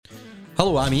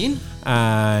Hello, I'm Ian.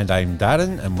 And I'm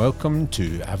Darren, and welcome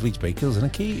to Average Bikers in a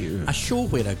Cave. A show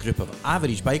where a group of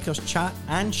average bikers chat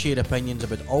and share opinions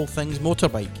about all things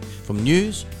motorbike, from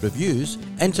news, reviews,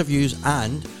 interviews,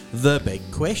 and the big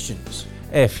questions.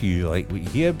 If you like what you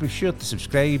hear, be sure to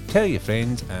subscribe, tell your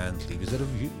friends, and leave us a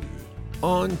review.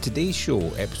 On today's show,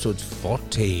 episode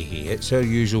 40, it's our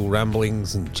usual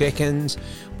ramblings and check-ins.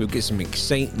 We'll get some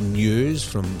exciting news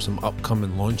from some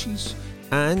upcoming launches,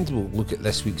 and we'll look at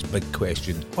this week's big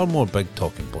question, or more big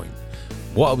talking point.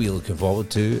 What are we looking forward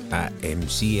to at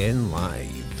MCN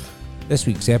Live? This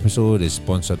week's episode is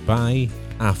sponsored by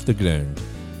Afterground,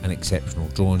 an exceptional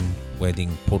drone,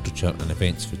 wedding, portraiture and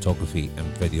events photography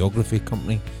and videography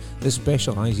company that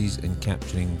specialises in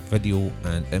capturing video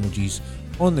and images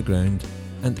on the ground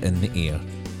and in the air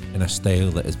in a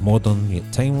style that is modern yet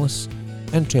timeless,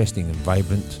 interesting and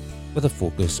vibrant, with a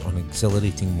focus on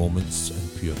exhilarating moments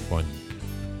and pure fun.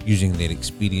 Using their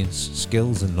experience,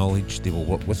 skills and knowledge, they will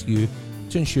work with you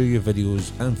to ensure your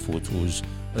videos and photos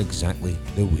are exactly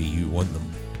the way you want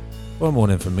them. For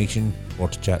more information or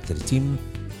to chat to the team,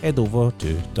 head over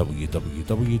to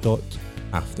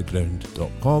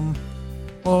www.afterground.com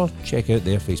or check out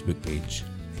their Facebook page.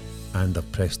 And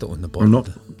I've pressed it on the button.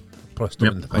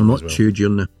 I'm not chewed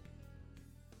during the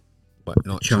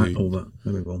not chat chew, over.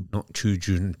 There we go. Not chew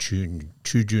during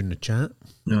the chat.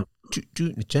 No. Chew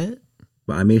in the chat.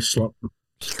 But I may slurp a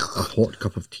hot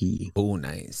cup of tea. Oh,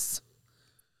 nice.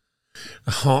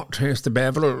 A hot tasty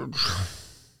beverage.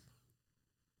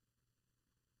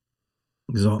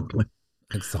 Exactly.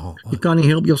 Exactly. You can't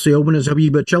help yourself when it's a wee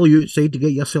bit chilly outside to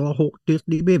get yourself a hot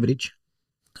tasty beverage.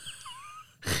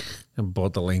 And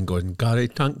borderline going, Gary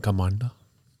Tank Commander.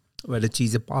 With a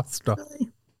cheesy pasta.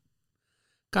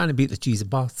 Can't beat the cheesy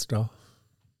pasta.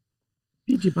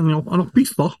 Did you bring a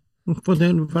pizza? For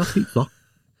a pizza?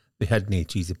 They had no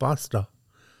cheesy pasta.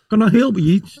 Can I help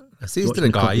you? I says to the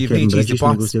guy, you've no cheesy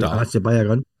pasta. I had to buy a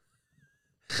gun.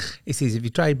 He says, have you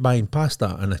tried buying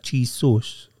pasta and a cheese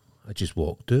sauce? I just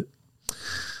walked out.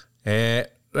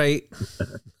 Right.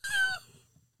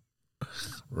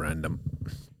 Random.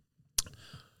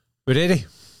 We ready?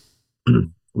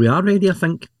 We are ready, I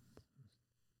think.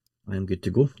 I am good to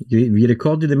go. You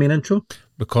recorded the main intro?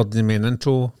 Recorded the main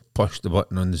intro. Push the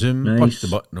button on the Zoom. Nice. Push the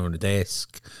button on the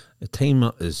desk. The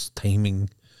timer is timing.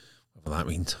 Whatever that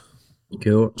means.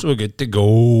 Cool. So we're good to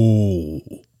go.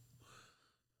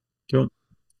 Cool.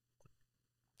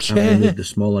 I removed the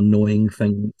small annoying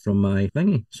thing from my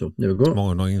thingy. So there we go.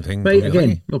 Small annoying thing. Right,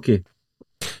 again. Okay.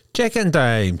 Check-in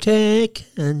time.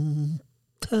 Check-in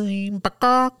time.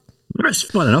 Back. That's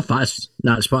fun enough. That's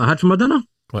what I had for my dinner.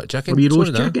 What, chicken? Were you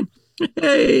roast chicken?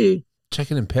 Hey!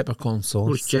 Chicken and peppercorn sauce.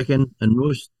 Roast chicken and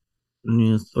roast.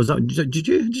 Yes. Was that, did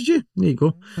you? There you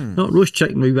go. Not roast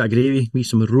chicken with a bit of gravy, with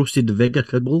some roasted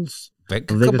vegetables.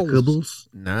 Vegetables.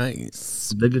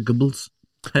 Nice. Vegetables.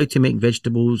 How to make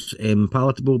vegetables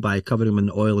palatable by covering them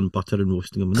in oil and butter and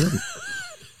roasting them.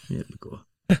 There we go.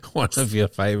 One of your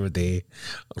 5 a day.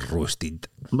 Roasted.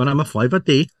 When I'm a 5 a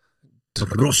day.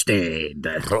 Roasted.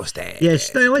 Yes,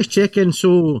 stylish chicken.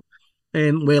 So,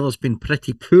 weather's been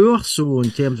pretty poor. So,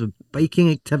 in terms of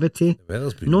biking activity,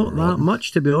 not that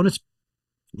much, to be honest.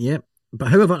 Yeah. But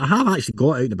however, I have actually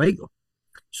got out the bike, though.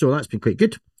 So, that's been quite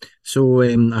good. So, I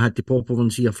had to pop over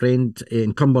and see a friend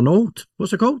in Cumbernauld.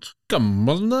 What's it called?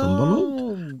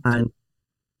 Cumbernauld. And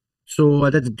so,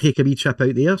 I did take a wee trip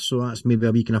out there. So, that's maybe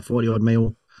a week and a 40-odd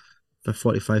mile, a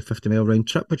 45, 50 mile round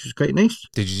trip, which was quite nice.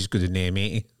 Did you just go to the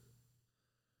M80?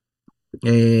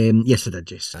 Yes, I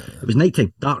did. Yes, it was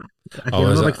nighttime, dark. I'm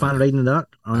not a big fan of riding in the dark.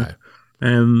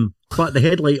 But the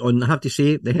headlight on, I have to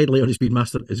say, the headlight on the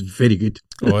Speedmaster is very good.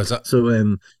 Oh, is it? So,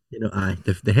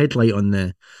 the headlight on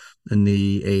the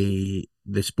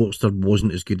Sportster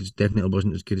definitely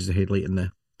wasn't as good as the headlight in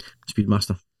the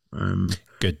Speedmaster.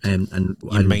 Good. And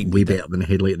way better than the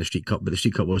headlight in the Street Cup, but the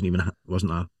Street Cup wasn't a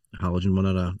halogen one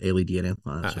or a LED or anything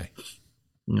like that. So.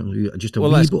 Just a wee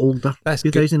bit older. That's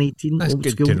 2018. That's old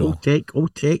good school, to know. old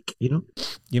tech. You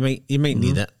might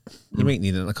need it. You might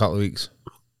need it in a couple of weeks.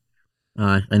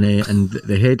 And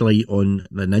the headlight on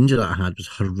the Ninja that I had was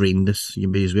horrendous. You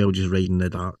may as well just ride in the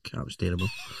dark. That was terrible.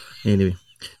 Anyway,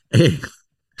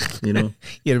 Yeah,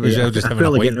 it was just having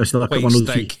a white one of those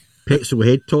stick. petrol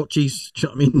head torches. Do you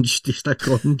know what I mean? Just to stick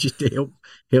on, just to help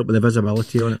help with the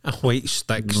visibility on it. A white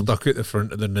stick stuck at the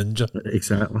front of the Ninja.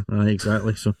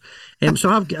 Exactly. So,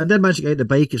 I did manage to get out the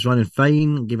bike. It's running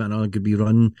fine. Gave it another good wee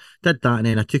run. Did that, and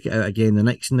then I took it out again the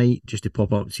next night just to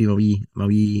pop up to see my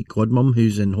wee godmum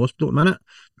who's in hospital at the minute,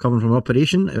 coming from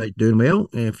operation, doing well.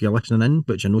 If you're listening in,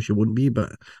 which I know she won't be,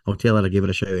 but I'll tell her I gave her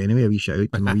a shout out anyway. A wee shout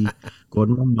out to my wee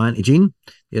godmum, Auntie Jean.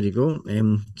 There you go.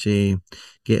 She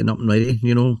getting up and ready.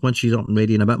 You know, once she's up and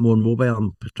ready and a bit more mobile,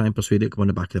 I'm trying to persuade her to come on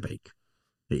the back of the bike.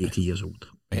 At 80 years old.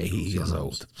 80 years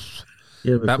old.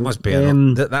 That must be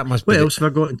that must be what else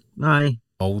have I got? Aye.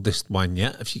 Oldest one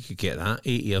yet, if you could get that.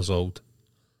 80 years old.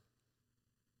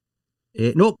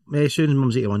 Nope, Susan's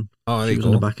mum's 81. Oh, there she you was go.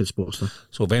 on the back of the Sportster.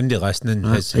 So if anybody listening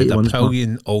has had a 81's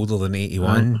pillion older than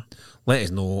 81, let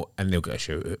us know and they'll get a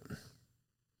shout out.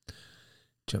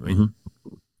 Do you know what I mean?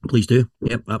 Please do.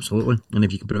 Yep, absolutely. And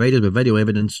if you can provide us with video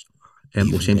evidence,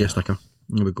 we'll send you a sticker.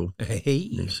 There we go. Hey.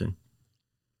 Let's see.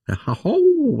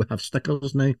 We have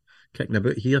stickers now kicking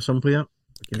about here somewhere.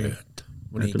 Good.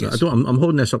 I'm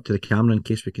holding this up to the camera in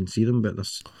case we can see them, but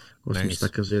there's some Nice.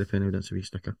 stickers there if anybody wants a wee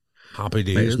sticker. Happy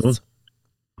days.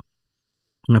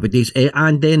 Happy days.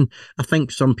 And then I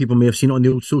think some people may have seen it on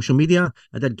the old social media.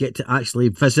 I did get to actually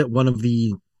visit one of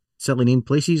the silly named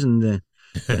places in the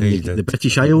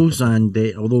British Isles, and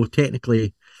although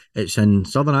technically it's in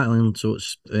Southern Ireland, so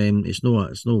it's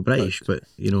no British, but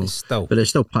you know, but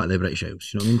it's still part of the British Isles.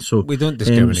 You know what I mean? So we don't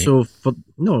discriminate.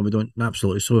 No, we don't,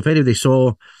 absolutely. So if anybody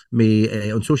saw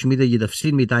me on social media, you'd have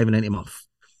seen me diving into Muff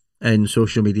in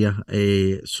social media.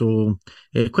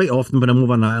 Quite often when I'm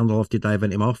over in Ireland, I love to dive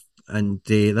into Muff. And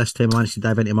this time I managed to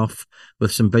dive into Muff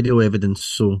with some video evidence.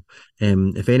 So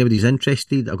if anybody's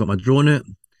interested, I've got my drone out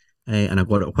and I've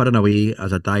got it whirring away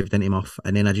as I dived into Muff,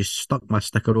 and then I just stuck my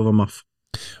sticker over Muff.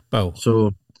 Well,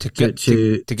 so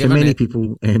to many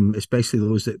people, especially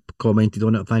those that commented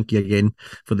on it, thank you again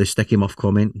for the sticky Muff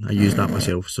comment. I used that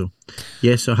myself. So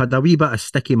yes, I had a wee bit of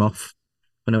sticky Muff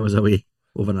when I was away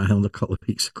over in Ireland a couple of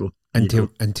weeks ago. And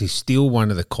to steal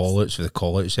one of the call-outs for the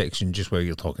call-out section, just where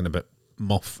you're talking about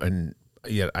Muff and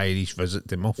your Irish visit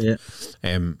to Muff. Yeah.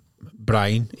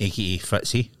 Brian, aka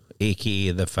Fitzy,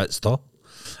 aka the Fitster,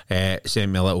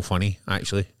 sent me a little funny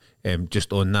actually.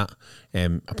 Just on that.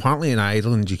 Apparently in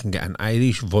Ireland you can get an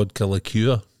Irish vodka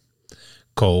liqueur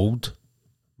called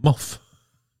Muff.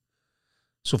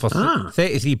 So for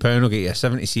 £33 I'll get you a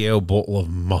 70cl bottle of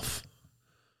Muff.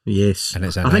 Yes. And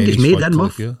it's an I think Irish it's made vodka in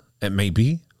Muff. liqueur. It may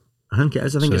be. I think it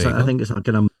is. I think it's a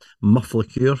kind of Muff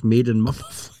liqueur made in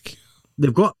Muff.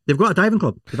 They've got a diving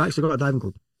club. They've actually got a diving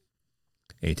club.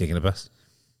 Are you taking a piss?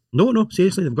 No,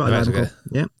 seriously, they've got a diving club.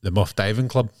 Yeah. The Muff Diving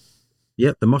Club.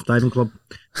 Yep, the Muff Diving Club.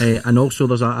 And also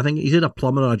there's I think he's either a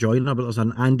plumber or a joiner, but there's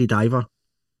an Andy Diver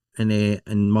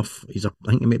in Muff. I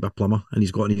think he might be a plumber, and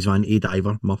he's got in his van a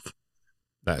diver, Muff.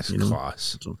 That's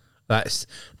class. So, that's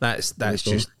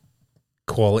just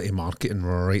quality marketing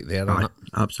right there, isn't it?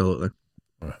 Absolutely.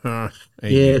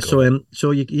 Yeah,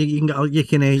 so you can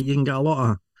get a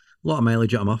lot of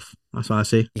mileage out of Muff. That's what I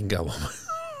say. You can get a lot.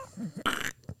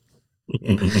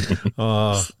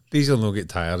 These will not get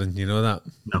tiring, you know that?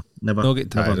 No, never. No get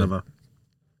tiring. Never.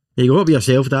 You go up with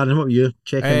yourself, Darren. What were you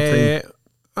checking time?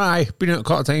 Aye, been out a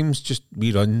couple of times, just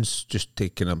wee runs, just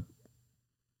getting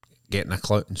a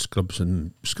clout and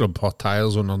scrub hot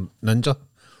tires on a Ninja.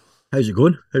 How's it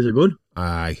going?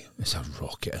 Aye, it's a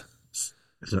rocket. Is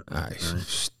it? Aye,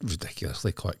 it's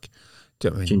ridiculously quick. Do you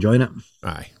know what I mean? She's enjoying it?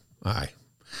 Aye.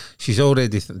 She's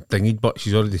already thingied, but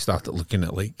she's already started looking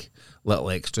at like little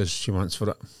extras she wants for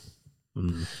it. Do you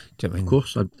know what I mean? Of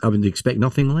course, I would expect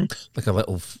nothing less. Like a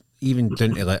little, even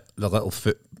down to like the little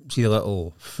foot. See the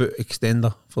little foot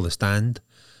extender for the stand,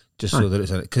 just so that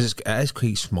it's in it, because it is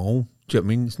quite small. Do you know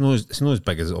what I mean? It's not as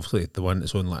big as obviously the one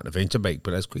that's on like an adventure bike,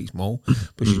 but it's quite small.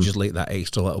 But she just like that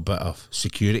extra little bit of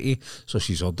security, so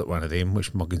she's ordered one of them,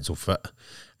 which muggins will fit.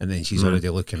 And then she's already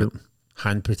looking at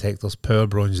hand protectors, power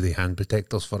bronze hand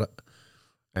protectors for it,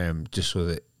 just so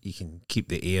that you can keep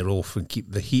the air off and keep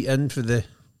the heat in for the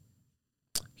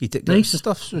heat and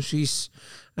stuff. So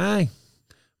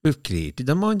we've created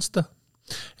a monster.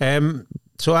 So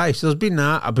there's been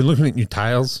that. I've been looking at new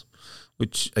tyres,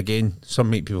 which again,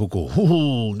 some people go,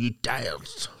 "Oh, new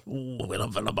tyres, we're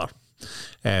available,"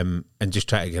 and just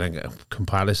try to get a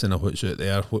comparison of what's out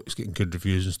there, what's getting good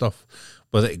reviews and stuff.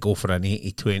 Whether to go for an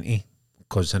 80/20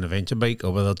 because it's an adventure bike,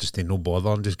 or whether just to no bother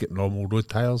and just get normal road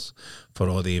tyres for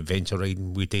all the adventure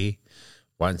riding we do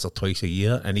once or twice a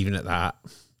year. And even at that,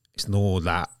 it's not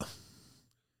that.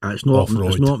 It's not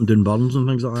up doing burns and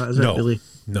things like that, is it? Really?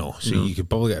 No. So you could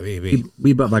probably get away with a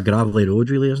wee bit of a gravelly road,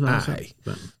 really, isn't it? Aye.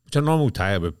 Which a normal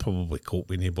tyre would probably cope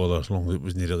with no bother as long as it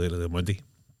wasn't really muddy.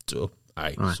 So,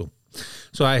 so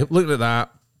So I looked at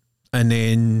that, and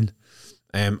then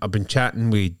I've been chatting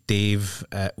with Dave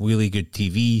at Really Good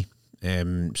TV.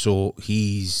 So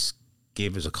he's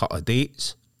gave us a couple of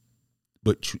dates,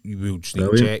 which we'll just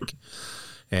need to check.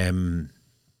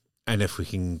 And if we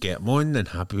can get him on, then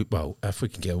happy. Well, if we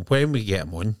can get him, when we get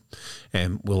him on,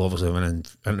 we'll obviously have an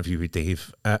interview with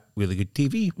Dave at Really Good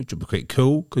TV, which will be quite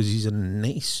cool because he's a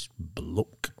nice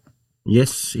bloke.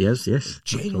 Yes.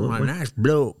 Genuinely nice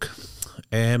bloke.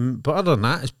 But other than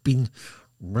that, it's been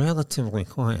relatively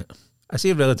quiet. I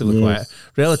say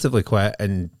relatively quiet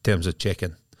in terms of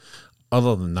checking.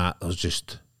 Other than that, there's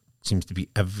just seems to be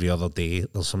every other day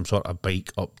there's some sort of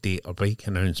bike update or bike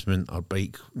announcement or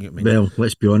bike. You know what I mean? Well,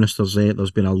 let's be honest.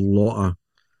 There's been a lot of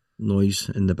noise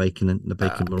in the biking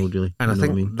world, really. And I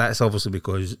think that's obviously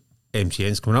because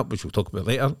MCN's coming up, which we'll talk about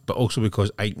later, but also because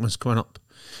EICMA's coming up,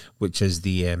 which is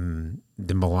the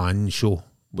Milan show.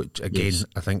 Which again, yes.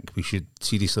 I think we should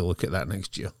seriously look at that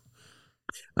next year.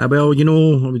 Well, you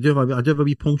know, I do have a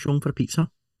wee penchant for pizza.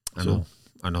 I know.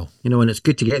 You know, and it's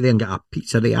good to get there and get a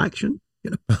pizza reaction.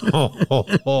 You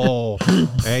know.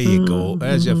 There you go.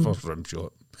 There's your first rim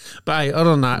shot. But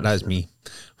other than that, that's me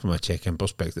from a check-in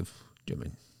perspective. Do you know what I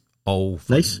mean? All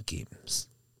fun nice games.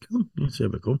 Cool. Let's see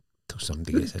how we go. Till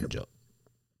somebody gets injured.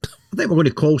 I think we're going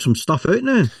to call some stuff out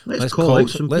now. Let's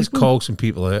call some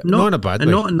people out. Not in a bad way.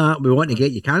 And not in that we want to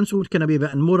get you cancelled, kind of be a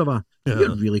bit more of a,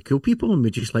 you're really cool people and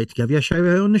we'd just like to give you a shout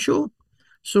out on the show.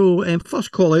 So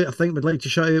first call out, I think we'd like to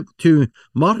shout out to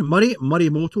Murray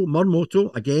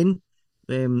Moto again.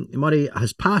 Murray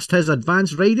has passed his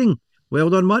advanced riding. Well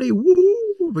done, Murray.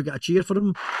 Woo! We got a cheer for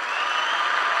him.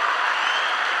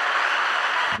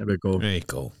 There we go. There you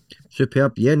go.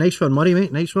 Superb. Yeah, nice one, Murray,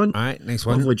 mate. Nice one. All right, nice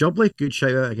one. Lovely jubbly. Good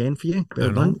shout out again for you.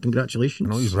 Well done. Congratulations.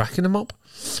 I know he's racking them up.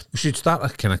 We should start a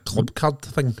kind of club card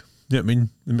thing. You know what I mean?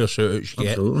 The more shout outs you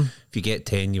get. If you get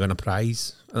 10, you win a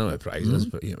prize. I don't know what a prize is,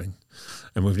 but you know what I mean?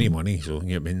 And we've no money, so you know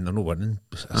what I mean? They're not winning.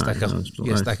 A sticker.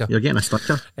 Get a sticker. You're getting a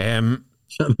sticker.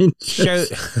 I mean, shout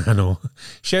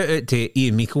out to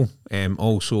Ian Meikle,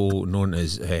 also known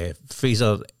as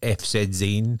Fraser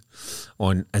FZ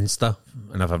on Insta.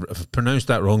 And if I've pronounced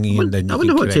that wrong, Ian, then you I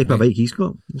wonder can what type of bike he's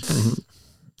got.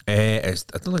 I don't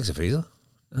think it's a Fraser.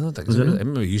 I don't think it's a Fraser.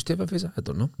 Maybe we used to have a Fraser. I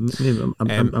don't know. Maybe,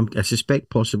 I suspect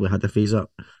possibly had a Fraser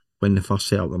when they first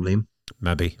set up their name.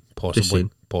 Maybe, possibly.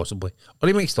 Or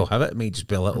he might still have it. It might just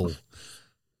be a little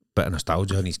bit of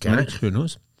nostalgia in his garage. Who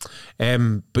knows?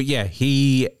 But yeah,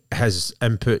 he has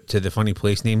input to the funny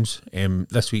place names.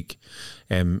 This week,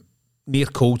 near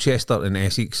Colchester in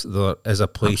Essex, there is a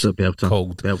place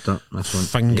called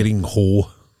Fingering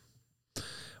Hoe,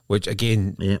 which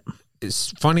again,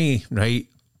 it's funny, right?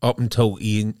 Up until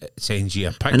Ian sends you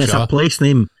a picture, and it's a place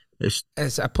name. It's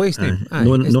a place name.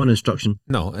 No instruction.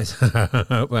 No, it's well,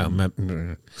 do you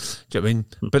know what I mean?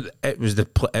 But it was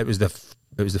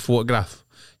the photograph.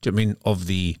 Do you know what I mean, of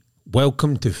the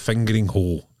Welcome to Fingering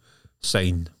Hoe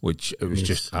sign, which it was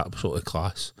just absolutely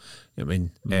class. You know what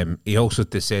I mean? He also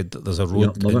said that there's a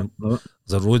road there's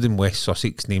a road in West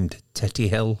Sussex named Titty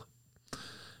Hill,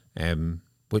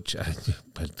 which I had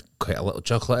quite a little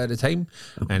chuckle at the time.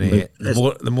 And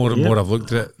the more and more I've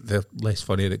looked at it, the less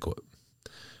funny it got.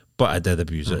 But I did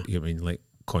abuse it, you know what I mean? Like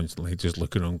constantly just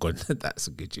looking on going, that's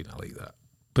a good tune, I like that.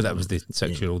 But that was the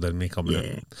 6-year-old in me coming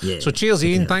in. Yeah. So cheers,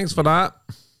 Ian, thanks for that.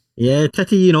 Yeah,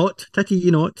 titty you not.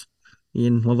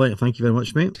 Ian, lovely, thank you very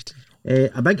much, mate.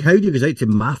 A big howdy goes out to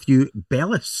Matthew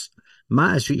Bellis.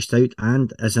 Matt has reached out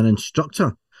and is an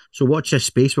instructor. So watch this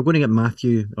space. We're going to get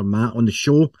Matthew or Matt on the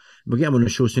show. We'll get him on the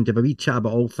show soon to have a wee chat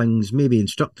about all things, maybe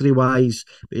instructory wise,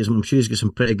 because I'm sure he's got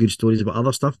some pretty good stories about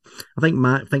other stuff. I think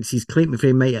Matt thinks he's claiming for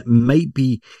him he might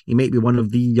be one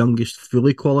of the youngest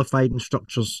fully qualified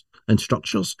instructors.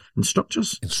 Instructor is when you've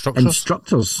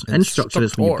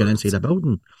gone inside a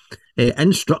building.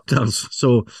 Instructors.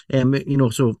 So,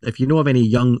 so if you know of any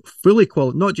young, fully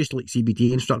qualified, not just like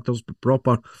CBT instructors, but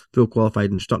proper, full qualified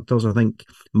instructors, I think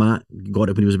Matt got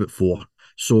it when he was about 4.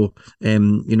 So,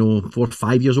 4 or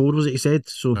 5 years old was it? He said.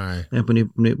 So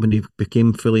when he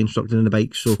became fully instructed in the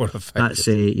bike. So that's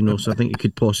so I think it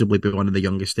could possibly be one of the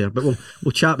youngest there. But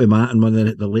we'll chat with Matt in one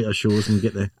of the later shows and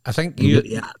get the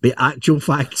actual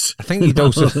facts. I think he'd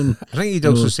also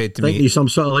said to me, he's some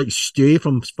sort of like Stewie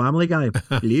from Family Guy.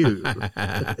 Hello,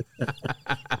 I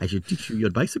should teach you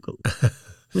your bicycle.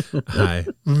 Hi.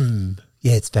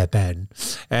 Yeah, it's fair bad.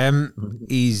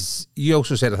 You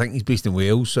also said I think he's based in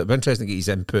Wales, so it'd be interesting to get his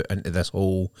input into this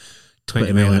whole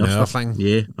 20 mile an hour thing.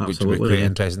 Yeah, absolutely. Which would be quite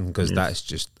interesting because that's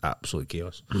just absolute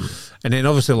chaos. And then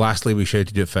obviously lastly we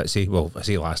shouted out Fitzy. Well, I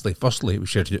say lastly. Firstly, we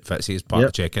shouted out Fitzy as part of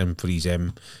the check-in for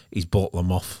his bottle of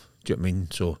muff Do you know what I mean?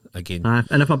 So, again...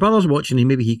 and if my brother's watching,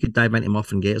 maybe he could dive into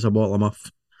Muff and get us a bottle of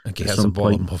Muff. Get us a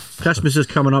bottle of Muff. Christmas is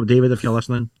coming up, David, if you're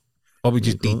listening. Or we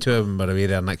just detour when we're away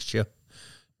there next year.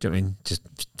 Do you know what I mean? Just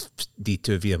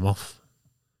detour via Muff.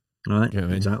 All right, do you know what I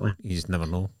mean? Exactly. You just never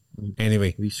know.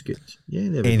 Anyway. We scoot.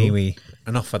 Yeah, there we go.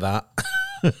 Enough of that.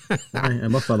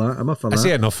 Enough of that. I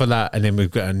say enough of that, and then we've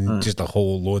got just a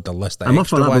whole load of list of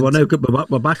enough of that, ones.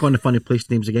 but we're back on the funny place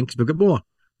names again because we've got more.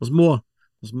 There's more.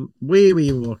 There's way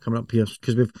more coming up here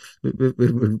because we've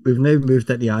now moved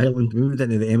into the island. We moved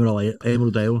into the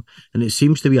Emerald Isle, and it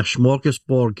seems to be a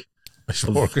smorgasbord. A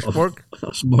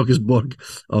smorgasbord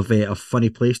of funny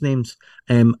place names.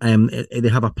 They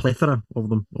have a plethora of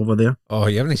them over there. Oh,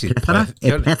 you haven't said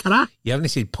plethora? You haven't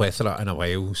said plethora in a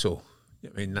while, so I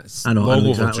mean that's I know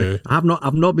exactly. overdue. I've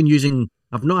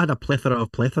not had a plethora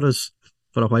of plethoras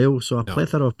for a while, so a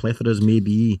plethora of plethoras may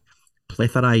be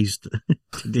plethorized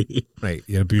today. Right,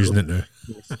 you're abusing it now.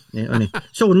 Yes. Yeah,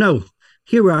 so now,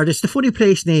 here we are. It's the funny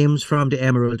place names from the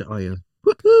Emerald Isle.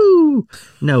 Woohoo!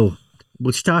 Now,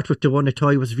 we'll start with the one that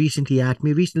I was recently at,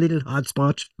 my recent little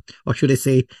hotspot, or should I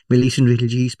say, my recent little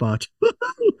G-spot.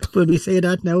 Will we say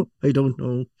that now? I don't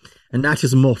know. And that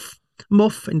is Muff.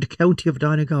 Muff in the county of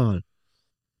Donegal.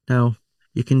 Now,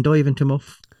 you can dive into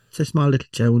Muff. It's a small little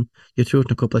town. You're through it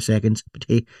in a couple of seconds, but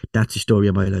hey, that's the story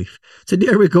of my life. So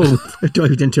there we go. I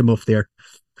dived into Muff there.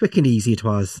 Quick and easy it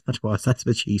was. That's what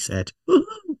she said.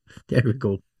 There we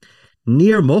go.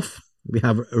 Near Muff, we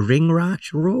have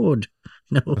Ringrash Road.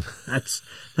 No, that's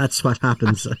what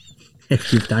happens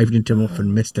if you've dived into Muff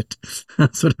and missed it.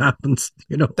 That's what happens.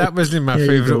 That wasn't my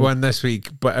favourite one this week,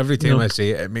 but every time I say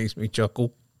it makes me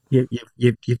chuckle.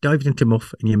 You've dived into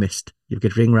Muff and you missed. You've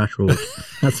got Ringrash Road.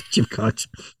 That's what you've got.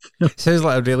 Sounds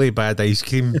like a really bad ice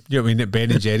cream. You know what I mean? That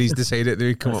Ben and Jerry's decided they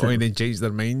would come up and change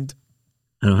their mind.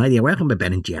 Hello, hi there. Welcome to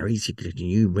Ben and Jerry's. You got a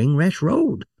new Ringrash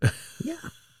Road. Yeah.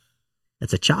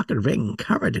 It's a chocolate ring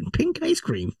covered in pink ice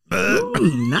cream.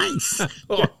 Nice.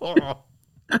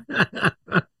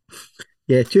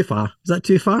 Yeah, too far. Is that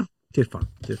too far? Too far.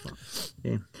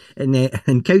 Yeah.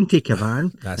 In County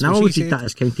Cavan, and I always read that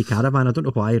as County Caravan. I don't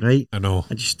know why, right? I know.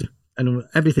 I know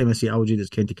every time I see it, I always read it as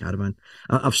County Caravan.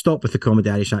 I've stopped with the comedy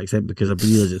Irish accent because I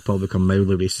realise it's probably become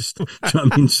mildly racist. Do you know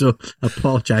what I mean? So I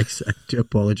do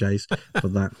apologise for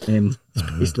that.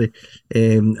 Basically,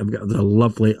 I've got a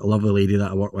lovely lady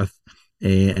that I work with.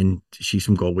 And she's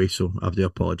from Galway, so I do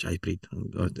apologise, Breed,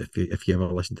 if you ever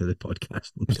listen to the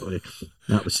podcast. I'm sorry,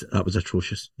 that was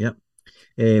atrocious. Yep.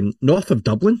 North of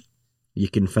Dublin, you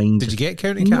can find. Did you get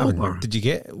County Cavan? Did you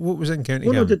get what was in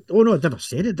County Cavan? No, I never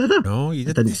said it, did I? No, you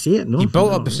didn't. I didn't say it. No, you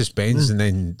built up the suspense and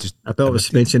then just. I built up the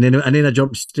suspense and then I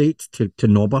jumped straight to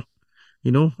Nobber,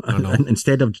 and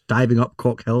instead of diving up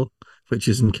Cock Hill, which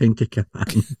is in County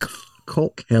Cavan.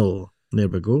 Cock Hill. There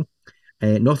we go.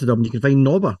 North of Dublin, you can find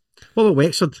Nobber. What about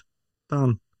Wexford?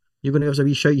 Dan, you're going to give us a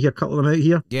wee shout here, a couple of them out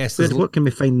here? Yes. What can we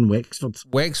find in Wexford?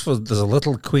 Wexford, there's a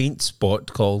little quaint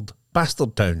spot called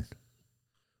Bastardtown.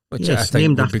 Which yes, I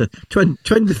think named after twin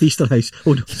with Easter House.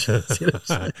 Oh, no.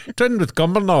 Twin with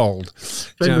Cumbernauld.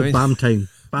 Twin with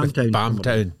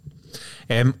Bamtown.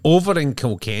 Over in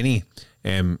Kilkenny,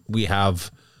 we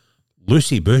have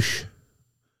Lucy Bush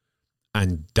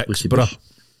and Dixborough.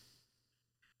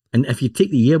 And if you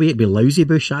take the year away, it'd be Lousy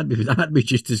Bush. That'd be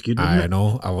just as good. I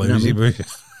know, a Lousy Bush.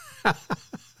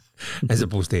 As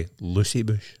opposed to Lucy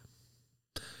Bush.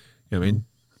 You know what I mean?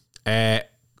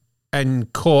 In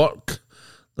Cork,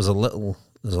 there's a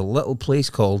little place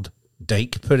called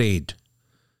Dyke Parade,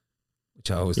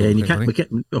 which I always and you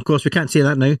can't. Of course, we can't say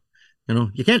that now.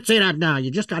 You can't say that now.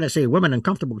 You just got to say women in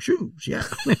comfortable shoes. Yeah.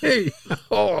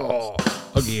 I'll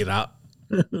give you that.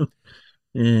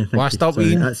 Yeah, last up,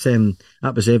 Ian.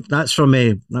 That's from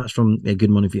Good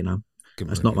Morning Vietnam.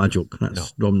 That's not my joke.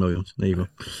 That's Rob Noyons. There you go.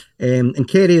 In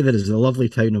Kerry, there is the lovely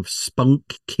town of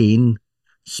Spunk Cane.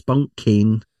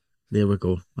 There we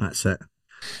go. That's it.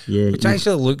 Yeah, which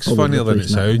actually looks funnier than it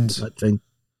sounds. It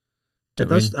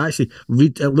does actually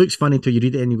read. It looks funny until you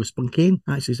read it and you go Spunkane.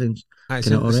 Actually sounds. That's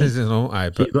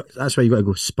why you got to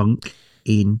go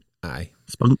Spunkane. Aye,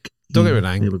 Spunk. Don't get me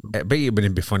wrong. I bet it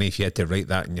wouldn't be funny if you had to write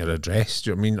that in your address.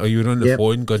 Do you know what I mean? Or you were on the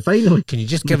phone going, finally, can you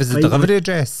just give us the delivery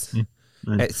address? Yeah.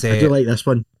 I do like this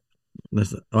one.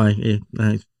 Spunkane.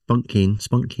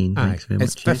 Thanks very much.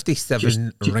 It's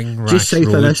 57 Ringrash just south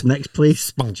Road. Of this next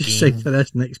place. Spunkane. Just south of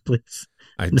this next place.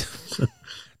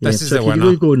 This is the winner. If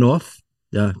you do go north,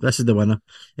 this is the winner.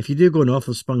 If you do go north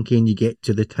of Spunkane, you get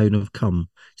to the town of Cum.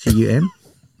 C-U-M.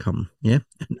 come. Yeah,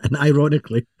 and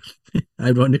ironically,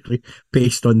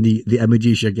 based on the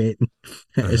images you're getting,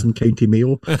 it is in County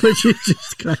Mayo, which is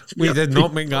just cracks me We up. did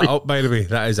not make that up, by the way.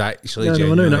 That is actually No,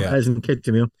 genuine. it is in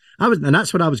County Mayo. And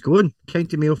that's where I was going,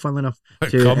 County Mayo. Funnily enough,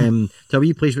 Come. to a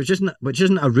wee place which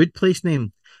isn't a rude place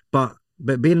name, but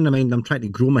bearing in mind I'm trying to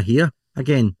grow my hair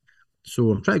again.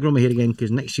 So I'm trying to grow my hair again because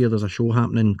next year there's a show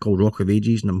happening called Rock of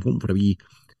Ages, and I'm hoping for a wee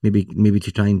maybe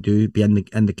to try and be in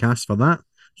the cast for that.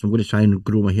 So I'm going to try and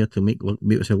grow my hair to make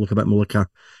myself look a bit more like a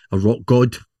rock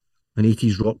god, an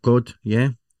 80s rock god. Yeah.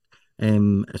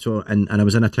 So and I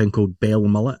was in a town called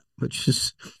Belmullet, which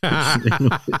is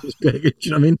which is quite good. Do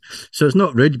you know what I mean? So it's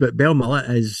not rude, but Belmullet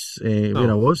is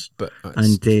where I was,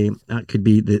 and that could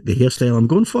be the hairstyle I'm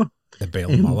going for. The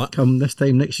Belmullet come this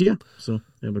time next year. So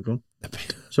there we go.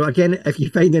 So again, if you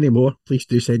find any more, please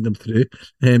do send them through.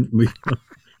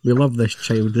 We love this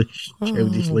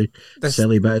childishly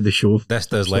silly bit of the show. This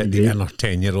does let the inner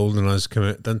 10-year-old in us come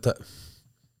out, doesn't it?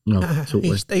 No,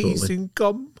 totally. Totally.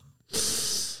 Come.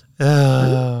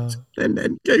 And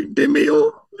then County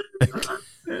Mayo.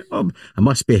 It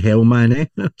must be hell, man, eh?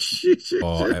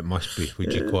 Oh, it must be.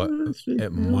 Would you quit?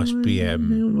 It must be.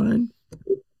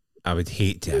 I would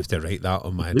hate to have to write that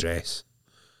on my address.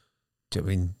 Do you know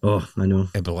what I mean? Oh, I know.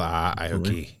 It'd be like,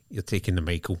 okay, you're taking the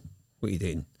Michael. What are you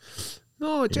doing?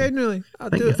 No, genuinely. I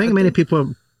think many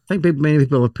people have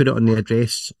put it on the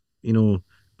address,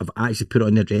 have actually put it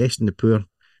on the address, and the poor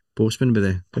postman with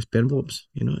the crisp envelopes,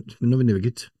 it's not very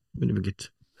good. Wouldn't be good.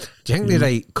 Do you think they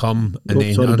write come and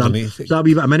then underneath it? Is that a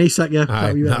wee bit of mini sick, yeah?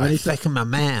 Thick in my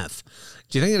mouth.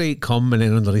 Do you think they write come and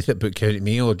then underneath it put County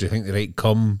Mayo, or do you think they write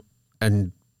come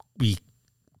and wee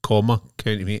comma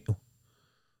County Mayo?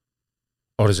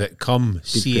 Or is it come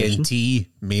CNT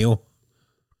Mayo?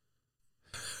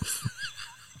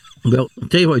 Well, I'll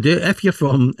tell you what to do. If you're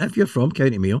from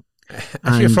County Mayo,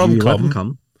 if you're from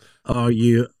Come, or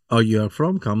you're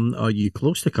from Come, or you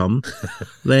close to Come,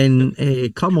 then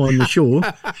come on the show,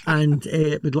 and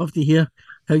we'd love to hear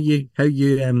how you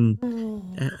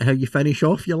finish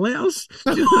off your letters.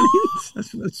 Do you know what I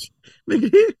mean? That's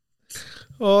great.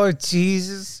 Oh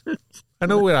Jesus! I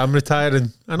know where I'm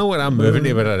retiring. I know where I'm moving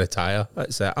to when I retire.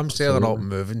 That's it. I'm selling up and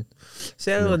moving.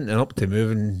 Selling and up to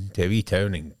moving to a wee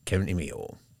town in County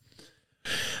Mayo.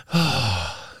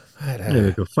 There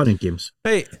we go. Fun and games.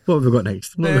 Right. What have we got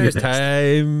next? Now it's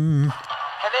time.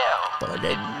 Hello.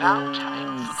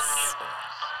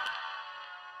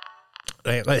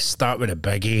 Right, let's start with a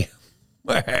biggie.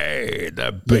 Hey,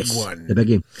 the big one. The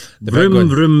biggie. Vroom,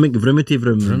 vroom, McVroomity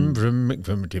vroom. Vroom, vroom,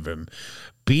 McVroomity vroom.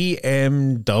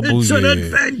 BMW. It's an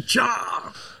adventure.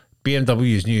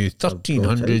 BMW's new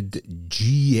 1300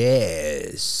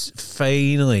 GS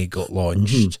finally got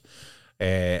launched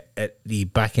at the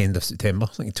back end of September,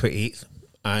 I think 28th,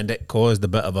 and it caused a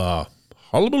bit of a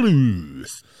hullabaloo.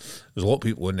 There's a lot of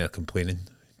people on there complaining,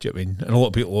 do you know what I mean? And a lot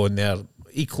of people on there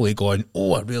equally going,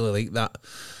 oh, I really like that,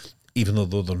 even though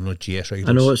they're not GS riders.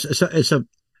 I know,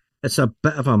 it's a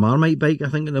bit of a Marmite bike, I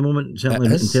think, at the moment,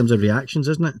 certainly in terms of reactions,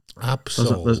 isn't it?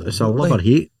 Absolutely. It's a love or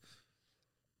hate.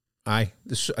 Aye.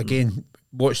 Again,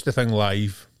 watch the thing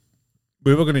live.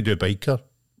 We were going to do a biker,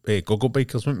 Goggle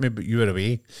Bikers, weren't we? But you were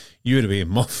away. You were away in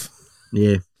Muff.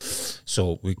 Yeah.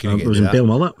 So we couldn't get was to in that.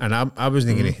 Belmullet. And I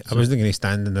wasn't going to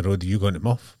stand in the road of you going to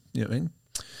Muff. You know what I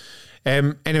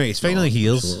mean? Anyway, it's finally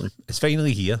here. Absolutely. It's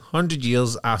finally here. 100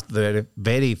 years after the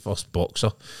very first Boxer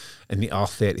in the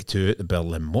R32 at the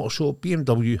Berlin Motor Show,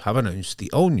 BMW have announced the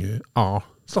all-new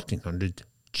R1300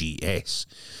 GS.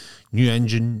 New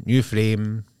engine, new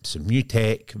frame, some new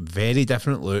tech, very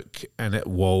different look, and it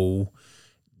will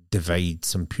divide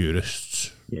some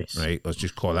purists. Yes. Right, let's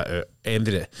just call that out.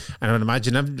 And I would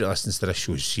imagine everybody listens to this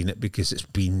show has seen it, because it's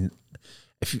been,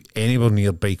 if you anywhere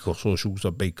near biker socials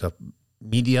or biker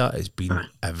media, it's been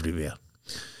everywhere.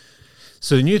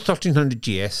 So the new 1300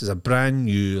 GS is a brand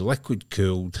new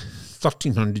liquid-cooled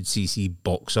 1300cc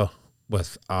Boxer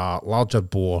with a larger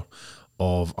bore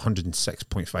of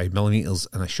 106.5 millimetres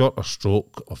and a shorter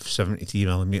stroke of 73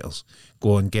 millimetres.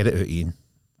 Go on, get it out, Ian.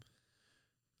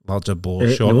 Larger bore,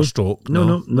 shorter stroke.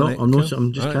 No.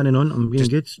 I'm just carrying on. I'm being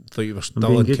good. Thought you were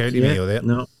still in County Mayo there.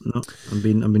 No. I'm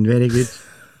being very good.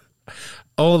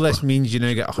 All this means you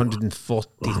now get 140.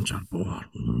 Larger bore.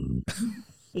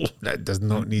 That does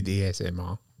not need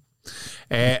ASMR.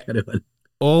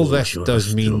 All this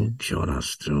does mean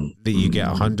that you get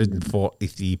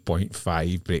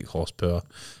 143.5 brake horsepower.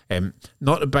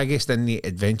 Not the biggest in the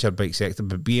adventure bike sector,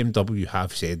 but BMW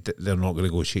have said that they're not going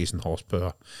to go chasing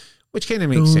horsepower, which kind of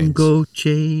makes sense. Don't go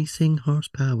chasing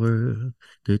horsepower.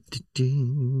 Was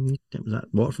that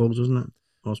Waterfalls, wasn't it?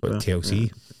 Horsepower. What,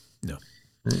 TLC? Yeah.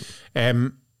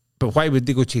 No. But why would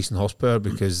they go chasing horsepower?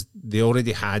 Because they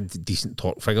already had decent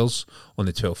torque figures on the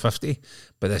 1250,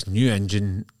 but this new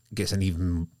engine gets an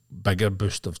even bigger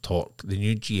boost of torque. The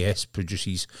new GS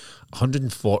produces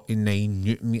 149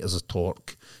 newton meters of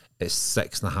torque. It's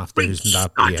 6,500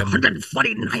 RPM.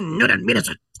 149 newton meters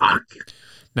of torque.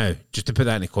 Now, just to put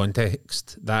that into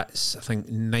context, that's, I think,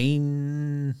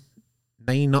 nine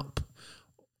up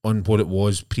on what it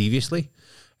was previously.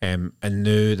 And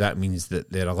now that means that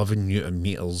they're 11 newton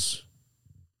meters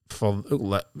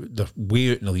they're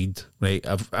way out in the lead, right?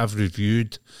 I've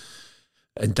reviewed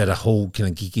and did a whole kind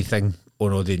of geeky thing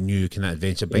on all the new kind of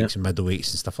adventure bikes and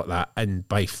middleweights and stuff like that. And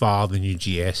by far, the new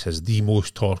GS has the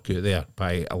most torque out there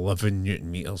by 11 newton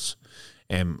meters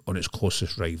on its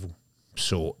closest rival.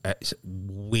 So it's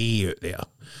way out there,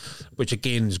 which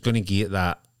again is going to get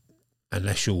that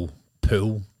initial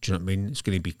pull. Do you know what I mean? It's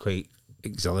going to be quite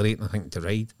exhilarating, I think, to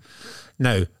ride.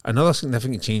 Now, another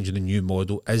significant change in the new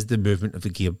model is the movement of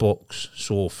the gearbox.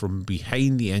 So from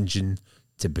behind the engine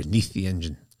to beneath the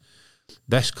engine.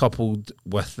 This, coupled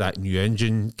with that new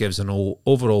engine, gives an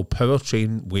overall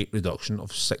powertrain weight reduction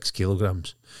of 6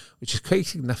 kilograms, which is quite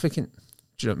significant.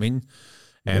 Do you know what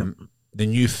I mean? The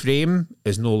new frame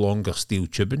is no longer steel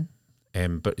tubing,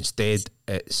 but instead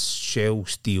it's shell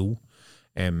steel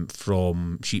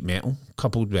from sheet metal,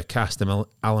 coupled with a cast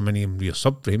aluminium rear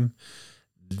subframe.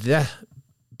 The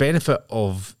benefit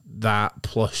of that,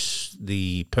 plus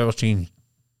the powertrain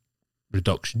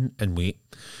reduction in weight,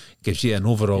 gives you an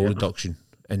overall reduction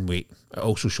in weight. It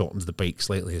also shortens the bike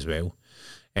slightly as well.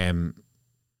 Now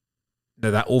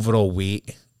that overall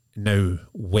weight, now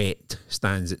wet,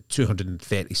 stands at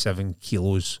 237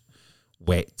 kilos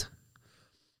wet.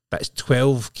 That's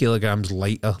 12 kilograms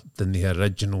lighter than the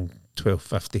original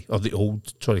 1250, or the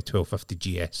old 1250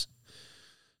 GS.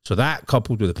 So that,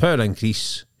 coupled with the power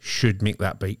increase, should make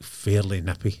that bike fairly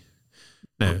nippy.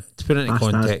 Now, to put it into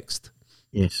context,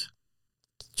 yes,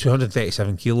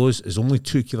 237 kilos is only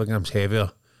 2 kilograms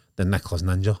heavier than Nicola's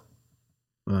Ninja.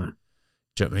 Do you know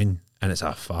what I mean? And it's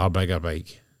a far bigger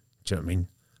bike. Do you know what I mean?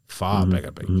 Far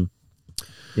bigger bike.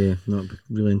 Yeah, no,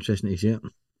 really interesting to see it.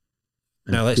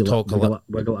 Now let's talk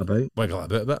wiggle it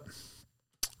about a bit.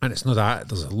 And it's not that.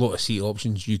 There's a lot of seat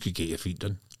options. You could get your feet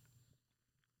done.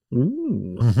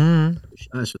 Ooh,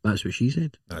 that's what she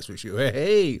said. That's what she.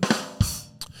 Hey.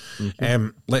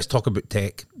 Let's talk about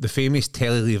tech. The famous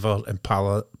telelever and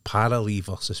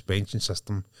paralever suspension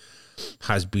system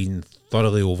has been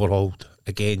thoroughly overhauled,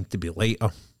 again to be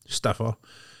lighter, stiffer,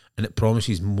 and it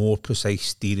promises more precise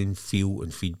steering, feel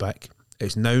and feedback.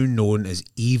 It's now known as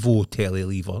Evo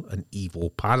telelever and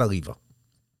Evo paralever.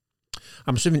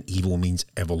 I'm assuming Evo means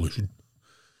evolution,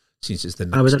 since it's the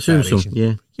next I would assume so, iteration.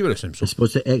 yeah. You would assume so. I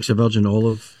suppose the extra virgin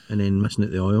olive and then missing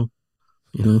out the oil,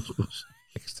 you know.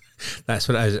 That's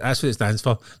what it is. That's what it stands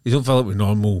for. They don't fill it with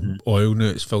normal oil now.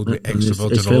 It's filled with extra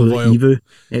virgin it's olive oil. Evo,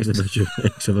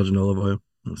 extra virgin olive oil.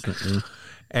 That's it,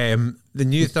 yeah. The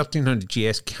new 1300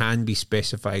 GS can be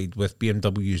specified with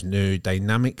BMW's new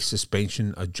Dynamic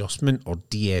Suspension Adjustment, or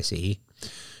DSA,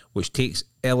 which takes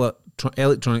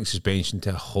electronic suspension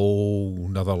to a whole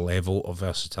nother level of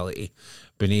versatility,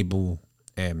 being able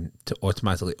to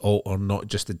automatically alter not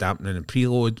just the dampening and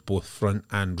preload, both front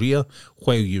and rear,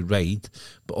 while you ride,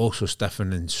 but also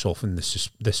stiffen and soften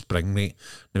the spring rate.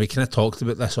 Now, we kind of talked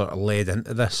about this, or led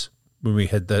into this, when we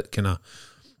had that kind of,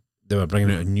 they were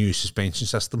bringing out a new suspension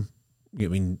system. I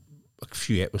mean, a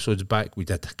few episodes back, we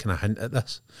did kind of hint at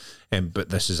this, but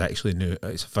this is actually new.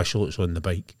 It's official. It's on the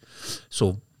bike.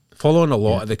 So, following a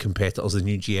lot of the competitors, the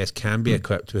new GS can be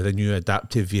equipped with a new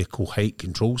adaptive vehicle height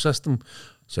control system.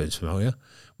 Sounds familiar.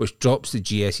 Which drops the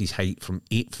GS's height from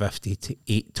 850 to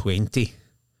 820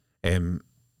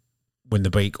 when the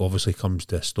bike obviously comes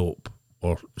to a stop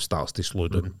or starts to slow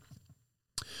down.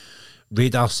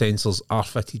 Radar sensors are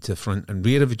fitted to the front and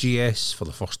rear of the GS for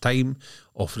the first time,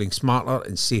 offering smarter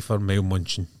and safer mile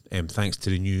munching, thanks to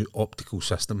the new optical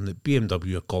system that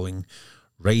BMW are calling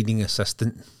Riding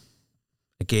Assistant.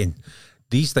 Again,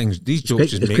 these jokes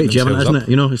just make themselves German, isn't up. it?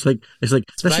 You know, it's like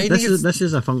this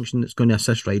is a function that's going to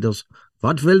assist riders.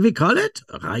 What will we call it?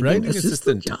 Riding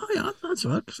assistant. Yeah,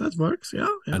 that works. Yeah.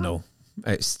 I know.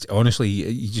 It's honestly,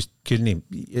 you just couldn't.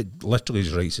 It literally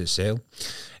just writes itself.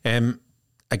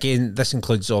 Again,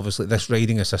 this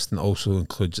riding assistant also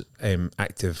includes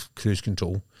active cruise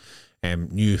control,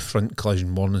 new front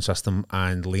collision warning system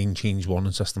and lane change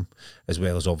warning system, as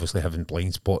well as obviously having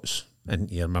blind spots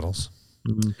and ear mirrors.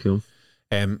 Cool.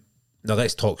 Now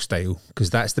let's talk style, because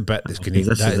that's the bit that's going to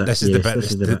this is the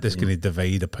bit that's going to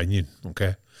divide opinion.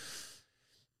 Okay.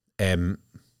 There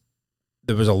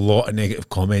was a lot of negative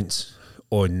comments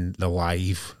on the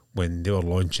live when they were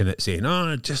launching it, saying,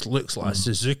 "Oh, it just looks like a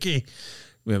Suzuki."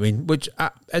 You know what I mean, which,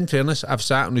 in fairness, I've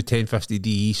sat on the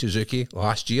 1050DE Suzuki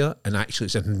last year, and actually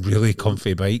it's a really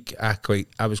comfy bike. I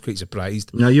was quite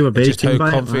surprised. No, you were very just how keen by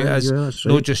comfy it. it is. Yeah, that's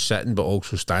Not right. just sitting, but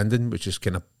also standing, which is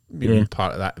kind of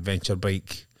part of that adventure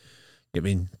bike, you know what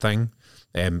I mean, thing.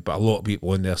 But a lot of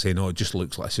people in there saying, "Oh, it just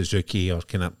looks like a Suzuki or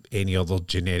kind of any other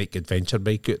generic adventure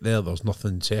bike out there. There's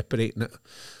nothing separating it."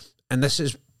 And this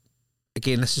is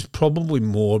probably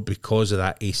more because of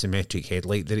that asymmetric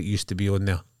headlight that it used to be on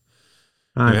there.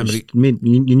 You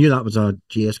knew that was a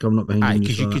GS coming up behind you.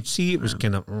 Because you could see it was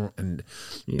kind of,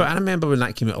 but I remember when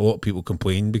that came out, a lot of people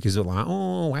complained because they're like,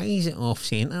 "Oh, why is it off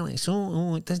centre? Like,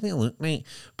 so, it doesn't look right."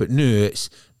 But now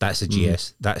that's a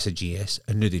GS, that's a GS,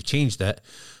 and now they've changed it.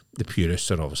 The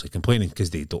purists are obviously complaining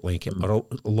because they don't like it, or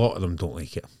a lot of them don't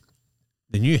like it.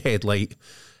 The new headlight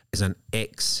is an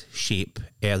X-shape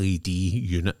LED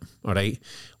unit, all right,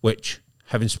 which,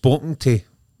 having spoken to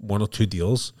one or two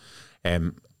dealers,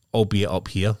 albeit up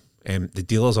here, the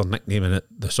dealers are nicknaming it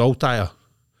the Saltire,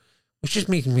 which just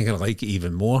making me like it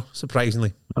even more,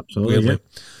 surprisingly. Absolutely.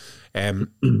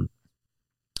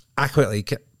 I quite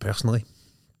like it personally.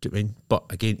 Do you know what I mean? But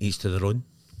again, each to their own.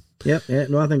 Yeah.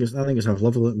 No, I think it's a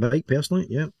lovely looking bike personally.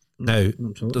 Yeah. Now,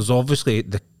 absolutely. There's obviously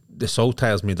the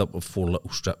Saltire is made up of 4 little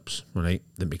strips, right,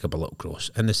 that make up a little cross.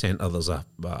 In the centre, there's a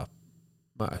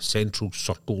central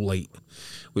circle light,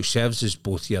 which serves as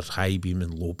both your high beam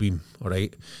and low beam, all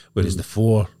right? Whereas the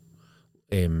 4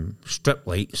 strip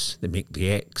lights that make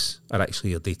the X are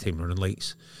actually your daytime running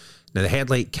lights. Now, the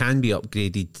headlight can be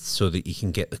upgraded so that you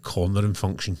can get the cornering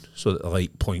function, so that the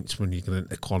light points when you get into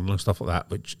the corner and stuff like that,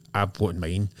 which I've got in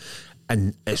mine.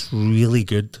 And it's really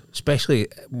good, especially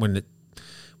when it's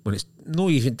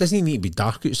it doesn't even need to be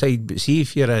dark outside, but see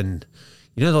if you're in,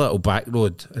 you know, the little back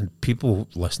road, and people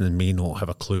listening may not have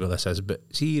a clue what this is, but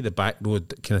see the back road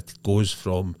that kind of goes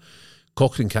from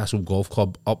Cochrane Castle Golf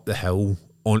Club up the hill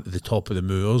onto the top of the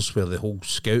moors where the whole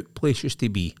scout place used to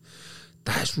be.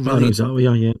 That's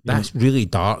really that's really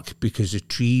dark because the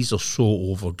trees are so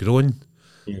overgrown.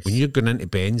 Yes. When you're going into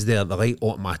bends there, the light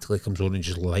automatically comes on and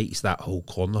just lights that whole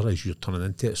corner as you're turning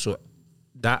into it. So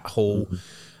that whole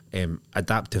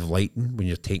adaptive lighting when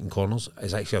you're taking corners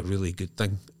is actually a really good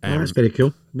thing. That's very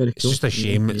cool. Very cool. It's just a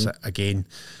shame. It's again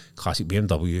classic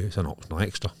BMW. It's an optional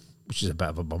extra, which is a bit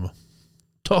of a bummer.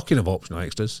 Talking of optional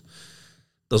extras,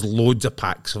 there's loads of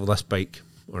packs of this bike.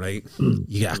 All right,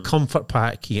 you get a comfort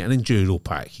pack, you get an enduro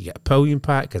pack, you get a pillion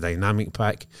pack, a dynamic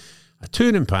pack, a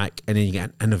touring pack, and then you get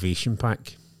an innovation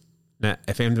pack. Now,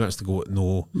 if anybody wants to go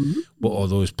know what all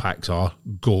those packs are,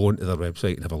 go onto their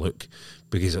website and have a look,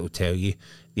 because it will tell you.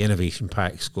 The innovation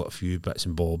pack's got a few bits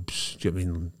and bobs, do you know what I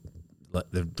mean,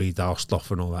 like the radar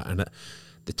stuff and all that in it.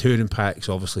 The touring pack's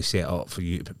obviously set up for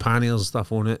you to put panniers and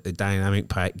stuff on it. The dynamic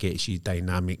pack gets you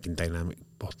dynamic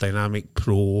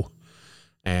pro.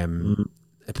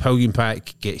 The pillion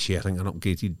pack gets you, I think, an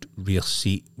upgraded rear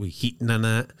seat with heating in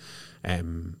it.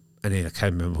 And then I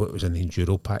can't remember what was in the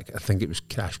enduro pack. I think it was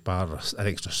crash bar, or an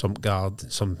extra sump guard,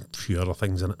 and some few other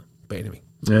things in it. But anyway.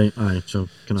 Right, aye. So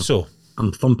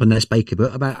I'm thumping this bike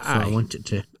about a bit, so I want it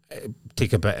to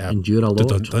take a bit of endure a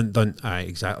lot. Aye,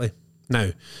 exactly.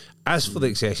 Now, as for the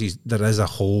accessories, there is a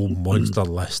whole monster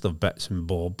list of bits and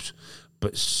bobs,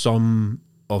 but some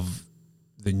of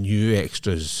the new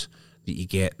extras that you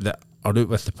get that are out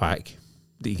with the pack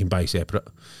that you can buy separate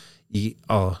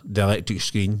are the electric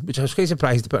screen, which I was quite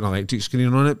surprised to put an electric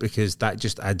screen on it because that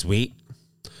just adds weight.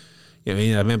 You know what I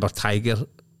mean? I remember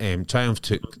Triumph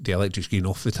took the electric screen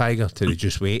off the Tiger to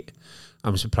reduce weight.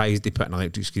 I'm surprised they put an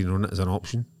electric screen on it as an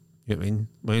option. You know what I mean?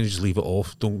 Why don't you just leave it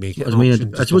off? Don't make it an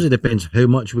option. I suppose it depends how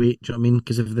much weight, do you know what I mean?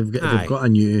 Because if they've got a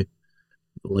new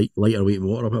lighter weight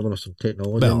motor or whatever, some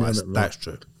technology. Well, that's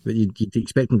true. But you'd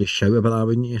expect them to shout about that,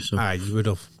 wouldn't you? So. Aye, you would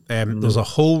have. There's a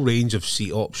whole range of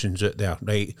seat options out there,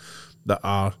 right, that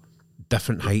are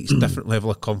different heights, different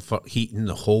level of comfort, heating,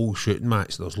 the whole shooting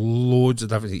match. There's loads of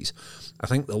different seats. I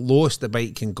think the lowest the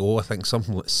bike can go, I think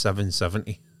something like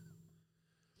 770.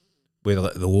 With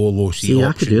like the low seat option.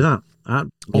 I could do that.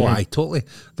 Aye, totally.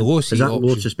 The low seat option. Is that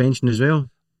low suspension as well?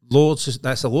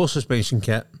 That's a low suspension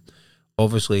kit.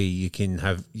 Obviously, you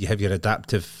have your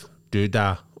adaptive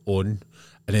doodah on,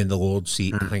 and then the load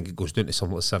seat, I think it goes down to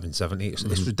something like 770.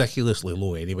 It's ridiculously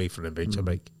low anyway for an adventure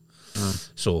bike.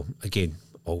 So, again,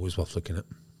 always worth looking at.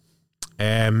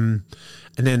 And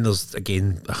then there's,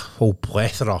 again, a whole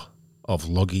plethora of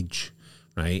luggage,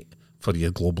 right, for your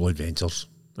global adventures,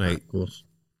 right? Of course.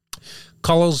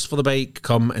 Colours for the bike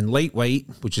come in light white,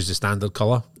 which is the standard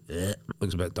colour.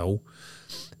 Looks a bit dull.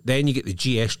 Then you get the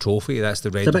GS trophy. That's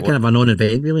the red. It's a bit kind of a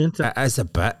non-event, really, isn't it? It is a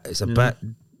bit. It's a bit.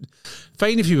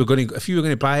 fine if you were going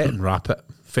to buy it and wrap it,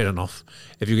 fair enough.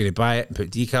 If you're going to buy it and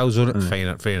put decals on it,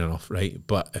 fair enough, right?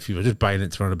 But if you were just buying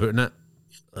it to run about in it,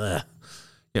 you know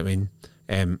what I mean?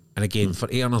 And again, for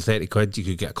 830 quid, you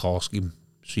could get a colour scheme.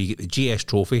 So you get the GS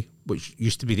trophy, which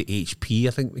used to be the HP,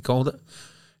 I think we called it,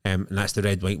 and that's the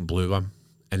red, white, and blue one.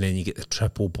 And then you get the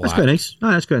triple black. That's quite nice.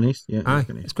 That's quite nice. Yeah,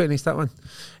 it's quite nice, that one.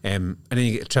 And then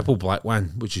you get the triple black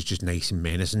one, which is just nice and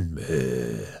menacing.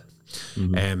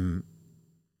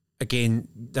 Again,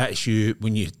 that's you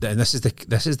when you. And this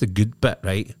is the good bit,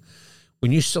 right?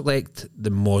 When you select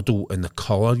the model and the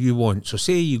colour you want. So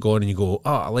say you go on and you go,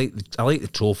 oh, I like the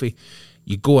trophy.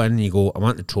 You go in and you go, I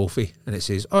want the trophy, and it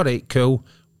says, all right, cool.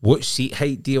 What seat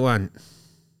height do you want?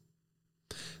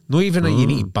 Not even that you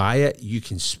need to buy it. You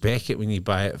can spec it when you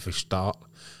buy it if you start.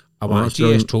 I want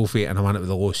a GS trophy and I want it with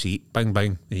a low seat. Bang,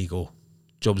 bang. There you go.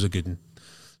 Job's a good one.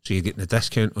 So you're getting a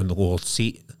discount on the lower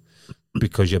seat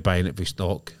because you're buying it for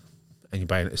stock and you're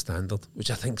buying it as standard, which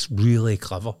I think's really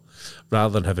clever,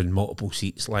 rather than having multiple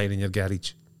seats lying in your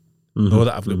garage. Know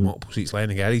that I've got multiple seats lying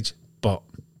in the garage, but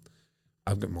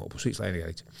I've got multiple seats lying in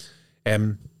the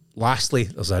garage. Lastly,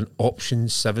 there's an option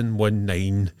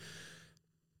 719.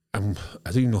 I don't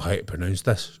even know how to pronounce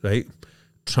this, right?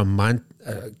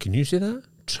 Can you say that?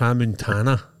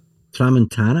 Tramontana, I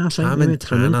think.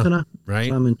 Tramontana, right?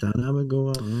 Tramontana would go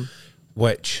up.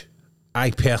 Which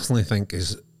I personally think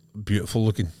is beautiful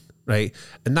looking, right?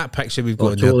 And that picture we've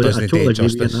got in there doesn't do it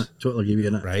justice. Totally give you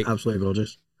that. Right? Absolutely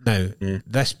gorgeous. Now,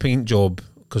 this paint job,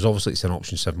 because obviously it's an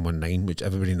option 719, which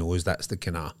everybody knows that's the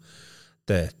kind of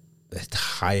the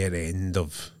higher end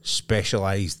of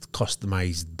specialised,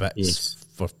 customised bits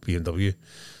for BMW.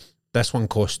 This one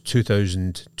costs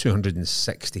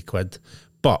 2,260 quid,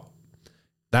 but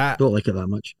that don't like it that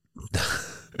much.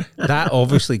 That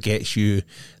obviously gets you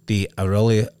the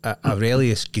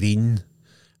Aurelius green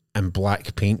and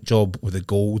black paint job with a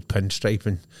gold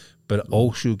pinstriping, but it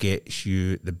also gets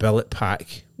you the billet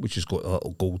pack, which has got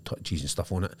little gold touches and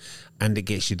stuff on it, and it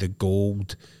gets you the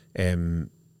gold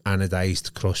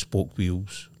anodized cross spoke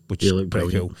wheels, which is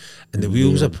pretty cool. And the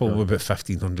wheels are probably about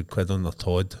 1,500 quid on their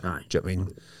Todd. Do you know what I mean?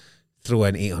 Throw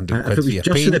in 800 quid for your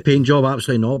paint. Just the paint job,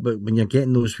 absolutely not. But when you're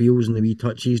getting those wheels and the wee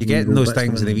touches, you're getting those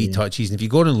things and the wee touches. And if you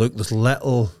go and look, there's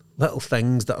little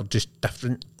things that are just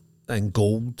different and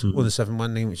gold on the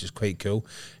 719, which is quite cool.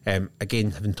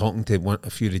 Again, having talking to a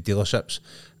few of the dealerships,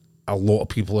 a lot of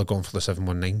people are going for the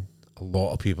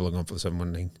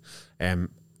 719.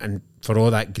 And for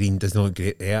all that green does not look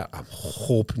great there, I'm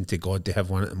hoping to God they have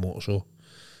one at the motor show.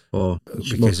 Oh,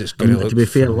 because it's going to look. To be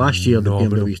fair, last year the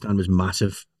BMW stand was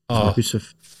massive.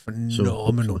 Massive.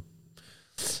 Phenomenal.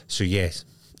 So yes.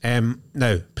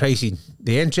 Now, pricing.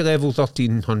 The entry level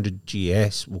 1300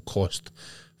 GS will cost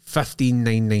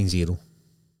 15,990.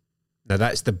 Now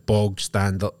that's the bog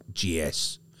standard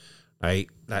GS. Right?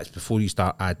 That's before you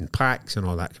start adding packs and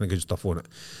all that kind of good stuff on it.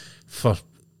 For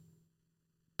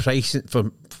pricing,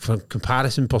 from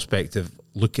comparison perspective,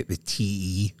 look at the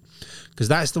TE, because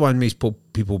that's the one most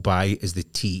people buy is the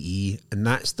TE, and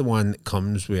that's the one that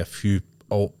comes with a few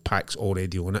packs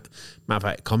already on it. Matter of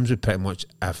fact, it comes with pretty much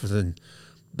everything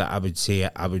that I would say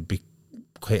I would be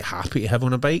quite happy to have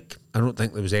on a bike. I don't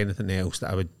think there was anything else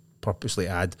that I would purposely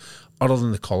add other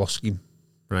than the colour scheme,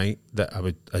 right? That I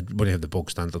wouldn't have the bog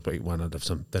standard white one, I'd have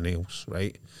something else,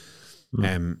 right?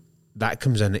 That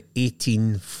comes in at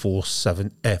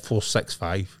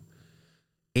 18,465.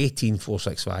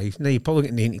 18,465. Now you probably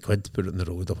get 90 quid to put it on the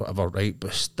road or whatever, right?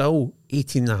 But still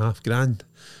 18.5 grand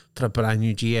for a brand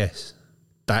new GS.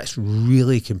 That's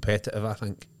really competitive, I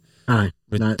think. Aye,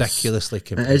 ridiculously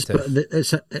competitive.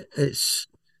 It's.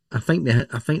 I think they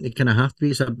kind of have to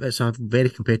be. It's a very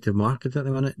competitive market at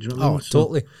the minute. Do you know what I mean?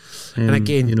 Totally. And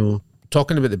again,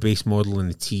 talking about the base model and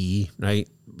the TE, right?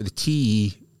 The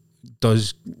TE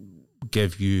does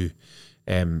give you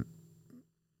the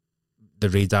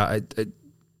radar.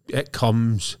 It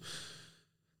comes.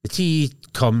 The TE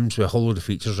comes with a whole load of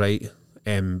features, right?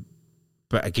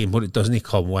 But again, what it doesn't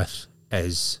come with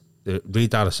is the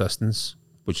radar assistance,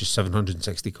 which is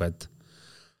 760 quid.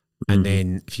 And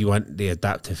then if you want the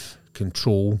adaptive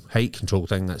height control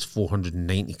thing, that's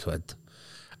 490 quid.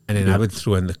 And then I would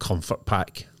throw in the comfort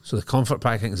pack. So the comfort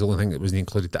pack, I think, is the only thing that wasn't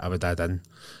included that I would add in.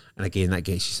 And again, that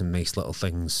gets you some nice little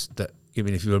things that,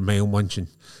 even if you were mile munching.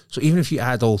 So even if you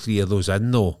add all three of those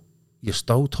in, though, you're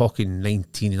still talking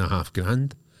 19.5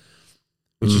 grand.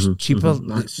 Which is cheaper.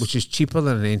 Which is cheaper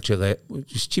than an entry level.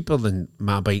 Which is cheaper than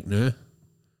my bike now.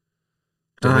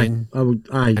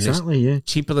 Exactly. Yeah,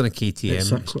 cheaper than a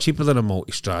KTM. It's cheaper than a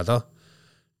Multistrada.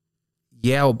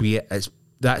 Yeah, albeit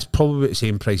that's probably the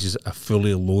same price as a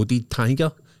fully loaded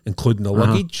Tiger, including the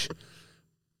luggage.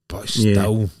 but still, do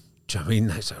you know what I mean?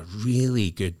 That's a really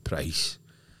good price.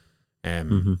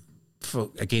 For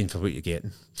what you're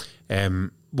getting.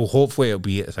 Well, hopefully it'll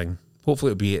be at the thing.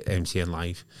 Hopefully it'll be at MCN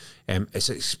Live. It's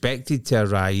expected to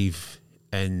arrive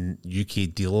in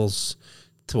UK dealers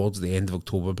towards the end of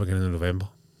October, beginning of November.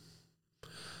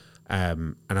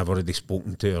 And I've already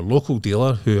spoken to a local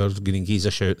dealer who are going to give us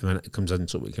a shout the minute it comes in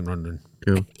so we can run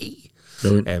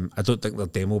and I don't think their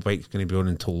demo bike's going to be on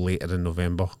until later in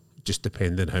November, just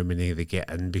depending how many they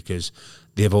get in, because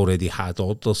they've already had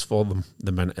orders for them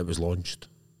the minute it was launched.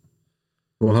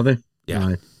 Oh, have they? Yeah.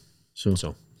 Aye.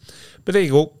 So, but there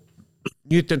you go.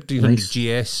 New 300 Nice.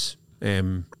 GS.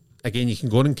 Again, you can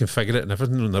go in and configure it and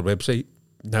everything on their website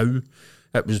now.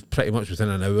 It was pretty much within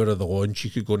an hour of the launch.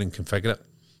 You could go in and configure it,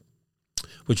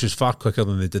 which was far quicker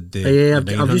than they did the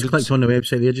I've just clicked on the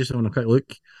website there, just having a quick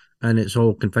look, and it's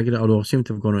all configured. Although I seem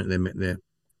to have gone out the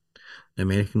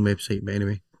American website, but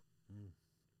anyway.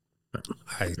 But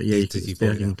yeah, you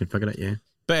can configure it, yeah.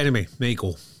 But anyway, there you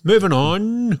go. Moving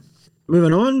on.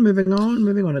 Moving on.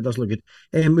 It does look good.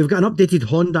 We've got an updated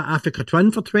Honda Africa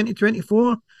Twin for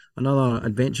 2024. Another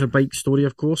adventure bike story,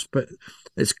 of course, but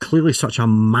it's clearly such a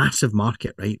massive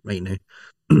market right now.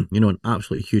 An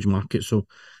absolutely huge market. So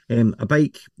a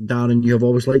bike, Darren, you have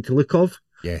always liked the look of,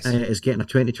 yes, is getting a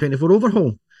 2024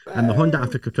 overhaul. And the Honda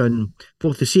Africa Twin,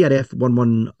 both the CRF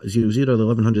 1100, the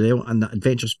 1100L, and the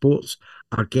Adventure Sports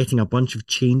are getting a bunch of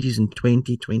changes in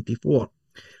 2024.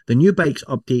 The new bikes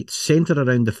updates centre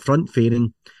around the front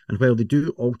fairing, and while they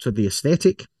do alter the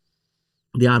aesthetic,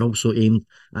 they are also aimed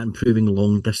at improving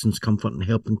long-distance comfort and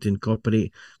helping to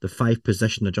incorporate the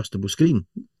 5-position adjustable screen.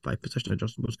 5-position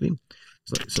adjustable screen.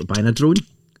 It's like buying a drone.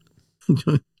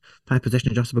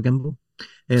 5-position adjustable gimbal.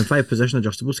 5-position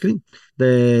adjustable screen.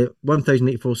 The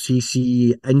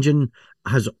 1084cc engine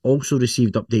has also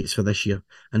received updates for this year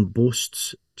and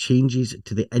boasts changes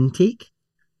to the intake,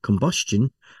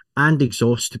 combustion, and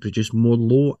exhaust to produce more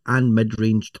low and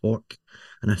mid-range torque,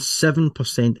 and a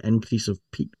 7% increase of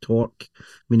peak torque,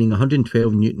 meaning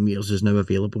 112 newton meters is now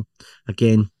available.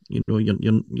 Again,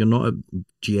 you're not a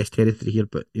GS territory here,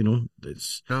 but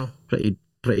it's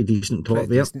pretty decent torque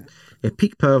there.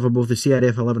 Peak power for both the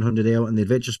CRF 1100L and the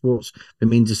Adventure Sports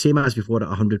remains the same as before at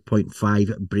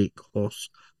 100.5 brake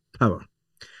horsepower.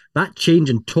 That change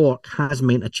in torque has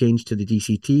meant a change to the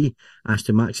DCT as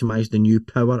to maximise the new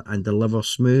power and deliver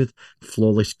smooth,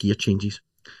 flawless gear changes.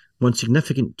 One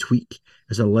significant tweak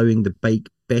is allowing the bike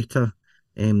better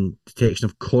detection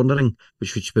of cornering,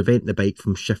 which would prevent the bike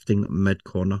from shifting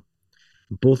mid-corner.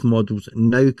 Both models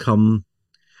now come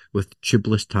with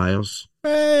tubeless tyres,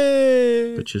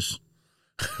 which is,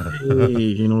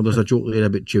 there's a joke there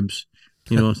about tubes.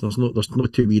 There's no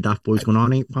two wee daft boys going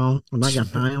on, pal. And that your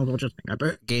tyres, I'll just think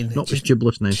about it. Not just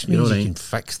tubeless now. Just means you can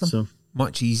fix them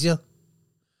much easier.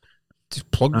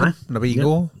 Just plug them and away you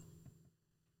go.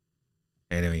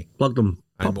 Anyway, plug them,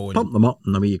 pump them up,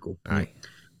 and away you go. Aye.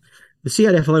 The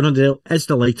CRF 1100L is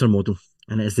the lighter model,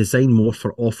 and it is designed more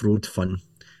for off-road fun,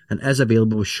 and is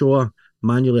available with Showa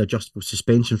manually adjustable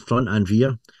suspension front and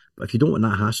rear. But if you don't want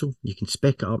that hassle, you can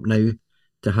spec it up now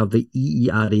to have the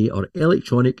EERA or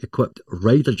electronic equipped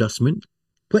ride adjustment,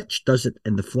 which does it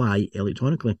in the fly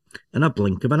electronically in a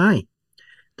blink of an eye.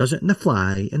 Does it in the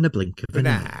fly in the blink of an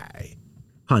eye.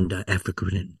 Honda Africa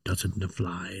does it in the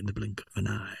fly in the blink of an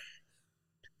eye.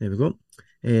 There we go.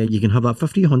 You can have that for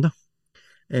free, Honda.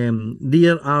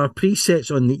 There are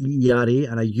presets on the EERA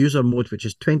and a user mode which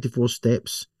is 24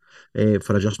 steps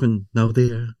for adjustment. Now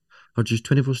there are just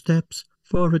 24 steps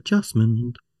for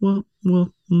adjustment. So I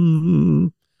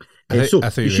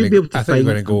thought you were going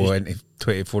to go into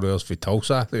 24 hours for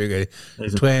Tulsa. I thought you were going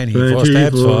to 24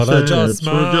 steps for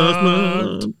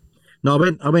adjustment.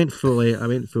 No, I went full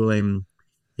 50s,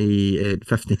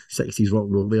 60s rock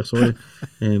and roll there, sorry.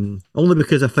 Only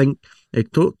because I think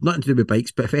nothing to do with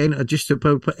bikes, but if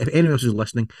anyone else is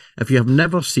listening, if you have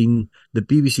never seen the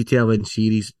BBC television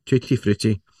series Tutti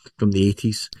Frutti from the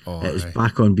 80s, it is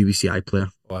back on BBC iPlayer.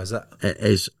 What is it? It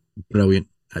is brilliant.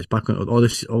 It's back on all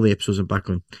the episodes are back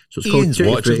on. So it's Ian's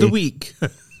called Watch of the Week.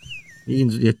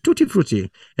 Tutti Frutti.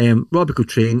 Robbie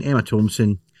Coltrane, Emma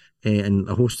Thompson, and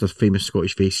a host of famous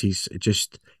Scottish faces.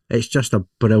 It's just a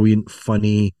brilliant,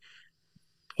 funny,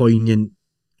 poignant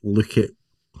look at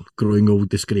growing old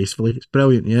disgracefully. It's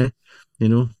brilliant, yeah.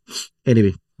 Anyway,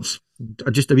 enough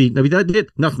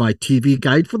my TV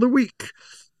guide for the week.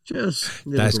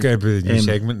 That's going to be the new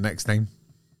segment next time.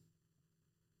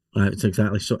 It's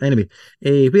exactly. So anyway,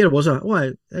 where was I?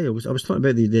 I was talking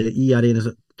about the ERA, and is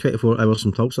it 24 hours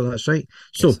from Tulsa? That's right.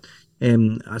 So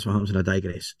That's what happens when I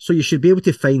digress. So you should be able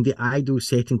to find the ideal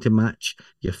setting to match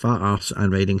your fat arse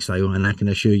and riding style, and I can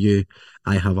assure you,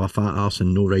 I have a fat arse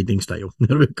and no riding style.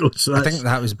 There we go. So I think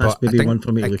that was, that's maybe one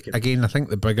for me to look at. Again, I think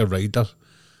the bigger rider,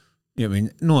 you know what I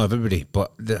mean, not everybody,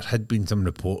 but there had been some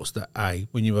reports that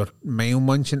when you were mile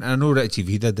munching, and I know Richie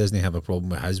Vida doesn't have a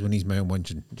problem with his when he's mile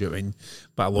munching, do you know what I mean?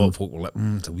 But a lot of folk were like,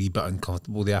 it's a wee bit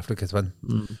uncomfortable, the Africa Twin.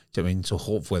 Do you know what I mean? So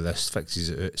hopefully this fixes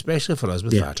it out, especially for us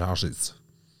with fat arses.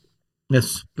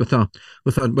 Yes, with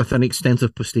an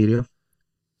extensive posterior.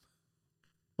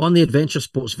 On the Adventure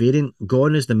Sports variant,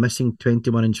 gone is the missing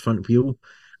 21-inch front wheel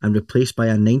and replaced by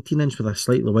a 19-inch with a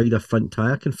slightly wider front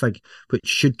tyre config, which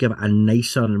should give it a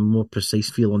nicer and more precise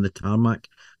feel on the tarmac,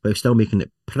 while still making it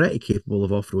pretty capable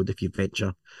of off-road if you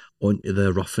venture onto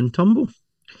the rough and tumble.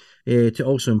 To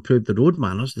also improve the road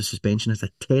manners, the suspension has a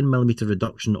 10mm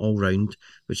reduction all round,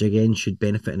 which again should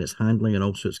benefit in its handling and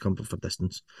also its comfort for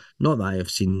distance. Not that I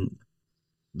have seen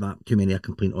that too many a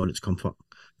complaint on its comfort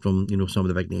from some of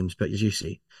the big names, but as you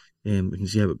say, we can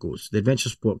see how it goes. The Adventure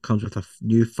Sport comes with a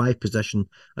new 5-position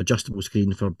adjustable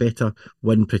screen for better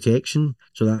wind protection.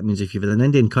 So that means if you've had an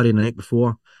Indian curry the night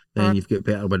before, then you've got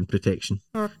better wind protection.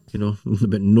 But know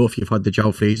if you've had the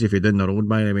jalfrezi if you're doing the road,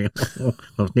 by the way.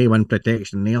 There's no wind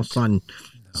protection there, son.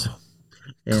 So,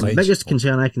 the biggest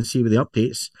concern I can see with the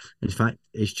updates, in fact,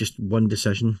 is just one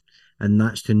decision, and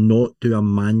that's to not do a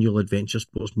manual Adventure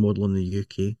Sports model in the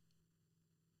UK.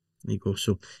 There you go.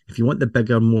 So if you want the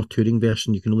bigger, more touring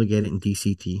version, you can only get it in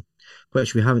DCT,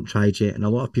 which we haven't tried yet, and a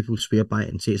lot of people swear by it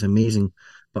and say it's amazing,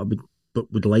 but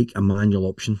would like a manual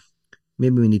option.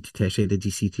 Maybe we need to test ride the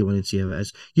DCT one and see how it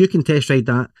is. You can test ride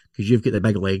that because you've got the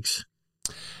big legs.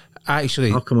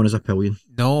 Actually, I'll come on as a pillion.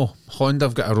 No, Honda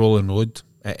have got a rolling road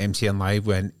at MCN Live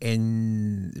when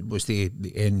what's the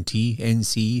NC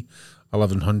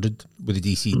 1100 with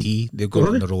the DCT. They've got it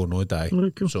on the rolling road,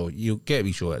 cool. So you'll get a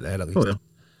wee shot at there at least. Oh, yeah.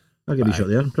 I'll give you a shot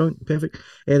there. Perfect.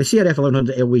 The CRF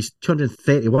 1100 weighs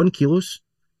 231 kilos.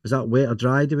 Is that wet or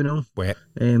dry? Do we know? Wet.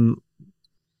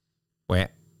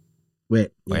 Wet.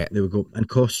 Yeah, there we go. And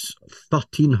costs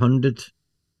 £1,300,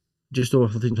 just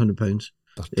over £1,300.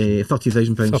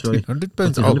 £13,000. Sorry.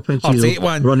 £1,300. I'll take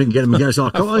one. Run and get them again. So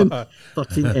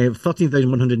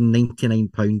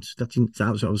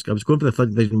 £13,199. I was going for the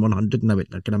 13,100 and I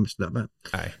kind of missed that bit.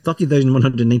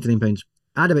 £13,199.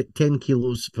 Add about 10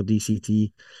 kilos for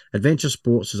DCT. Adventure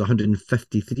Sports is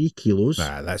 153 kilos.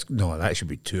 That should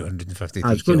be 253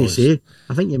 I was going to say,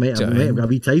 I think you might have got a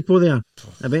wee typo there.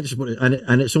 Adventure Sports,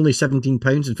 and it's only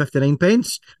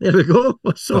 £17.59. There we go.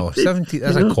 So, 70,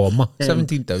 that's a comma.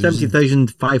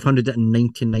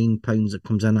 17,599 pounds it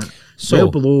comes in at. So,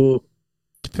 well below.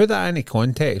 To put that into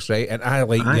context, right, and I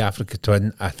like the Africa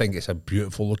Twin. I think it's a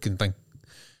beautiful looking thing,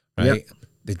 right? Yep.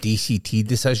 The DCT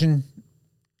decision,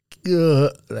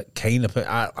 that kind of,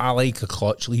 I like a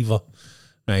clutch lever,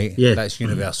 right? Yeah, that's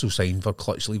universal sign for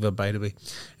clutch lever, by the way.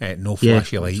 No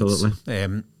flashy lights.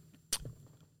 Absolutely.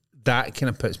 That kind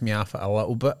of puts me off it a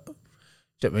little bit. Do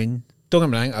you know what I mean? Don't get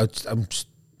me wrong,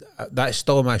 that's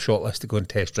still on my short list to go and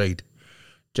test ride.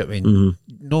 Do you know what I mean?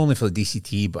 Not only for the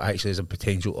DCT, but actually as a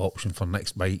potential option for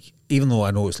next bike. Even though I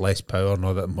know it's less power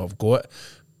now that I've got it,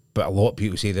 but a lot of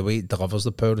people say the way it delivers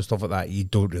the power and stuff like that, you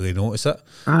don't really notice it.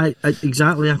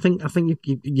 Exactly. I think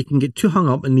you can get too hung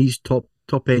up in these top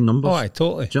end numbers. Oh,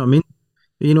 totally. Do you know what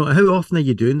I mean? How often are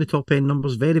you doing the top end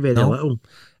numbers? Very, very little.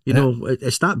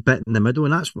 It's that bit in the middle,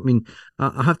 and that's what I mean.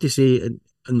 I have to say,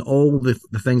 in all the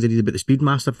things I read about the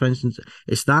Speedmaster, for instance,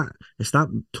 it's that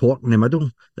torque in the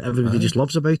middle that everybody just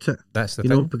loves about it. That's the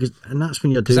thing. And that's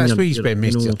when you're doing. That's where you spend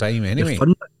most of your time anyway.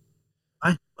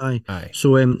 Aye.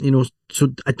 So so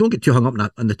I don't get too hung up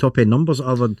on the top end numbers,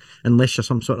 unless you're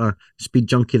some sort of speed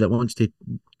junkie that wants to,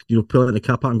 pull out in the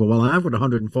car park and go, well, I've got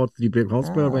 143 brake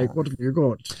horsepower. Like, what have you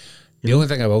got? The only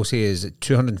thing I will say is that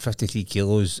 253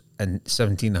 kilos and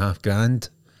 17.5 grand.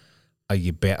 Are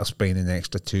you better spending an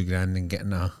extra $2,000 than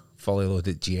getting a fully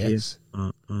loaded GS?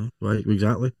 Right,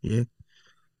 exactly. Yeah.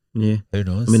 Who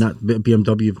knows? I mean, that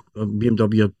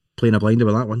BMW playing a blinder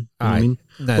with that one. You know what I mean?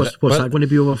 What's that going to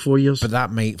be over 4 years? But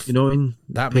that might,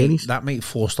 that might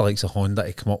force the likes of Honda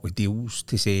to come up with deals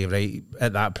to say, right,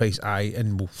 at that price,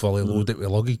 and we'll fully load it with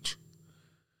luggage.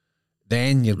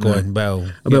 Then you're going,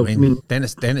 then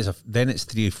it's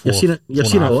 3 or 4. You've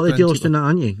seen a lot of dealers doing that,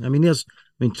 haven't you? I mean, it's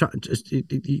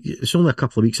only a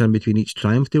couple of weeks in between each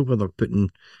Triumph deal where they're putting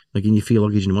your free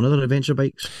luggage in one of their adventure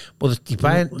bikes. Well, you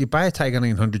buy a Tiger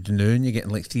 900 now and you're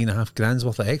getting like $3.5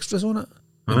 worth of extras on it,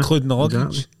 including the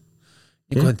luggage. Exactly.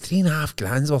 You're going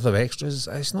 $3.5 worth of extras.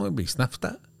 It's not going to be sniffed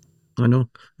at. I know.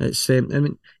 It's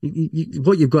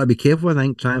what you've got to be careful with, I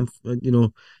think, Triumph,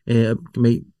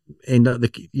 end up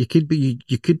you could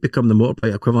become the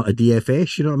motorbike equivalent of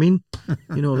DFS. You know what I mean?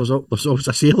 There's always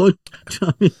a sale on. Do you know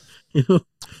what I mean? It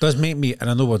does make me, and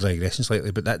I know we're digressing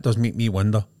slightly, but that does make me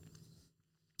wonder.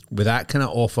 With that kind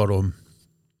of offer,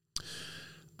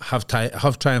 have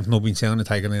Triumph not been selling the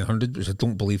Tiger 900, which I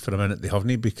don't believe for a minute they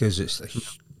haven't, because it's a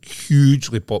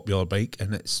hugely popular bike,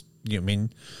 and it's, you know what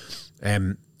I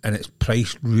mean, and it's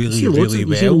priced really well.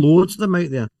 You see loads of them out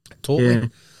there. Totally.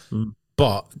 Yeah.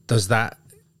 But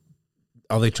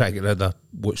are they trying to get rid of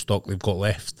what stock they've got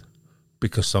left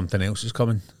because something else is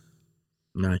coming?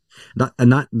 No,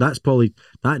 that's probably,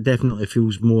 that definitely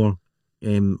feels more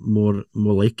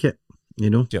like it. Do you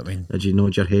know what I mean? As you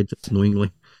nod your head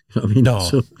knowingly. You know what I mean?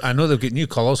 No, I know they've got new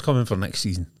colours coming for next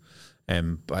season,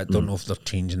 but I don't know if they're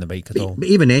changing the bike at all. But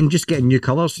even then, just getting new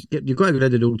colours, you've got to get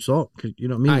rid of the old sock. You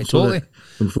know what I mean? Totally. Do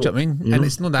you know what I mean? And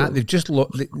it's not that they've just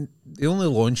they only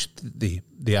launched the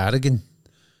Aragon,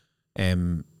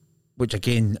 which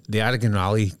again, the Aragon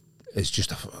Rally is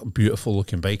just a beautiful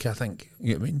looking bike, I think.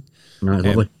 You know what I mean?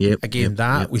 Lovely.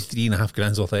 With $3.5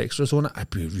 grand worth of extras on it, I'd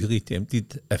be really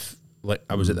tempted if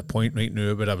I was at the point right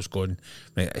now where I was going,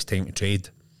 right, it's time to trade.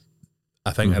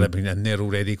 I think I'd have been in there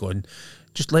already going,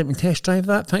 just let me test drive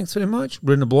that, thanks very much.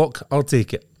 We're in the block, I'll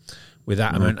take it with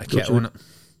that amount of kit on it.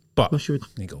 But there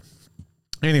you go.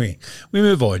 Anyway, we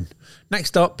move on.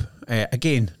 Next up,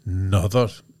 again, another,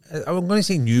 I'm going to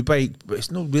say new bike, but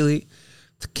it's not really,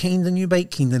 it's kind of new bike,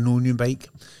 kind of no new bike.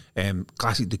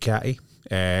 Classic Ducati.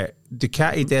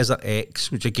 Ducati Desert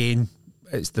X, which again,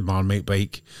 it's the Marmite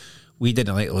bike. We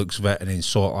didn't like the looks of it, and then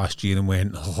saw it last year and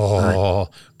went, oh,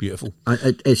 beautiful.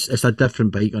 It's a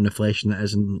different bike on the flesh than it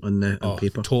is on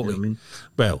paper. Totally. You know what I mean?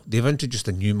 Well, they've introduced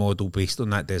a new model based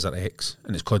on that Desert X,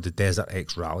 and it's called the Desert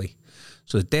X Rally.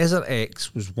 So the Desert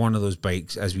X was one of those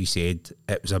bikes, as we said,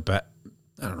 it was a bit,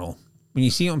 I don't know, when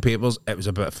you see it on papers, it was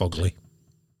a bit fugly,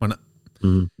 wasn't it?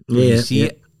 When you see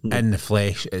it in the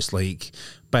flesh, it's like,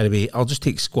 by the way, I'll just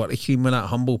take squirty cream with that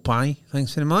humble pie,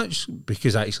 thanks very much,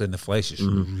 because actually in the flesh it's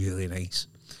really nice.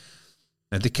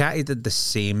 Now Ducati did the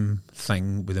same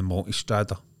thing with the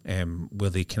Multistrada, where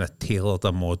they kind of tailored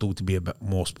a model to be a bit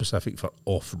more specific for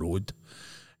off-road,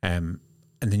 and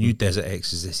the new Desert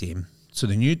X is the same. So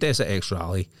the new Desert X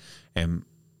Rally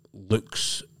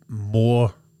looks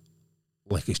more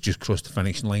like it's just crossed the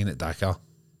finishing line at Dakar.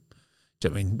 Do you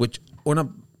know what I mean? Which on a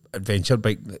adventure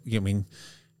bike, you know what I mean?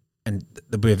 And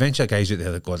there'll be adventure guys out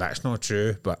there that go, that's not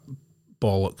true, but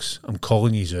bollocks, I'm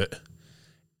calling you out.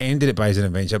 Anybody that buys an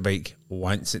adventure bike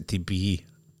wants it to be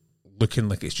looking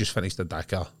like it's just finished a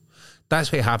Dakar.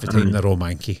 That's why half the time they're all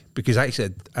manky, because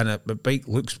actually a bike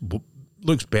looks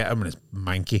better when it's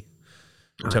manky.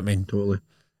 Do you know what I mean? Totally.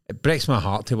 It breaks my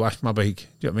heart to wash my bike.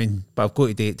 Do you know what I mean? But I've got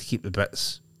to do it to keep the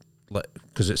bits,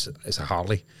 because it's a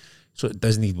Harley. So it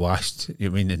does need washed, you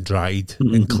know what I mean, and dried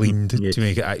and cleaned to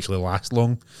make it actually last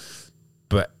long.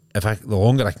 But the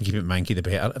longer I can keep it manky, the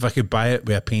better. If I could buy it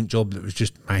with a paint job that was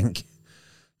just mank,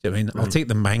 you know what I mean, I'll take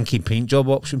the manky paint job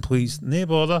option, please. No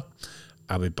bother.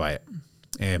 I would buy it.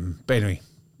 But anyway,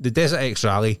 the Desert X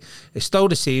Rally is still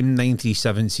the same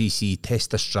 937cc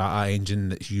Testa Strata engine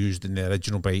that's used in the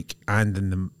original bike and in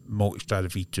the Multistrada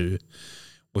V2,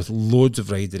 with loads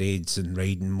of rider aids and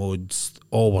riding modes,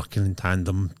 all working in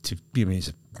tandem. It's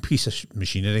a piece of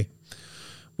machinery.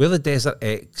 Where the Desert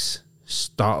X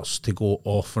starts to go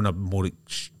off on a more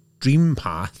extreme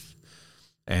path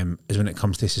is when it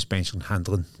comes to suspension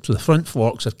handling. So the front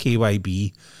forks are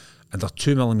KYB, and they're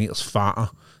 2mm fatter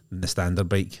than the standard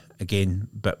bike. Again,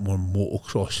 a bit more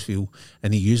motocross feel.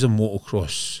 And they use a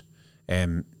motocross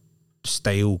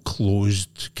style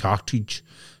closed cartridge,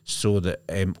 so that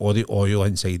all the oil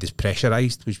inside is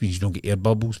pressurised, which means you don't get air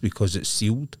bubbles because it's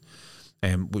sealed,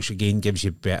 which again gives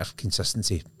you better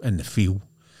consistency in the feel.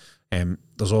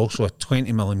 There's also a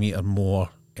 20mm more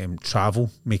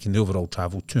travel, making the overall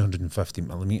travel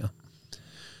 250mm.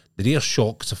 The rear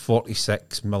shock is a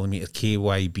 46mm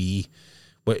KYB,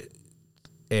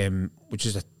 which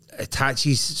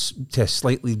attaches to a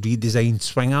slightly redesigned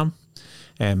swing arm.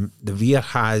 The rear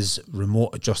has remote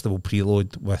adjustable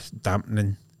preload with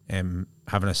dampening,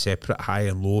 having a separate high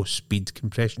and low speed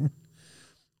compression.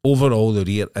 Overall, the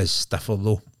rear is stiffer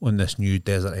though on this new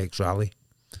Desert X Rally.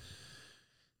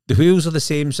 The wheels are the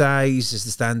same size as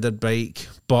the standard bike,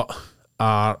 but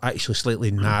are actually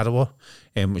slightly narrower,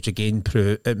 which again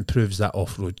improves that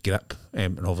off-road grip,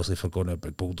 and obviously for going out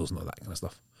big boulders and all that kind of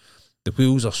stuff. The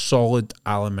wheels are solid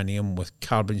aluminium with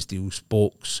carbon steel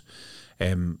spokes,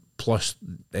 plus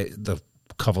they're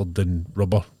covered in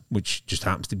rubber, which just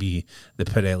happens to be the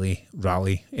Pirelli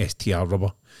Rally STR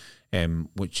rubber,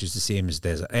 which is the same as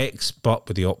Desert X, but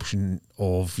with the option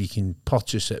of you can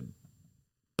purchase it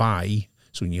buy,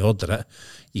 so when you order it,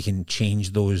 you can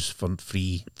change those for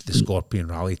free to the Scorpion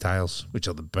Rally tyres, which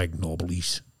are the big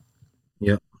knobblies.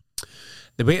 Yeah.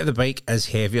 The weight of the bike is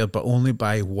heavier, but only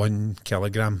by 1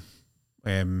 kilogram.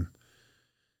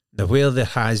 Now, where there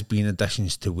has been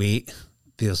additions to weight,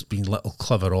 there's been little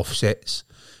clever offsets,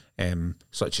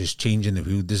 such as changing the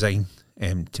wheel design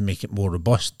to make it more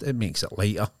robust. It makes it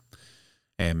lighter,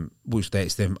 which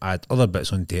lets them add other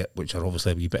bits onto it, which are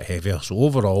obviously a wee bit heavier. So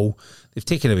overall, they've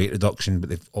taken a weight reduction, but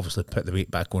they've obviously put the weight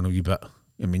back on a wee bit.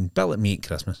 I mean, bit like me at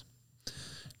Christmas.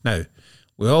 Now,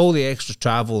 with all the extra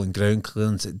travel and ground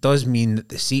clearance, it does mean that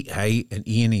the seat height, and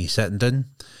Ian, are you sitting down?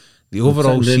 The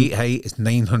overall seat height is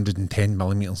 910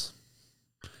 millimetres.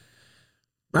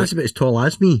 That's about as tall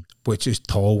as me. Which is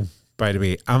tall, by the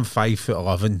way. I'm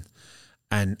 5'11",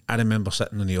 and I remember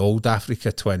sitting on the old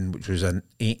Africa Twin, which was an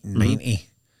 890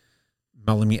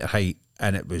 millimetre height,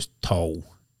 and it was tall.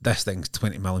 This thing's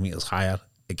 20 millimetres higher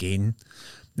again.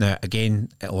 Now, again,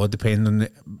 it'll all depend on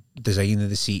the design of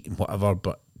the seat and whatever,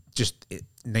 but just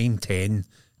 910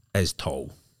 is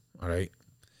tall, all right?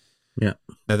 Yeah.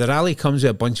 Now, the Rally comes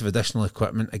with a bunch of additional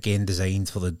equipment, again designed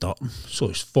for the dirt. So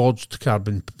it's forged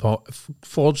carbon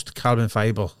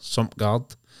fibre sump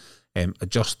guard,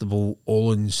 adjustable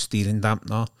Öhlins steering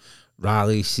dampener,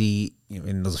 Rally seat,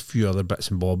 and there's a few other bits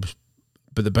and bobs.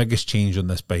 But the biggest change on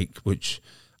this bike, which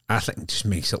I think just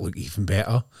makes it look even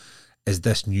better, is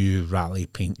this new Rally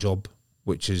paint job,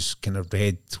 which is kind of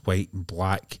red, white and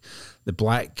black. The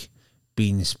black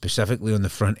being specifically on the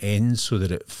front end so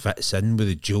that it fits in with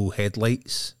the dual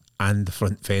headlights and the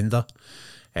front fender.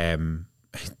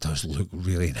 It does look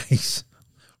really nice.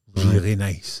 Really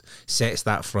nice. Sets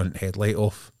that front headlight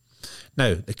off.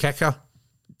 Now, the kicker,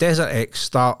 Desert X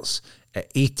starts at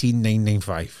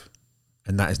 18,995.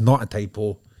 And that is not a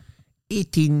typo.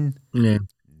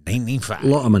 18,995. A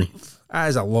lot of money. That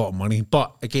is a lot of money.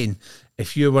 But again,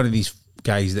 if you're one of these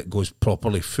guys that goes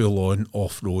properly full on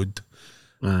off-road,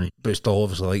 aye, but still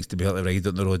obviously likes to be able to ride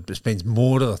on the road, but spends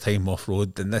more of the time off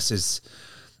road, then this is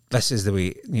the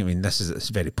way. I mean, this is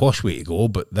a very posh way to go,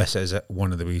 but this is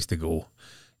one of the ways to go.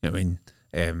 I mean,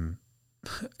 again,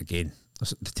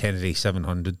 the Tenere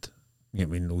 700. I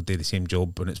mean, they'll do the same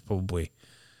job, and it's probably, I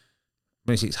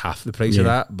wouldn't say it's half the price of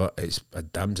that, but it's a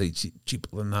damn sight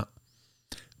cheaper than that.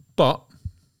 But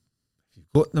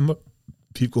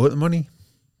if you've got the money,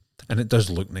 and it does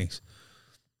look nice.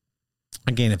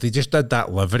 Again, if they just did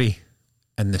that livery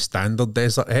in the standard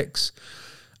Desert X,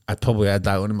 I'd probably add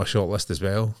that onto my shortlist as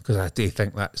well, because I do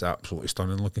think that's absolutely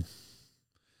stunning looking.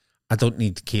 I don't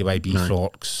need KYB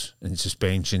forks and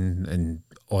suspension and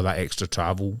all that extra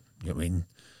travel, you know what I mean?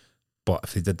 But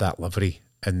if they did that livery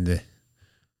in the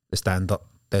standard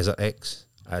Desert X,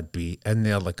 I'd be in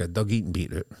there like a dog eating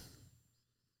beetroot.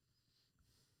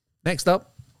 Next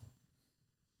up,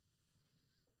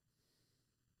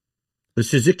 the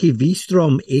Suzuki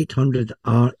V-Strom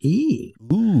 800RE.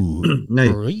 Ooh,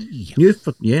 now, new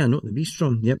for the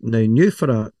V-Strom. Yep. Now, new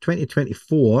for a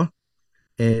 2024,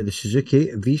 the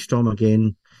Suzuki V-Strom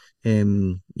again.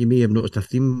 You may have noticed a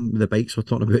theme with the bikes we're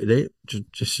talking about today.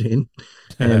 Just saying.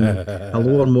 A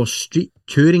lower, more street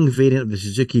touring variant of the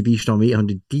Suzuki V-Strom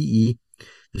 800DE.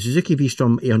 The Suzuki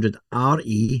V-Strom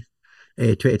 800RE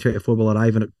 2024 will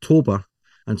arrive in October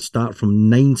and start from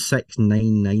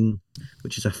 9,699,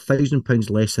 which is £1,000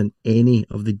 less than any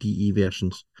of the DE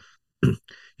versions.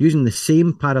 Using the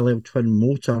same parallel twin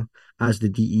motor as the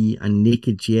DE and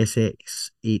naked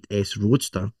GSX 8S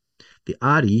Roadster, the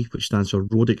RE, which stands for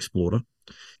Road Explorer,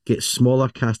 gets smaller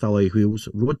cast alloy wheels,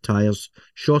 road tyres,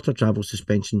 shorter travel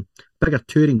suspension, bigger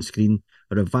touring screen,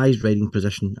 a revised riding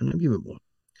position, and a wee bit more.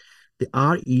 The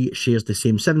RE shares the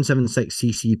same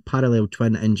 776cc parallel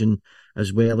twin engine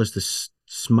as well as the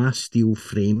smash steel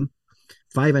frame,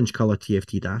 5-inch colour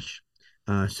TFT dash,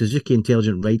 Suzuki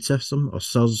Intelligent Ride System or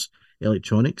SIRS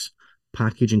electronics,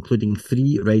 package including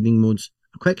 3 riding modes,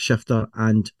 a quick shifter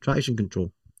and traction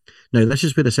control. Now this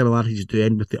is where the similarities do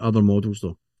end with the other models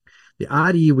though. The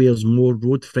RE wears more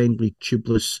road-friendly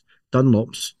tubeless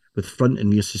Dunlops with front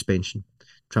and rear suspension.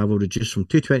 Travel reduced from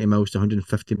 220 miles to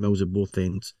 150 miles at both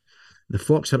ends. The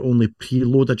forks are only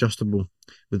preload adjustable,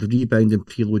 with rebound and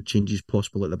preload changes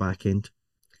possible at the back end.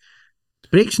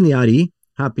 Brakes in the RE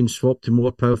have been swapped to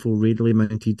more powerful radially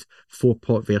mounted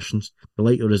 4-pot versions, the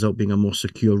likely result being a more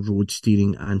secure road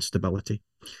steering and stability.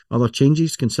 Other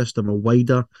changes consist of a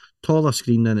wider, taller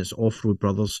screen than its off-road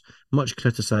brothers, much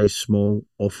criticised small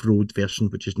off-road version,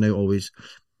 which is now also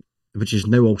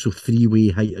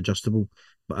 3-way height adjustable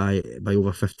by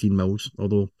over 15 mils,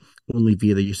 although only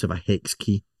via the use of a hex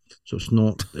key. So it's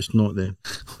not the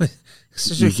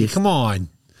Suzuki, come on.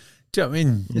 Do you know what I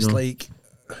mean? It's like,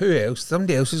 who else?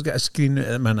 Somebody else has got a screen at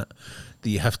the minute that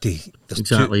you have to.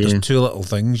 There's two little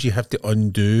things you have to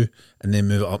undo and then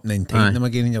move it up and then tighten them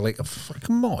again, and you're like, oh,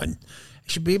 come on! You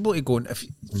should be able to go. If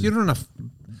you're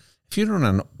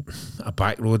on a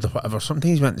back road or whatever,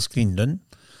 sometimes you want the screen done,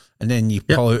 and then you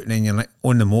pull out, and then you're like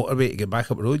on the motorway to get back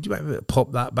up the road. You might be able to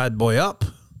pop that bad boy up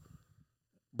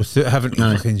without having to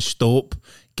fucking stop,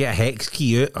 get a hex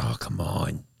key out. Oh, come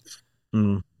on.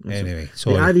 Anyway,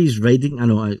 sorry. The Aries riding, I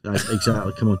know,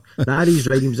 exactly, come on. The Aries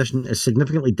riding position is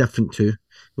significantly different too,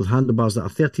 with handlebars that are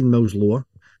 13 mils lower,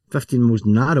 15 mils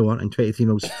narrower, and 23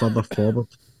 mils further forward,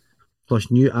 plus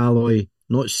new alloy,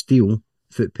 not steel,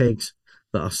 foot pegs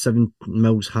that are 7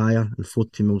 mils higher and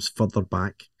 14 mils further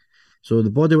back. So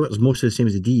the bodywork is mostly the same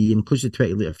as the DE, includes the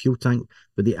 20 litre fuel tank,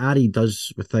 but the Arie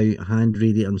does without a hand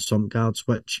radiator and sump guards,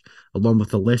 which, along with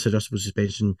the less adjustable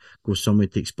suspension, goes some way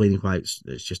to explaining why it's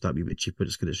just that wee bit cheaper.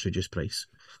 It's got its reduced price.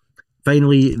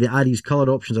 Finally, the Arie's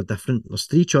colour options are different. There's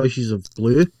 3 choices of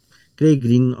blue, grey,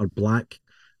 green, or black.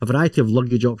 A variety of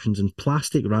luggage options in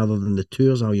plastic rather than the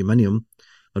Tours aluminium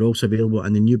are also available,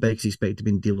 and the new bikes expect to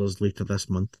be in dealers later this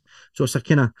month. So it's a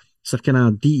kind of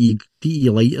DE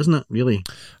light, isn't it? Really?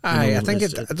 Aye, I think I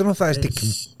don't know if that's to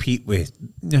compete with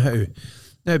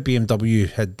now BMW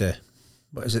had the,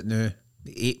 what is it now?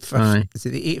 The 850. Is it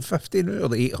the 850 now or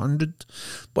the 800?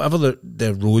 Whatever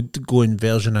the road going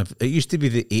version of it used to be.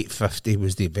 The 850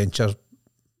 was the adventure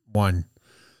one,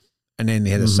 and then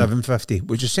they had a 750,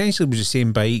 which essentially was the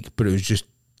same bike, but it was just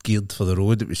geared for the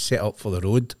road. It was set up for the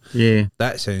road. Yeah,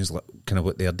 that sounds like kind of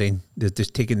what they're doing. They're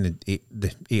just taking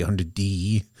the 800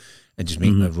 DE and just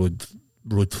making a road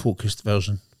focused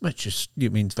version, which is, you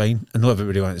mean, fine. I know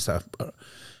everybody wants that. A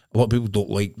lot of people don't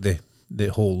like the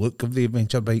whole look of the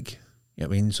adventure bike. You know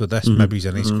what I mean? So this maybe is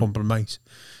a nice compromise,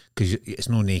 because it's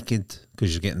no naked,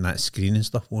 because you're getting that screen and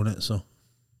stuff on it. So,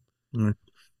 I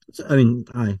mean,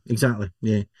 aye, exactly.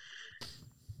 Yeah,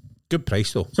 good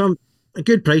price though. So a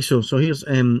good price though. So here's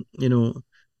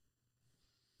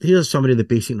here's some of the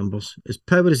basic numbers. Its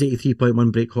power is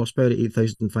 83.1 brake horsepower at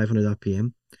 8,500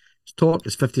 RPM. Its torque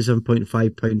is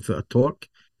 57.5 pound-foot of torque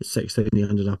at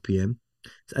 6,800 RPM.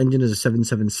 Its engine is a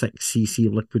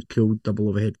 776cc liquid-cooled double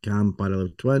overhead cam parallel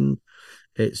twin.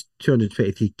 It's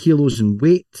 223 kilos in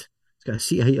weight. It's got a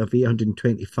seat height of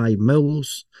 825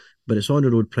 mils, but its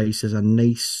on-the-road price is a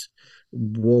nice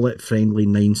wallet-friendly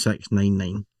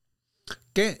 9,699.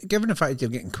 Given the fact you're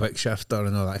getting quick shifter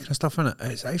and all that kind of stuff in it,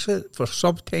 it's actually, for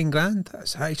sub 10 grand,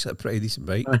 that's actually a pretty decent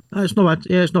bike. It's not bad.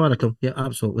 Yeah, it's not bad at all. Yeah,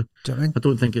 absolutely. Do you know what I mean? I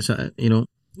don't think it's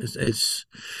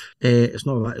it's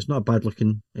not a bad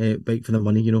looking bike for the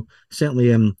money.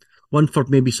 Certainly one for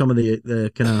maybe some of the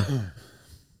kind of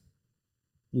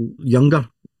younger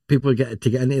people get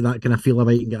into that kind of feel of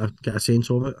it and get a sense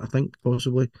of it. I think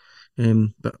possibly,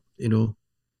 but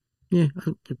yeah,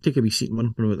 I'll take a wee seat in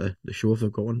one at the show if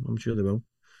they've got one. I'm sure they will.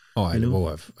 Oh, they will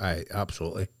have. Aye,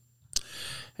 absolutely.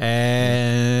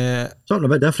 Something a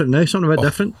bit different now. Something a bit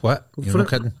different. What? You're not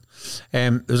kidding.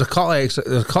 There's a couple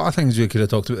of things we could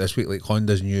have talked about this week, like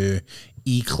Honda's new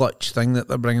e-clutch thing that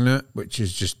they're bringing out, which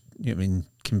is just, can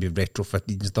be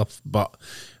retrofitted and stuff. But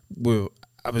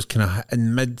I was kind of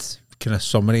in mid kind of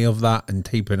summary of that and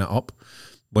typing it up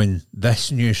when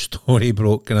this new story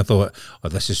broke, and I thought, oh,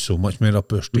 this is so much more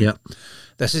up our street. Yep.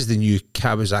 This is the new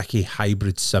Kawasaki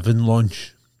Hybrid 7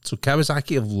 launch. So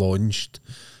Kawasaki have launched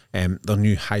their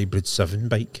new Hybrid 7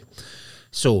 bike.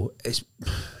 So it's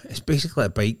basically a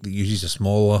bike that uses a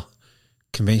smaller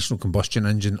conventional combustion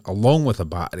engine along with a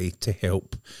battery to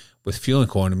help with fuel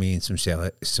economy and some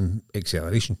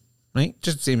acceleration, right?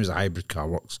 Just the same as a hybrid car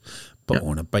works, but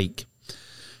on a bike.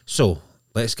 So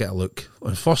let's get a look.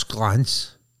 On first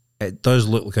glance, it does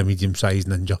look like a medium-sized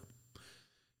Ninja.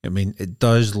 I mean, it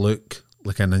does look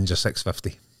like a Ninja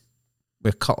 650.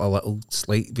 With a couple of little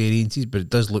slight variances, but it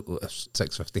does look like a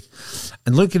 650.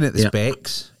 And looking at the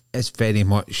specs, it's very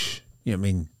much,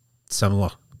 similar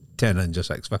to a Ninja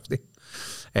 650.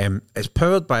 It's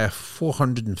powered by a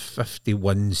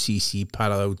 451cc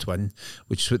parallel twin,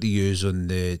 which is what they use on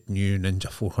the new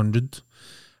Ninja 400.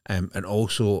 And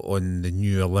also on the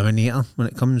new Eliminator when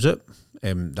it comes out.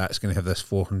 That's going to have this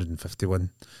 451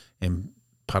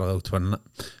 parallel twin in it.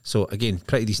 So again,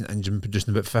 pretty decent engine,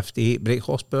 producing about 58 brake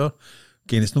horsepower.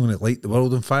 Again, it's not going to light the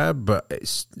world on fire, but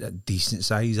it's a decent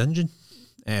size engine.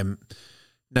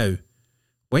 Now,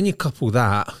 when you couple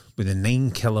that with a 9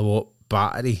 kilowatt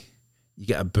battery, you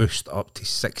get a boost up to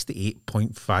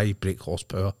 68.5 brake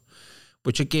horsepower,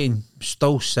 which again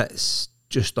still sits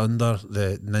just under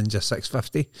the Ninja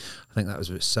 650. I think that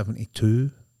was about 72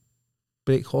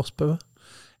 brake horsepower.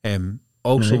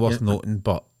 Also worth noting,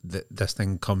 but this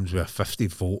thing comes with a 50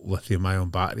 volt lithium ion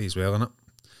battery as well in it.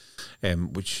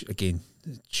 which again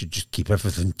should just keep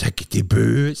everything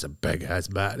tickety-boo. It's a big-ass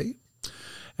battery.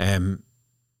 Now,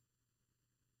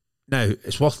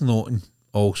 it's worth noting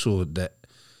also that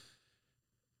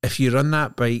if you run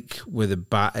that bike with a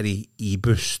battery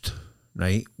e-boost,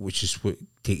 right, which is what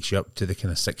takes you up to the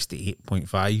kind of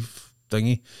 68.5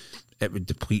 thingy, it would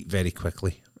deplete very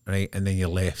quickly, right? And then you're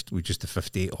left with just a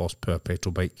 58 horsepower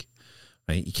petrol bike,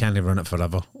 right? You can't run it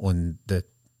forever on the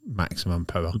maximum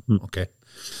power, okay?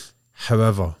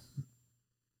 However,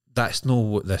 that's not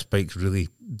what this bike's really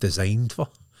designed for.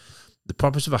 The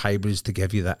purpose of a hybrid is to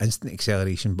give you that instant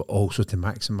acceleration, but also to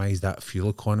maximise that fuel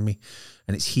economy.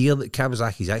 And it's here that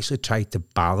Kawasaki's actually tried to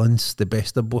balance the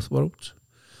best of both worlds.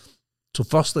 So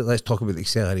firstly, let's talk about the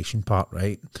acceleration part,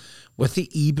 right? With the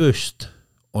e-boost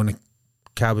on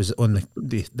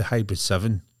the Hybrid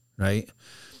 7, right?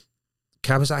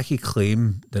 Kawasaki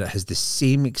claim that it has the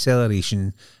same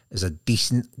acceleration as a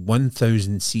decent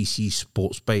 1000cc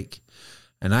sports bike.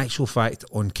 In actual fact,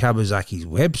 on Kawasaki's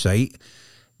website,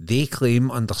 they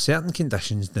claim under certain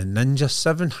conditions the Ninja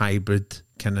 7 Hybrid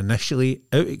can initially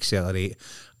out-accelerate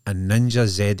a Ninja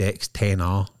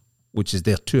ZX-10R, which is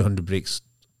their 200 brake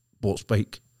sports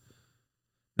bike.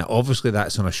 Now, obviously,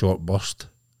 that's on a short burst,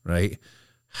 right?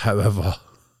 However,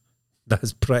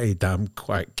 that's pretty damn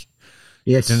quick.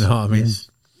 Yes. Do you know what I mean? Yes.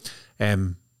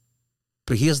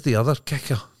 But here's the other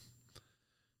kicker.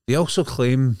 They also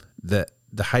claim that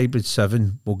the Hybrid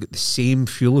 7 will get the same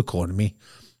fuel economy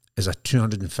as a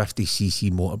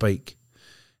 250cc motorbike.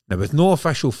 Now, with no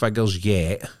official figures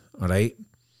yet, all right,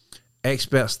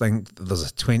 experts think that there's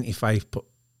a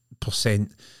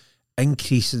 25%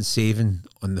 increase in saving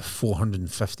on the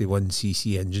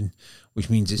 451cc engine, which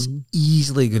means it's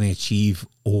easily going to achieve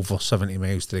over 70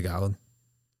 miles to the gallon.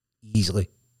 Easily,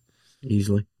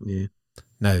 yeah.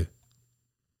 Now,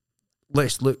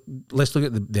 let's look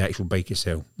at the actual bike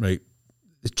itself, right?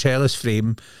 The trellis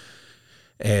frame,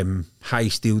 high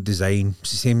steel design,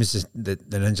 it's the same as the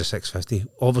Ninja 650.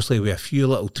 Obviously, with a few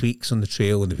little tweaks on the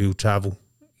trail and the wheel travel.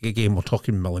 Again, we're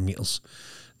talking millimetres.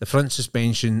 The front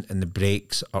suspension and the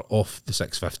brakes are off the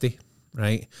 650,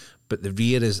 right? But the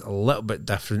rear is a little bit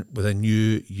different with a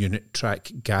new unit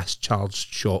track gas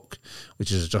charged shock,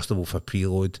 which is adjustable for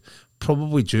preload,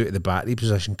 probably due to the battery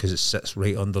position because it sits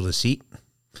right under the seat,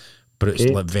 but it's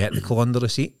like vertical under the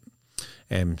seat.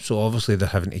 So obviously they're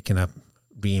having to kind of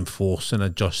reinforce and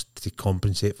adjust to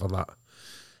compensate for that.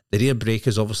 The rear brake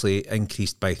is obviously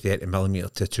increased by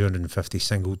 30mm to 250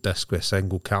 single disc with a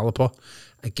single caliper.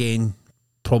 Again,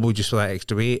 probably just for that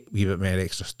extra weight, a wee bit more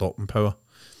extra stopping power.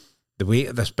 The weight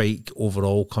of this bike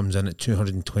overall comes in at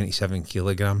 227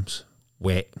 kilograms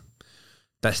wet.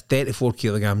 That's 34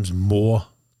 kilograms more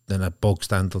than a bog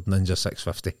standard Ninja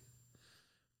 650,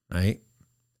 right?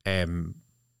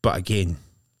 But again,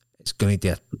 it's going to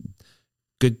do a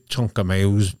good chunk of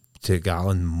miles to a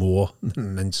gallon more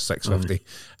than Ninja 650,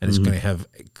 and it's going to have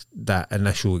that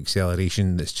initial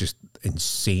acceleration that's just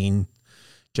insane.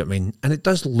 Do you know what I mean? And it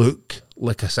does look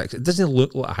like it doesn't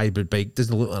look like a hybrid bike,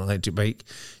 doesn't look like an electric bike,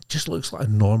 it just looks like a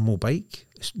normal bike.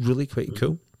 It's really quite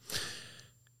cool.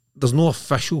 There's no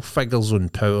official figures on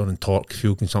power and torque,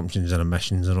 fuel consumptions and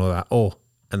emissions and all that. Oh,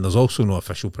 and there's also no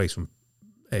official price on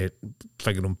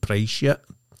figure on price yet.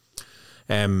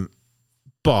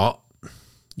 But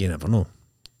you never know.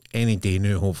 Any day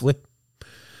now, hopefully.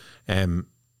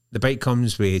 The bike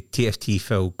comes with TFT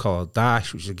fill colour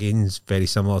dash, which again is very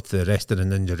similar to the rest of the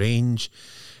Ninja range.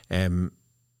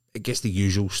 It gets the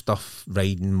usual stuff,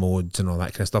 riding modes and all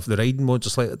that kind of stuff. The riding modes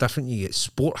are slightly different. You get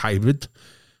Sport Hybrid,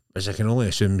 which I can only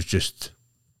assume is just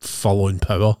full on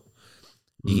power.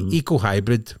 You get Eco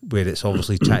Hybrid, where it's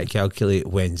obviously trying to calculate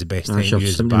when's the best time to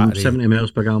use the battery. 70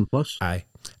 miles per gallon plus. Aye.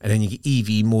 And then you get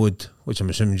EV mode, which I'm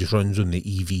assuming just runs on the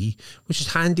EV, which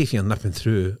is handy if you're nipping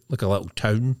through like a little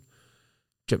town.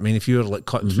 Do you know what I mean? If you were like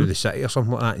cutting through the city or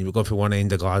something like that, and you were going from one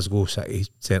end of Glasgow city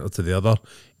centre to the other,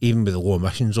 even with the low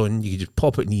emissions on, you could just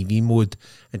pop it in EV mode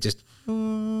and just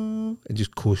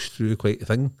coast through quite a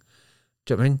thing.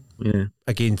 Do you know what I mean? Yeah.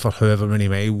 Again, for however many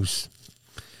miles.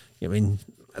 You know what I mean?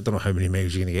 I don't know how many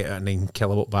miles you're going to get at a 9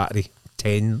 kilowatt battery.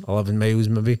 10, 11 miles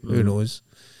maybe. Who knows?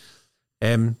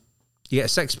 You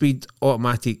get a 6-speed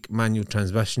automatic manual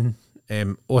transmission.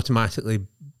 Automatically,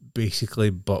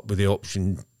 basically, but with the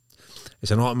option.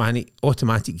 It's an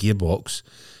automatic gearbox,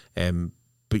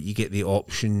 but you get the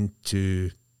option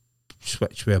to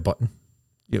switch with a button.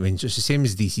 You know what I mean? So it's the same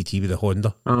as DCT with the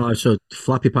Honda. So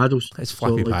flappy paddles. It's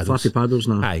flappy paddles. Flappy paddles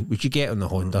now. Aye, which you get on the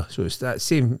Honda. So it's that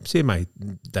same idea.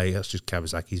 It's just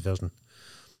Kawasaki's version.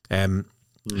 I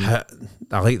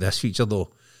like this feature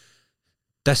though.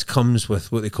 This comes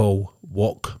with what they call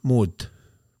walk mode,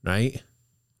 right?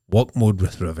 walk mode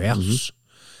with reverse.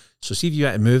 So see if you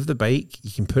want to move the bike,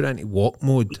 you can put it into walk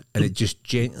mode and it just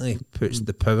gently puts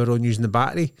the power on using the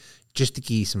battery just to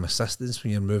give you some assistance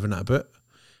when you're moving it about.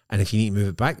 And if you need to move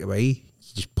it back away, you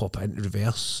just pop it into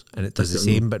reverse and it does the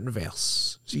same but in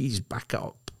reverse. So you just back it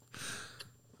up.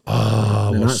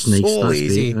 Oh, that's nice. So That's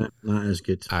easy. great. That is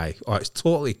good. Aye, it's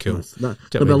totally cool.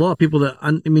 There'll be a lot of people that,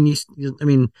 I mean,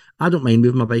 I don't mind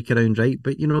moving my bike around, right?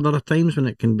 But there are times when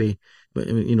it can be,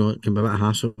 it can be a bit of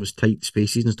hassle with tight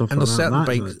spaces and stuff. And like there's that.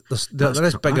 certain bikes, there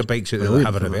is bigger bikes out there that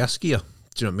have a reverse gear.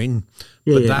 Do you know what I mean?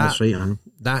 Yeah, but that's right.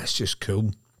 That's just cool.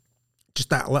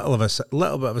 Just that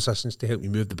little bit of assistance to help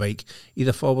you move the bike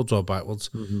either forwards or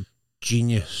backwards.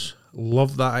 Genius.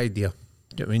 Love that idea.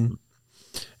 Do you know what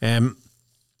I mean?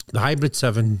 The Hybrid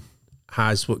 7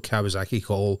 has what Kawasaki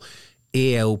call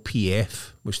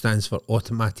ALPF, which stands for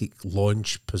Automatic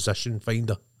Launch Position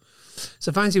Finder. It's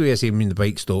a fancy way of saying when the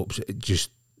bike stops,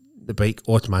 the bike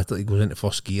automatically goes into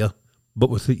first gear, but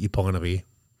without you pulling away.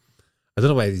 I don't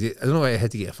know why I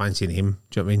had to get a fancy name.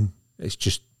 Do you know what I mean? It's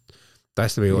just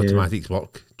that's the way automatics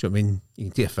work. Do you know what I mean? You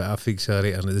can take a fit off the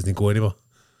accelerator and it doesn't go anywhere.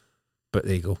 But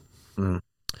there you go.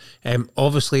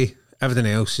 Obviously, everything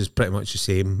else is pretty much the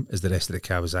same as the rest of the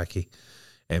Kawasaki.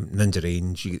 Ninja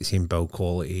range, you get the same build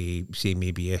quality, same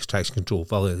ABS, traction control,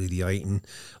 full LED lighting,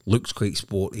 looks quite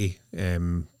sporty.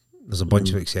 There's a bunch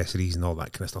of accessories and all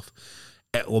that kind of stuff.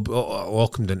 It'll all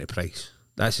come down to price.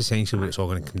 That's essentially what it's all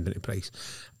going to come down to price.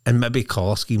 And maybe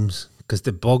colour schemes, because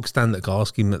the bog standard colour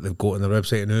scheme that they've got on their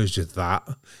website now is just that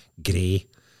grey,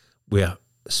 where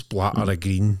splatter of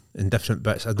green in different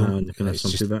bits. I don't. It's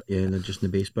just bit, and then just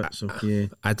in the base bit. So yeah,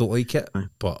 I don't like it,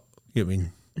 but you know what I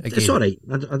mean. Again, it's all right.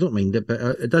 I don't mind it, but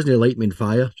it doesn't really light me in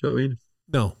fire. Do you know what I mean?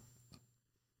 No,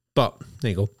 but there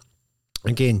you go.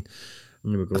 Again, I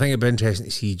think it'd be interesting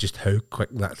to see just how quick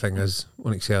that thing is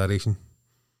on acceleration.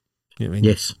 You know what I mean?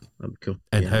 Yes, that'd be cool.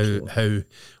 And how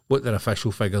what their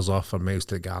official figures are for miles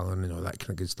to the gallon and all that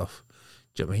kind of good stuff.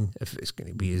 Do you know what I mean? If it's going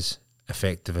to be as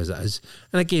effective as it is.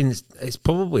 And again, it's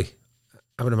probably,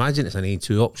 I would imagine it's an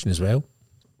A2 option as well.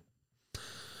 Do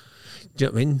you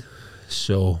know what I mean?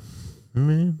 So,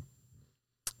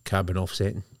 carbon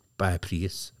offsetting by a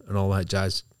Prius and all that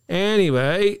jazz.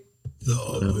 Anyway,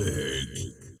 the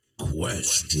big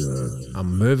question.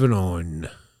 I'm moving on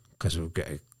because we've got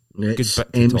a good it's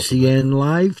bit to MCN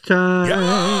Lifetime. Yes!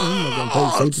 I'm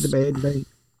outside to the bed now.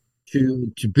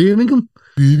 To Birmingham.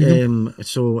 To Birmingham.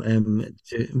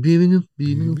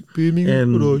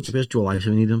 Where's Joe Life?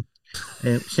 We need him.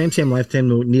 Same Lifetime,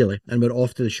 no, nearly, and we're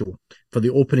off to the show for the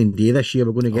opening day this year.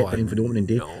 We're going to get in for the opening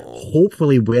day,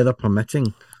 hopefully weather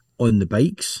permitting, on the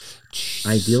bikes,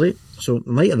 ideally. So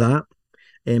in light of that,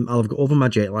 I'll have got over my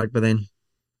jet lag by then.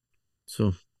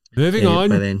 So moving on.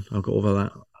 By then, I'll go over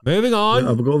that. Moving on.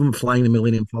 I've got over flying the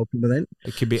Millennium Falcon by then.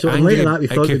 It could be so angry, in light of that, we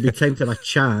thought it would be time to have a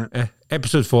chat.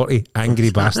 Episode 40,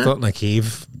 Angry Bastard in a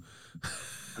Cave.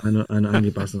 An angry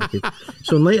bastard in a cave.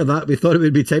 So in light of that, we thought it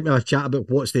would be time to have a chat about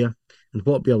what's there and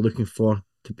what we are looking forward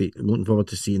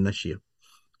to seeing this year.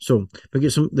 So we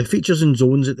get the features and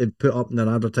zones that they've put up in their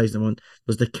advertisement.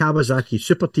 There's the Kawasaki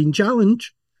Super Teen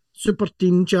Challenge,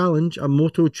 a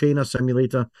moto trainer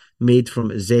simulator made from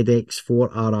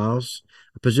ZX4RRs.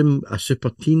 I presume a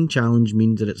Super Teen Challenge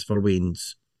means that it's for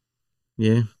Waynes.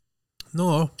 Yeah.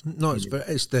 No,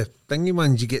 it's the thingy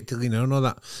ones you get to lean on all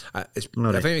that. I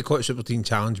think we call it Super Teen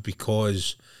Challenge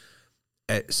because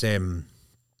it's kind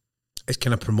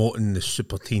of promoting the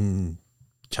Super Teen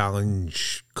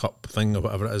Challenge Cup thing or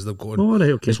whatever it is they've got. Oh,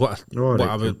 right, okay. Is what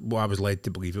I was led to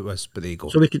believe it was, but there you go.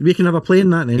 So we can have a play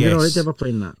in that then. Yes. We're already have a play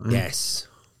in that. Yes.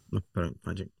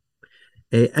 Magic.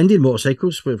 Indian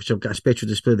Motorcycles, which have got a special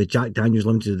display of the Jack Daniels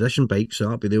limited edition bike, so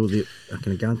that'll be I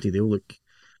can guarantee they'll look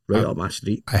right up my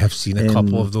street. I have seen a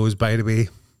couple of those, by the way.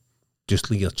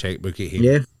 Just leave your checkbook at home.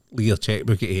 Yeah. Leave your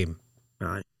checkbook at home.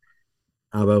 Right.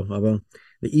 I will.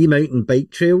 The E-Mountain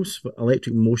Bike Trails,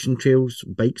 Electric Motion Trails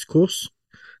Bikes course.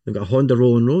 They've got a Honda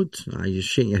Rolling Road. You're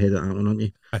shaking your head at that one, aren't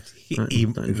you?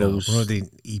 That involves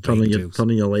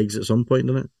turning your legs at some point,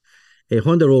 doesn't it?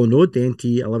 Honda Rolling Road, the NT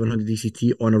 1100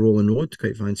 DCT on a rolling road.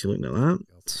 Quite fancy looking at that.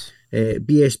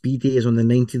 BSB Day is on the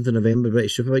 19th of November.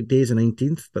 British Superbike Day is the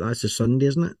 19th, but that's the Sunday,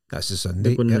 isn't it? That's the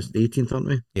Sunday. We're going the 18th, aren't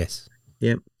we? Yes.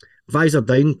 Yeah. Visor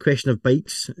Down, Question of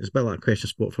Bikes. It's a bit like Question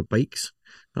Sport for bikes.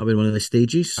 That'll be one of the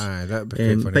stages. That'd be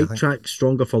quite funny, Bike Track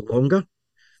Stronger for Longer.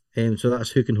 So that's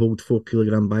who can hold 4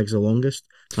 kilogram bags the longest.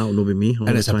 That'll not be me.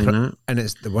 And it's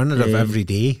the winner of every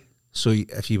day. So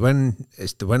if you win,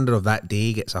 it's the winner of that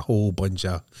day gets a whole bunch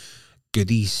of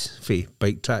goodies for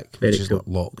Bike Track, which is like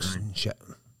locks and shit.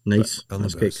 Nice.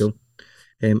 That's quite cool.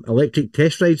 Electric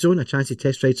test ride zone, a chance to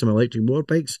test ride some electric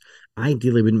motorbikes.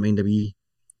 Ideally, wouldn't mind a wee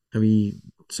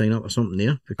sign up or something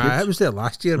there. I was there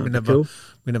last year. We never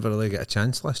really got a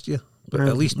chance last year, but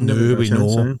at least now we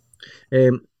know.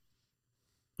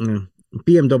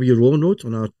 BMW rolling road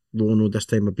on our rolling road this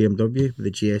time, a BMW with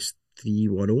the GS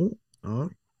 310R.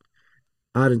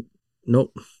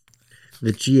 No,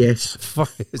 the GS.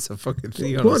 It's a fucking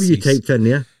 300. What have you typed in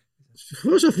there?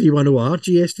 What's a 310R?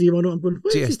 GS 310? I'm going,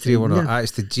 GS 310R.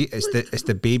 It's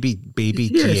the baby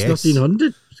GS.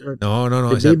 1300.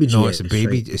 No. It's a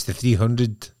baby. Right. It's the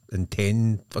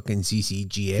 310 fucking cc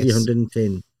GS.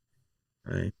 310.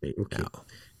 Right, okay.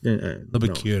 They'll be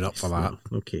queuing up for that.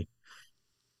 Okay.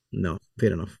 No,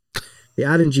 fair enough. The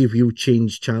RNG wheel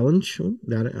change challenge.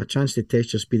 A chance to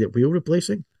test your speed at wheel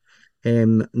replacing.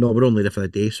 No, we're only there for the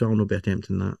day, so I'll not be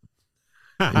attempting that.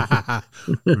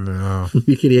 No.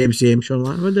 You can MCM Sean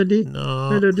like, what did I do? No.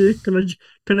 What did I do?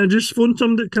 Can I just phone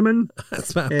somebody to come in?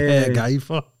 That's what I pay a guy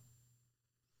for.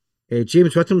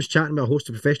 James Whitham's chatting with a host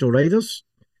of professional riders.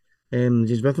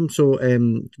 He's with him, so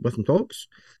Witham talks.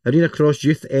 Arena Cross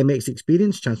Youth MX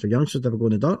Experience, chance for youngsters to have a go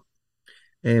in the dirt.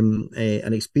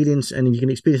 An experience, and you can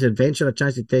experience adventure, a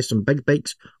chance to test some big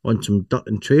bikes on some dirt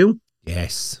and trail.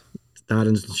 Yes.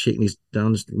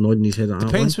 Darren's nodding his head at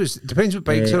Depends what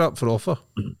bikes are up for offer.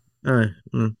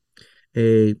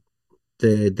 The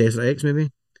Desert X maybe.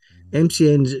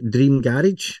 MCN's Dream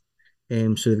Garage.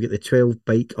 So they've got the 12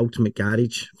 bike ultimate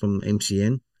garage from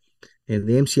MCN. The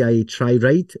MCI Tri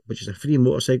Ride, which is a free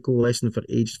motorcycle lesson for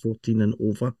aged 14 and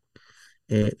over.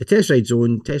 The test ride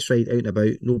zone, test ride out and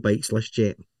about, no bikes list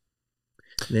yet.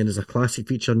 And then there's a classic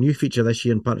feature, new feature this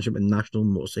year in partnership with National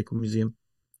Motorcycle Museum.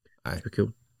 Aye.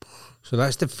 Cool. So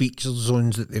that's the feature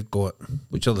zones that they've got,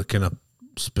 which are the kind of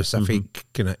specific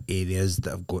kind of areas that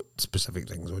have got specific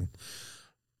things on.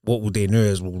 What we'll do now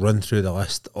is we'll run through the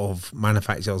list of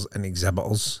manufacturers and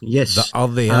exhibitors that are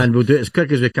there. And we'll do it as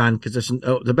quick as we can because it's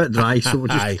a bit dry, so we'll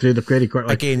just do the query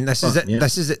quickly. Again, this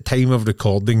is at time of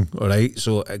recording, all right?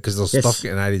 So, because there's stuff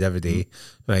getting added every day,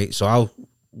 right? So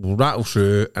we'll rattle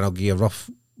through and I'll give you a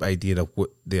rough idea of what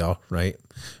they are, right?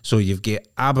 So you've got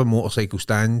ABBA motorcycle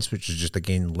stands, which is just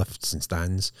again lifts and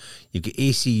stands. You've got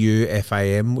ACU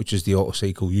FIM, which is the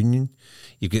Autocycle Union.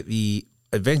 You've got the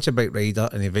Adventure Bike Rider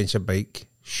and the Adventure Bike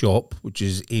Shop, which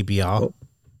is ABR. Oh.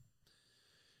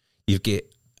 You've got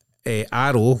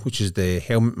Arrow, which is the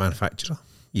helmet manufacturer.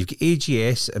 You've got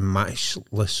AGS and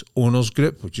Matchless Owners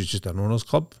Group, which is just an owners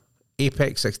club.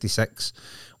 Apex 66,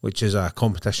 which is a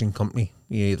competition company.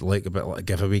 You know, like a bit like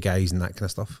giveaway guys and that kind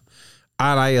of stuff.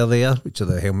 RI are there, which are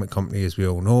the helmet company, as we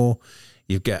all know.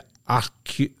 You've got I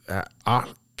can't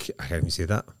even say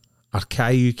that.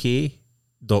 Arcai UK.co.uk.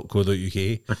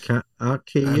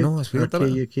 I know, it's weird.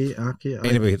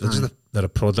 Anyway, they're a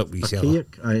product reseller.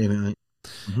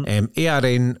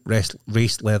 ARN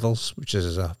Race Leathers, which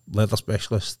is a leather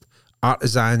specialist.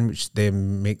 Artisan, which they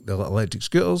make the electric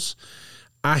scooters.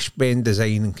 Ashbend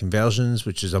Design and Conversions,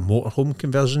 which is a motorhome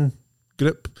conversion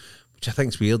group, which I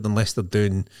think is weird unless they're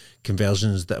doing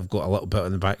conversions that have got a little bit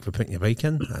on the back for putting your bike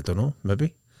in. I don't know,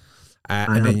 maybe.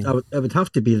 It would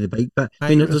have to be the bike, but I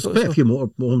mean, there's quite a few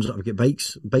motorhomes that have got bike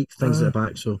things at the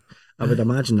back, so I would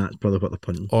imagine that's probably what they're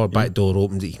putting. Or back door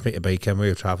opens that you can put your bike in while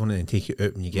you're travelling and then take it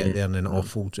out when you get there and then it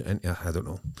offloads it into, I don't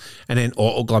know. And then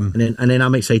Autoglum. And then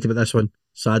I'm excited about this one,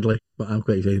 sadly, but I'm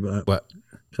quite excited about that. What?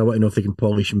 Because I want to know if they can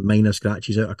polish minor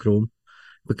scratches out of chrome.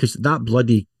 Because that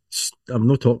bloody, I've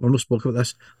not spoken about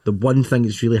this. The one thing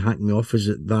that's really hacked me off is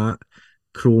that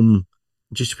chrome,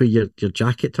 just where your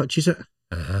jacket touches it,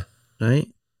 right?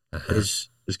 It's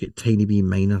got tiny wee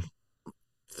minor,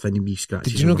 tiny wee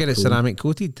scratches. Did you not get it ceramic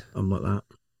coated? I'm like that.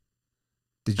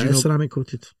 Did you know ceramic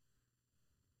coated?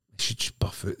 It should just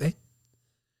buff it then.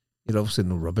 You're obviously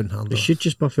no rubbing hard. It should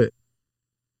just buff it.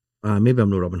 Maybe I'm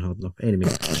not rubbing hard enough. Anyway,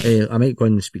 I might go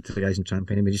and speak to the guys in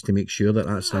Champ anyway, just to make sure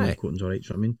that ceramic coating's all right.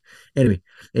 So I mean, anyway,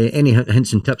 any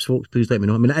hints and tips, folks, please let me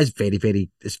know. I mean, it is very,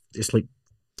 very. It's like.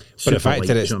 But the fact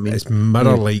that it's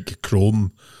mirror like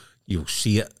chrome, you'll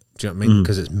see it. Do you know what I mean?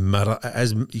 Because it's mirror. It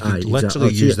is. You can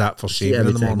literally use that for shaving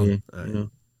in the morning.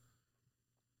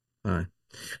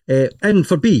 And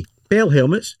for B, Bell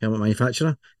Helmets, helmet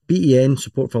manufacturer. BEN,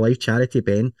 Support for Life charity.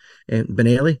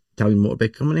 Benelli, Italian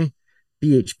motorbike company.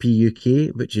 BHP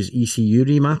UK, which is ECU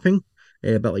remapping,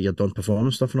 a bit like your Dawn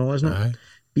Performance stuff and all, isn't it?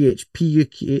 BHP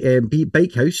UK,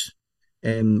 Bike House,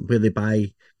 where they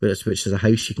buy, which is a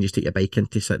house you can just take your bike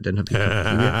into, sit down, have people.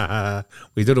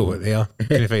 We don't know what they are.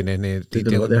 Can you find any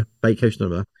detail? Bike House,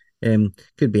 no.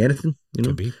 Could be anything, you know.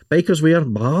 Could be. Bikers Wear,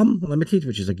 BAM Limited,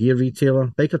 which is a gear retailer.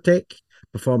 Biker Tech,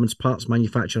 performance parts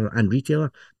manufacturer and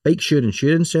retailer. Bike Sure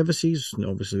Insurance Services,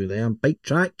 obviously they are. Bike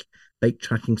Track, bike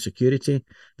tracking security.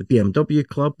 The BMW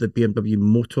Club, the BMW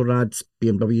Motorrads,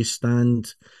 BMW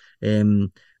Stand,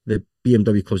 the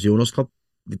BMW Club's the Owners Club,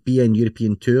 the BN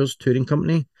European Tours touring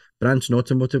company, Branson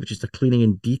Automotive, which is the cleaning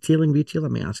and detailing retailer. I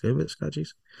might ask you about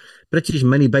scratches. British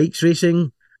Mini Bikes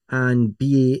Racing, and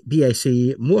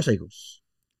BSA Motorcycles.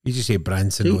 You just say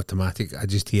Branson Automatic. I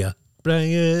just hear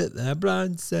bring it the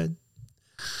Branson.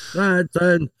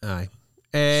 Aye.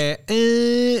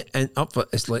 And up for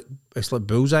it's like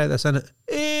bullseye. This, isn't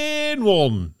it? In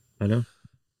one. I know.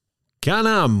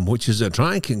 Can-Am, which is a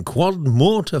trike and quad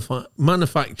motor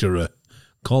manufacturer,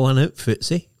 calling out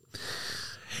Fitzy.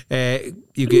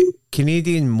 You get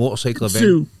Canadian motorcycle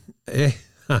event.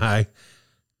 Aye.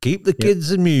 Keep the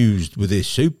kids amused with this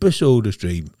super soda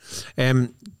stream.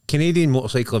 Canadian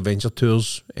Motorcycle Adventure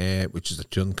Tours, which is a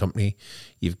touring company.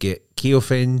 You've got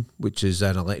Keofin, which is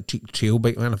an electric trail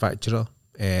bike manufacturer.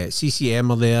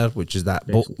 CCM are there, which is that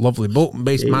lovely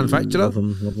Bolton-based manufacturer.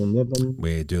 Love them.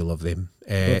 We do love them.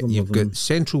 You've got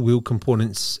Central Wheel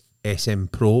Components SM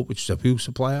Pro, which is a wheel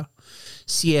supplier.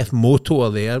 CF Moto are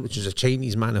there, which is a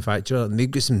Chinese manufacturer, and they've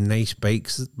got some nice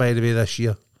bikes, by the way, this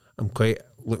year. I'm quite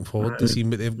looking forward to seeing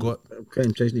what they've got. I'm quite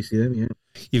interested to see them, yeah.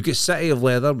 You've got City of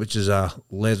Leather, which is a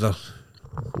leather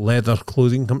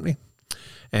clothing company.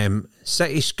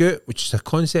 City Scoot, which is a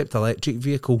concept electric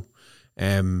vehicle.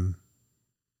 They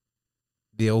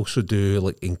also do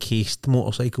like encased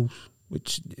motorcycles,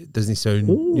 which doesn't sound.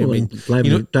 Oh, you know what I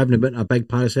mean? Driving about in a big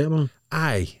paracetamol.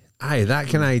 Aye, that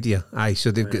kind of idea. Aye,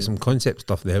 so they've got some concept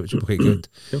stuff there, which will be quite good.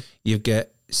 Cool. You've got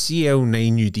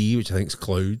CL9UD, which I think is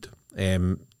Cloud.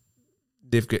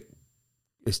 They've got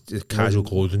it's casual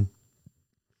clothing.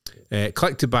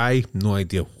 Click to Buy, no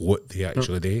idea what they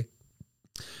actually do.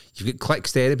 You've got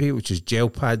Clicks Therapy, which is gel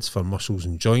pads for muscles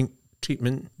and joint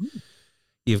treatment.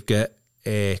 You've got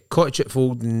Cotchet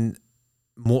Folding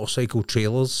motorcycle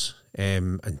trailers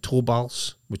and tow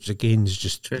bars, which again is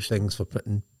just things for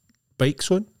putting bikes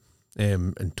on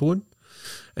and towing.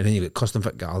 And then you've got Custom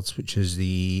Fit Guards, which is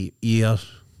the ear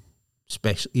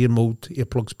mold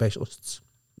earplug specialists.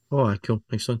 Oh, cool,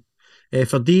 nice one.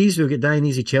 For these, we've got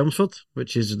Dionysi Chelmsford,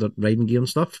 which is the riding gear and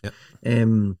stuff. Yep.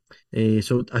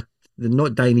 So they're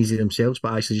not Dionysi themselves,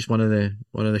 but actually just one of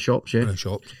the shops. Yeah.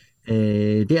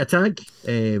 Data Tag,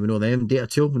 we know them. Data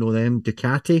Tool, we know them.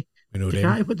 Ducati,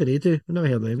 them. What do they do? We've never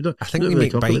heard of them. I think they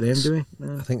make bikes. Them, do we?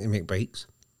 No. I think they make bikes.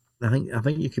 I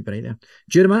think you could be right there.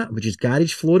 Duramat, which is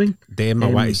garage flooring. Them I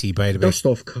want to see, by the way. Dust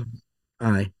off.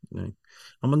 Aye.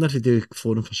 I wonder if they do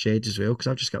flooring for sheds as well, because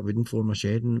I've just got wooden floor in my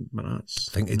shed, and that's.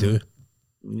 I think they do.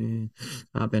 Yeah,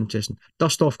 that'd be interesting.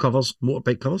 Dust off covers,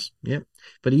 motorbike covers. Yeah.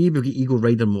 For the we've got Eagle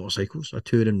Rider Motorcycles, a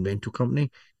tour and rental company.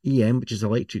 EM, which is an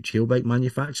electric trail bike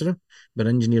manufacturer. They're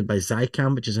engineered by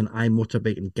Zycam, which is an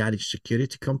iMotorbike and garage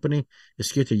security company. The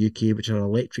Scooter UK, which are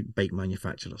electric bike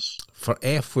manufacturers. For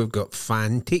F, we've got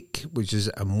Fantic, which is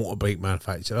a motorbike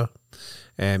manufacturer.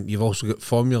 You've also got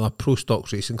Formula Pro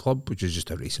Stocks Racing Club, which is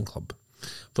just a racing club.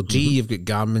 For G, you've got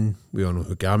Garmin. We all know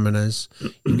who Garmin is.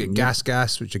 You've got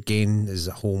Gas, which again is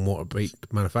a whole motorbike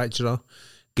manufacturer.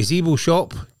 Gazebo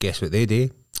Shop, guess what they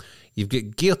do? You've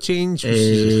got Gear Change, which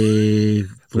is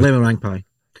Lemon Pie.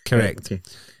 Correct. Okay.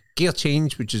 Gear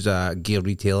Change, which is a gear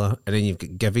retailer, and then you've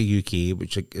got Givey UK,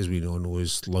 which, as we know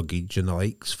is luggage and the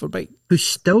likes for bike. Who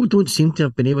still don't seem to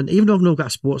have been able, even though I've not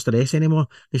got a Sportster S anymore,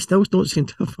 they still don't seem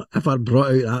to have ever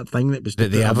brought out that thing that was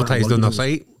that they advertised on their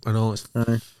site. I know, it's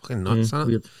fucking nuts, isn't it?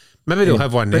 Weird. Maybe they'll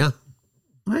have one there.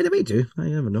 They might do. I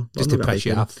never know. Just to piss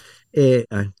you off.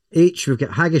 H, we've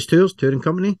got Haggis Tours, touring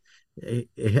company.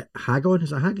 Hagon,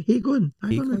 is it Hagon?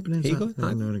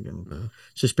 Hagon.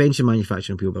 Suspension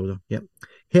manufacturing wheel builder. Yep.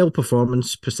 Hell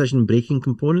Performance Precision Braking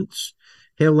Components.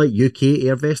 Hell Light UK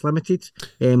Airvest Limited,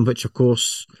 which of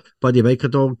course Buddy Biker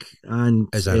Dog and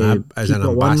as an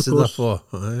ambassador for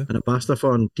an ambassador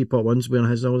for, and Teapot One's wearing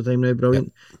his all the time now.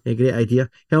 Brilliant. Yep. Great idea.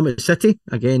 Helmet City,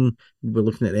 again, we're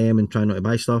looking at them and trying not to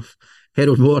buy stuff.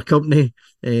 Herald Motor Company,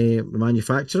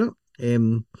 manufacturer.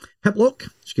 Hiplock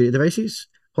security devices.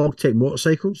 Hogtech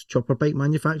Motorcycles, chopper bike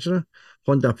manufacturer.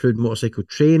 Honda approved motorcycle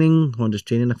training, Honda's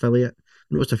training affiliate.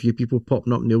 Noticed a few people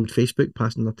popping up in the old Facebook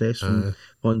passing their tests from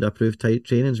Honda approved type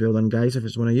trainings. Well done, guys, if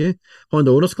it's one of you.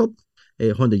 Honda Owners Club,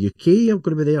 Honda UK are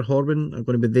going to be there. Horwin are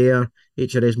going to be there.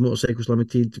 HRS Motorcycles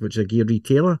Limited, which is a gear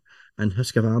retailer, and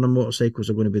Husqvarna motorcycles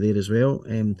are going to be there as well,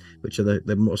 which are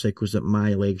the motorcycles that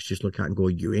my legs just look at and go,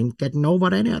 you ain't getting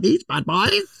over any of these bad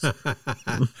boys.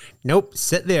 Nope,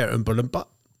 sit there and but.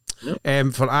 Nope.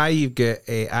 For I, you've got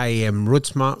IAM Road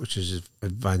Smart, which is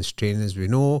advanced training, as we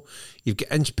know. You've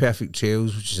got Inch Perfect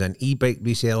Trails, which is an e-bike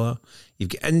reseller. You've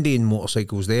got Indian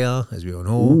motorcycles there, as we all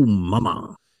know. Oh,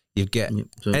 mama. You've got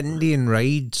so Indian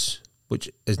rides, which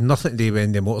is nothing to do with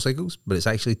Indian motorcycles, but it's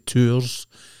actually tours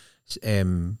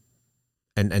in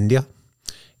India.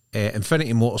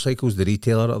 Infinity Motorcycles, the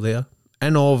retailer, are there.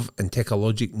 Innov and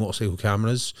Technologic motorcycle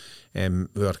cameras, who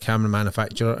are a camera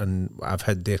manufacturer, and I've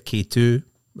had their K2.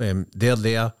 They're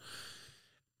there.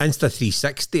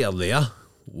 Insta360 are there.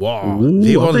 Wow. Ooh,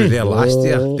 they weren't there last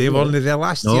year. They weren't there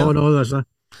last year. No, there's a...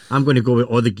 I'm going to go with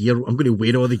all the gear. I'm going to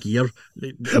wear all the gear.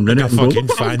 I'm like a fucking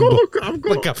fanboy.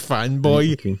 Like a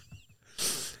fanboy. Okay.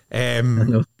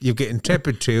 You've got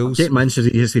Intrepid Trails. Take my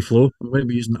Insta360 Flow. I'll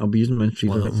be using my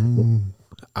Insta360 Flow.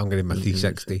 I'm going to my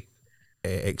 360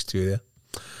 X2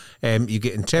 there. You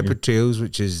get Intrepid Trails,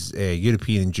 which is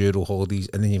European Enduro holidays,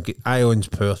 and then you've got Ions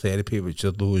Power Therapy, which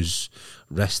are those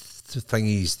wrist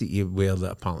thingies that you wear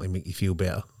that apparently make you feel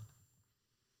better.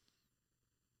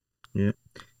 Yeah.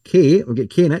 We've got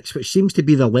KNX, which seems to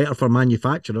be the letter for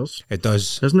manufacturers. It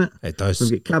does. Doesn't it? It does.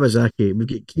 We've got Kawasaki, we've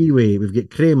got Kiwi, we've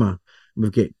got Kramer,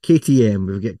 we've got KTM,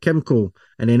 we've got Kimco,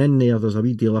 and then in there's a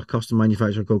wee dealer, custom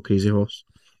manufacturer called Crazy Horse.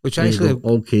 Which actually,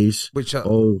 all K's. Which are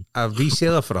all a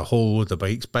reseller for a whole load of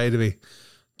bikes, by the way.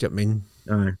 Do you know what I mean?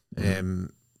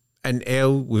 Aye. In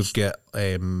L, we've got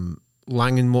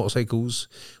Langen motorcycles,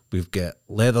 we've got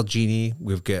Leather Genie,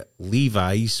 we've got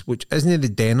Levi's, which isn't the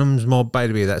Denims mob, by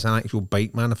the way. That's an actual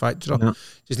bike manufacturer. Yeah.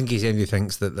 Just in case anybody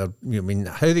thinks that they're, you know what I mean,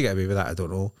 how they get away with that, I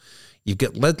don't know. You've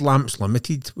got Lid Lamps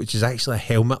Limited, which is actually a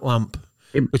helmet lamp.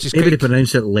 Which is maybe they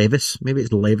pronounce it Levis. Maybe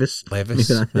it's Levis. Maybe.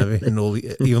 No,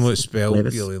 even though it's spelled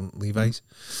Levi's.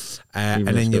 And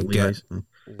then you've got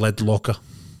Lid Locker,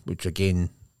 which again,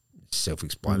 is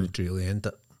self-explanatory, really, isn't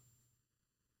it?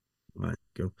 Right,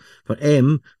 cool. For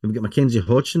M, we've got Mackenzie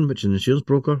Hodgson, which is an insurance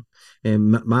broker.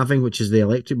 Maving, which is the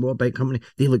electric motorbike company.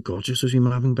 They look gorgeous, those wee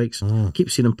Maving bikes. I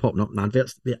keep seeing them popping up in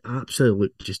adverts. They absolutely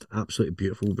look just absolutely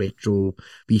beautiful, retro,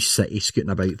 wee city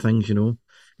scooting about things, you know.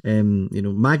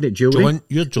 Magnet Jewelry.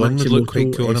 Your John would look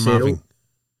quite cool on a Maving.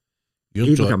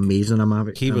 He'd look amazing on a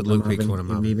Mavic. He would look quite cool on a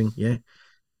Maving. Yeah.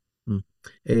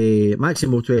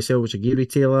 Maximoto SL, which is a gear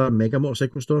retailer. Mega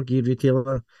Motorcycle Store, gear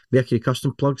retailer. Mercury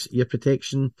Custom Plugs, ear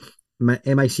protection.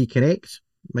 MIC Connect,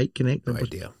 Mic Connect. No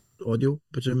idea. Audio,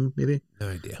 presume, maybe. No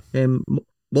idea.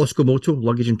 Moscow Moto,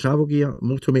 luggage and travel gear.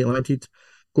 Motomate Limited,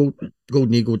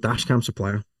 Golden Eagle dash cam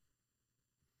supplier.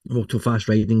 Moto Fast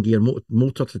Riding Gear,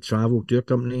 Motor to Travel Tour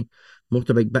Company,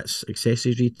 Motorbike Bits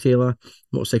Accessories Retailer,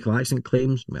 Motorcycle Accident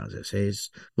Claims, well, as it says,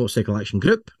 Motorcycle Action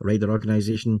Group, a rider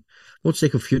organisation,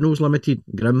 Motorcycle Funerals Limited,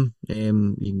 Grim,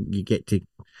 you get to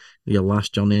your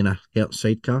last journey in a Hertz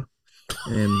sidecar.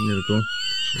 There we go.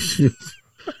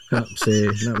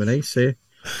 That'd be nice,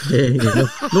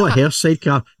 not a Hertz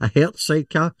sidecar, a Hertz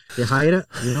sidecar. They hire it.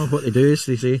 You know what they do is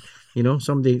they say,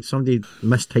 somebody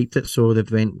mistyped it, so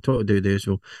they've went totally do.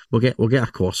 So we'll get a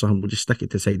Corsa and we'll just stick it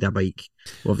to the side of a bike.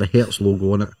 We'll have the Hertz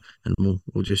logo on it, and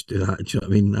we'll just do that. Do you know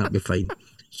what I mean? That'd be fine.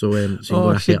 So a Hertz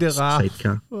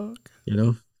sidecar.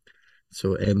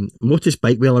 So Motus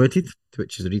Bikeway Limited,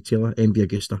 which is a retailer, MV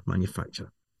Augusta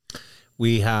manufacturer.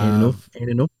 We have.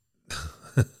 Any no?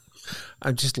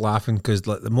 I'm just laughing because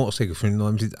like the Motorcycle Funeral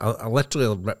Limited, I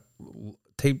literally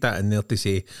typed that in there to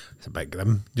say it's a bit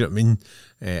grim. Do you know what I mean?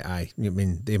 You know what I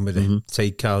mean? Them with the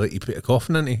sidecar that you put a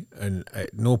coffin into, and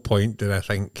at no point did I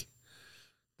think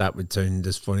that would sound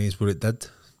as funny as what it did.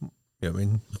 You know what I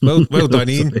mean? Well done,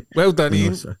 Ian. Well done,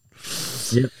 Ian.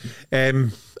 Yep.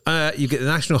 You get the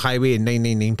National Highway and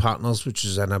 999 Partners, which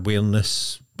is an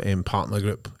awareness partner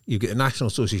group. You get the National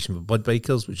Association for Blood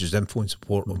Bikers, which is info and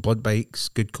support on blood bikes,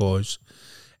 good cause.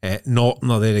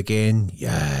 Norton are there again.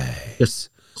 Yes.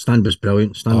 Stand was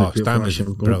brilliant. Stand was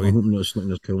brilliant. I'm hoping it's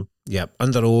looking as cool. Yep.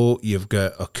 Under O, you've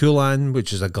got a Coolan,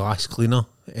 which is a glass cleaner,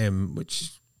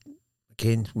 which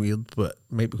again weird, but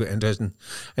might be quite interesting.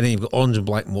 And then you've got Orange and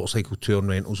Black Motorcycle Tour and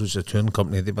Rentals, which is a touring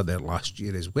company. They were there last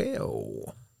year as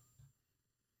well.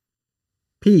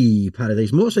 P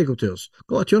Paradise Motorcycle Tours.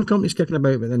 Got a touring companies kicking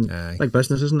about, but then big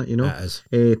business, isn't it? You know, it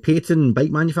is. Peyton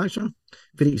Bike Manufacturer,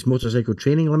 Phoenix Motorcycle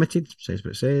Training Limited, says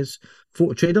what it says.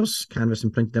 Photo Traders, Canvas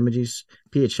and Printed Images,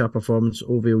 PHR Performance,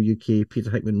 OVO UK,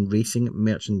 Peter Hickman Racing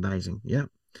Merchandising. Yeah.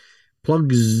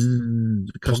 Plugs,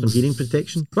 Custom Hearing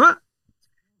Protection. What?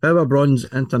 Power Bronze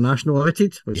International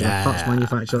Limited, which is a parts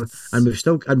manufacturer, and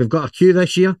we've got a queue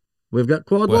this year. We've got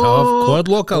Quad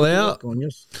Lock there.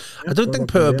 I don't think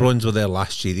Power Bronze were there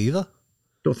last year either.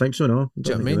 Don't think so, no.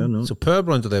 Do you know what I mean? No. So Power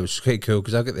Bronze were there, which is quite cool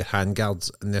because I've got the handguards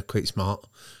and they're quite smart.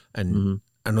 And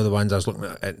I know the ones I was looking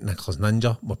at Nicholas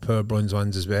Ninja were Power Bronze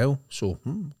ones as well. So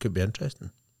could be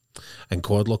interesting. And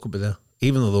Quad Lock will be there.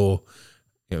 Even though,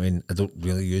 you know what I mean, I don't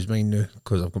really use mine now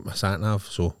because I've got my sat nav.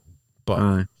 So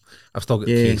but I've still got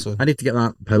the case on. I need to get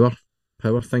that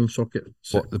power thing socket.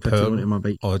 What, the fitted power onto my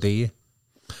bike? Oh, do you?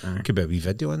 Could be a wee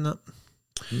video on that.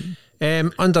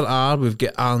 Mm. Under R, we've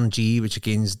got R&G, which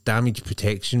again is damage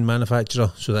protection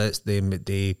manufacturer. So that's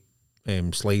the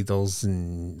sliders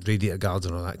and radiator guards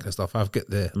and all that kind of stuff. I've got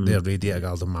their radiator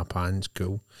guards on my pants.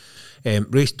 Cool.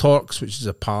 Race Torques, which is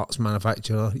a parts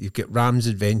manufacturer. You've got Rams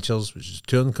Adventures, which is a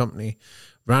touring company.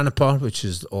 Raniper, which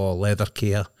is all leather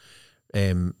care.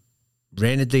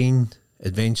 Renadine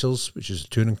Adventures, which is a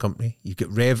touring company. You've got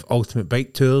Rev Ultimate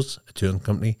Bike Tours, a touring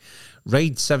company.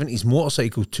 Ride 70s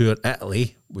Motorcycle Tour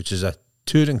Italy, which is a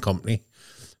touring company,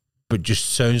 but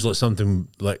just sounds like something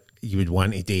like you would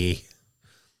want to do.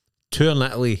 Tour in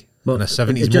Italy on a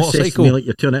 70s it just motorcycle. Says to me like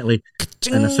you're touring Italy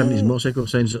and a 70s motorcycle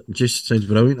sounds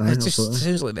brilliant. It just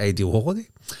sounds like the ideal holiday.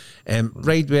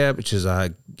 Ridewear, which is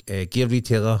a gear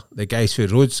retailer. The guys who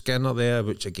Road Scanner there,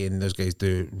 which again, those guys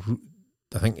do,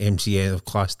 I think MCN have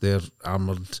classed their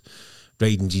armoured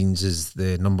riding jeans as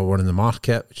the number one in the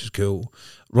market, which is cool.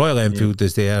 Royal Enfield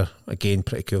is there, again,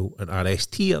 pretty cool. And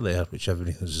RST are there, which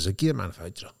everybody knows is a gear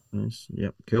manufacturer. Nice.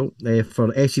 Yep, cool.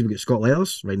 For SE, we've got Scott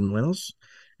Leathers, riding leathers.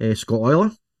 Scott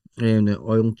Euler, the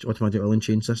automatic oil and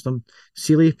chain system.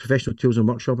 Sealy, professional tools and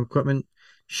workshop equipment.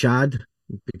 Shad,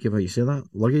 be careful how you say that,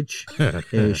 luggage.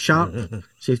 Sharp,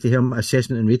 safety helmet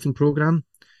assessment and rating program.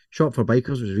 Shop for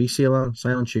Bikers was a reseller.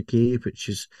 Silence UK, which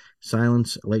is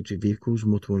Silence Electric Vehicles,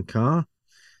 Motor and Car.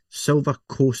 Silver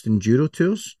Coast Enduro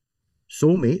Tours.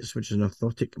 Soulmates, which is an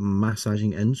orthotic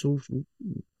massaging insoles.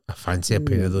 I fancy a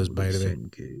pair of those, by the way.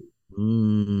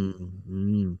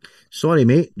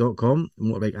 Sorrymate.com,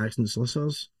 motorbike accident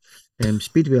solicitors.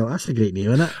 Speedwell, that's a great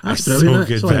name, isn't it? That's brilliant.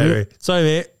 So good, Sorry,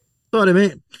 mate. Sorry,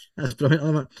 mate. That's brilliant. I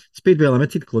love it. Speedwell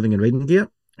Limited, clothing and riding gear.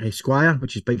 Squire,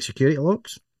 which is bike security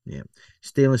locks. Yeah.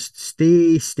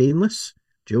 Stainless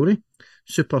jewellery.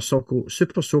 Super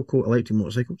Soco electric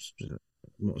motorcycles.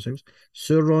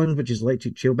 Suron, which is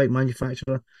electric trail bike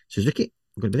manufacturer. Suzuki,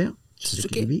 I'm going to be there.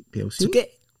 Suzuki PLC.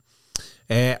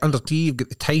 Under T, you've got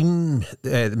the Time,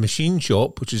 the machine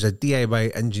shop, which is a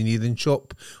DIY engineering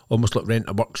shop, almost like rent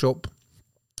a workshop.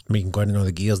 You can go in all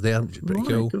the gears there, which is pretty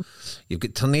cool. You've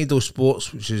got Tornado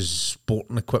Sports, which is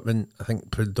sporting equipment, I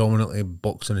think predominantly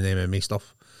boxing and MMA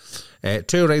stuff.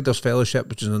 Trail Riders Fellowship,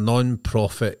 which is a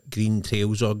non-profit green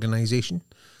trails organisation.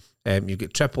 You've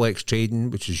got Triple X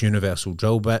Trading, which is Universal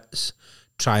Drill Bits.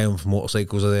 Triumph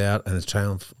Motorcycles are there, and the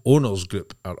Triumph Owners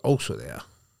Group are also there.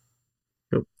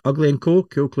 Cool. Ugly & Co,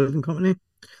 cool clothing company.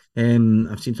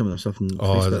 I've seen some of their stuff.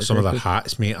 Some of their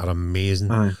hats, mate, are amazing.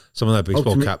 Some of their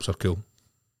baseball caps are cool.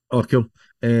 Oh, cool.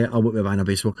 I won't be buying a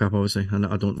baseball cap, obviously, and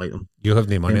I don't like them. You have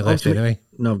no money left anyway.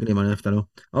 No, I've got no money left, I know.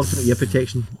 Ultimate ear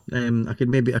protection. I could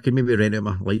maybe rent out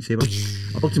my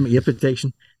lightsaber. Ultimate ear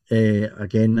protection.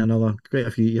 Again, quite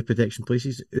a few ear protection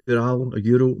places.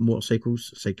 Euro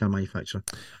Motorcycles, sidecar manufacturer.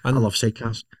 I love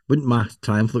sidecars. Wouldn't my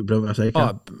Triumph look brilliant with a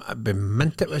sidecar? Oh, I'd be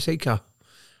minted with a sidecar.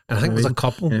 And I think there's a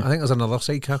couple. I think there's another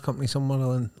sidecar company somewhere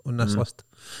on this list.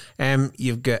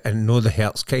 You've got, and no, the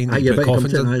Hertz kind.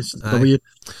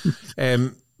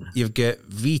 You've got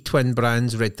V-Twin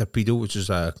Brands Red Torpedo, which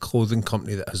is a clothing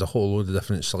company that has a whole load of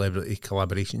different celebrity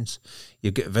collaborations.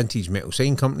 You've got Vintage Metal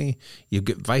Sign Company. You've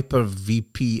got Viper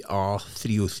VPR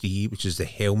 303, which is the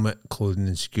helmet clothing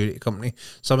and security company.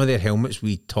 Some of their helmets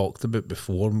we talked about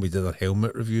before when we did our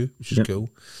helmet review, which is cool.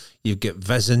 You've got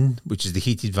Vision, which is the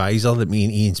heated visor that me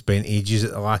and Ian spent ages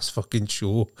at the last fucking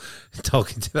show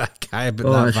talking to that guy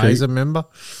about that visor, remember?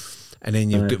 And then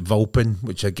you've got Vulpin,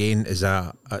 which again is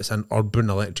it's an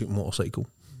urban electric motorcycle.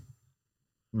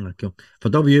 Cool. For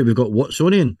W, we've got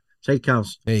Watsonian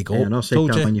sidecars. There you go. Another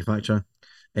sidecar manufacturer.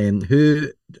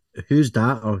 Who's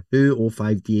that or who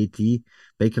 05 DAT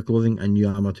biker clothing and new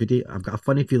armoured hoodie? I've got a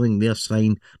funny feeling their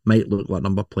sign might look like a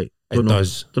number plate.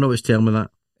 Does. Don't know what's telling me that.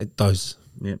 It does.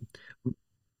 Yeah.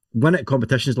 Win It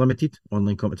Competitions Limited,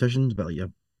 online competitions, but like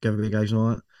your giveaway guys and all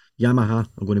that. Yamaha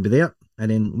are going to be there. And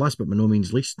then last but by no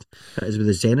means least, it is with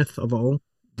the zenith of it all.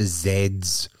 The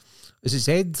Zeds. Is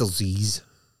it Zeds or Z's?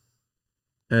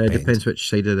 Depends which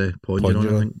side of the pond you're on,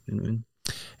 I think. You know what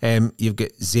I mean? You've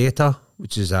got Zeta,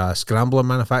 which is a scrambler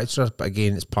manufacturer, but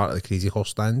again, it's part of the Crazy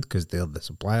Horse stand because they're the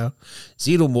supplier.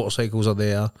 Zero Motorcycles are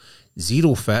there.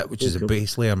 Zero Fit, which is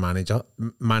basically a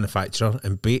manufacturer,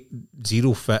 and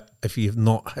Zero Fit, if you've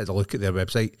not had a look at their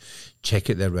website, check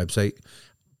out their website.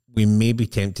 We may be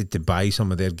tempted to buy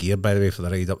some of their gear, by the way, for the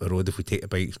ride up the road if we take the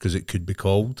bikes, because it could be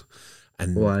cold.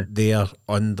 And their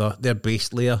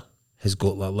base layer has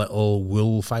got like little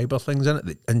wool fibre things in it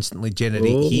that instantly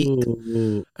generate heat.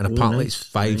 And apparently it's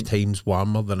 5 times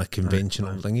warmer than a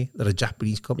conventional thingy. They're a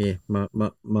Japanese company. Yeah,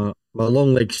 my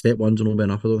long leg step ones will not be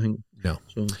enough, I don't think. No.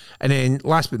 So, and then,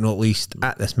 last but not least,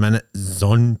 at this minute,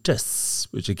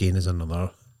 Zontas, which again is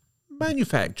another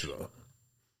manufacturer.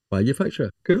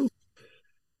 Cool.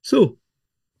 So,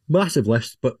 massive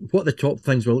list, but what the top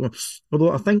things were looking at,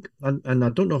 although I think, and I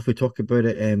don't know if we talk about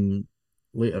it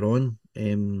later on,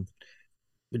 we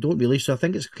don't really, so I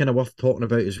think it's kind of worth talking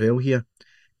about as well here.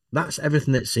 That's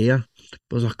everything that's there.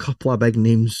 There's a couple of big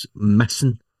names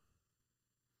missing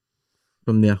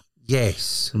from there.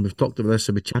 Yes. And we've talked about this,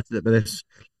 and we chatted about this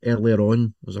earlier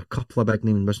on. There's a couple of big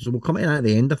names missing. So we'll come to that at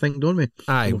the end, I think, don't we?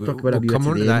 Aye, we'll talk about we'll come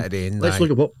on to that at the end. Let's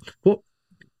look at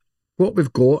what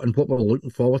we've got and what we're looking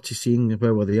forward to seeing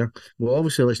while we're there. Well,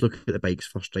 obviously, let's look at the bikes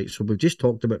first, right? So we've just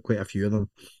talked about quite a few of them.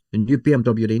 The new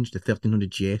BMW range, the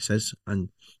 1300 GS is an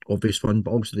obvious one,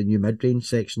 but also the new mid-range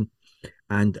section.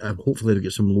 And hopefully we'll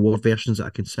get some lower versions that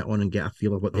I can sit on and get a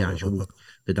feel of what the actual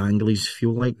the danglies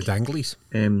feel like. The danglies?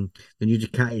 The new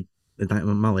Ducati,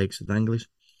 my legs, the danglies.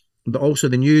 But also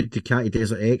the new Ducati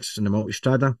Desert X and the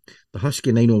Multistrada. The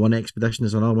Husky 901 Expedition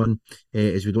is another one,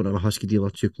 as we don't have a Husky dealer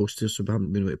too close to us, so we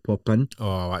haven't been able to pop in.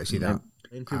 Oh, I see that.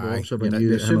 Also a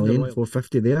new Himalayan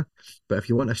 450 there. But if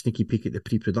you want a sneaky peek at the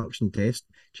pre-production test,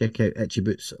 check out Itchy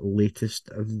Boots' latest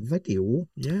video.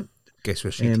 Yeah. Guess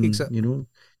where she takes it. You know,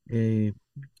 I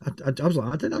was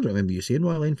like, I don't remember you saying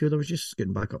Royal Enfield. I was just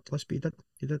getting back up to this, but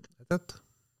you did. I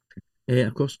did.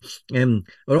 Of course. We're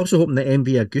also hoping that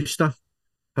MV Agusta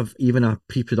have even a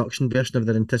pre-production version of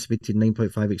their anticipated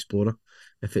 9.5 Explorer.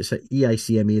 If it's at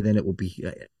EICMA, then it will be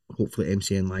hopefully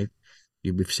MCN Live.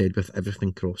 We've said with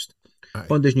everything crossed. Aye.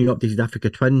 Honda's new updated Africa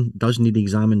Twin does need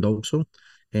examined also.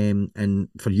 And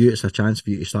for you, it's a chance for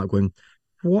you to start going,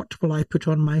 what will I put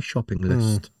on my shopping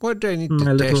list? What do I need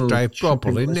to test drive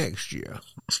properly next year?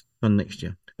 On next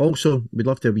year. Also, we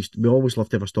always love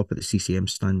to have a stop at the CCM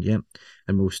stand, yeah.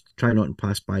 And we'll try not to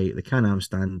pass by the Can-Am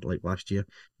stand like last year.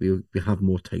 We have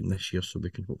more time this year, so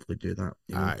we can hopefully do that.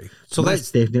 Aye. So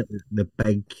that's definitely the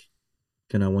big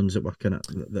kind of ones that we're kind of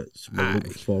that's we're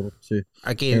looking forward to.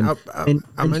 Again,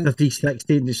 Insta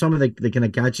 360, some of the kind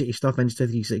of gadgety stuff, Insta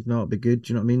 360, no, it'd be good.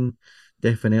 Do you know what I mean?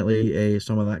 Definitely,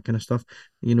 some of that kind of stuff.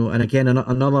 You know, and again,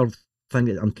 another thing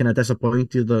that I'm kind of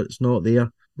disappointed that it's not there.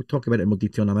 We'll talk about it in more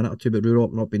detail in a minute or two, but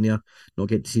Ruroc not being there, not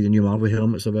getting to see the new Marvel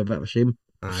helmets, a bit of a shame.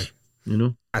 Aye. You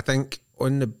know? I think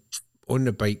on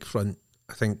the bike front,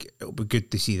 I think it'll be good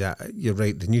to see that. You're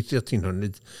right, the new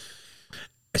 1300,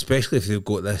 especially if they've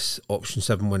got this option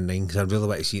 719, because I really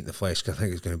want to see it in the flesh, because I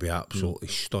think it's going to be absolutely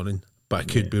stunning. But I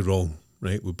could be wrong,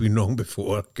 right? We've been wrong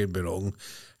before, could be wrong.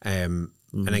 And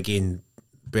again,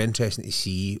 be interesting to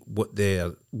see what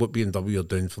BMW are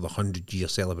doing for the 100-year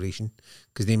celebration,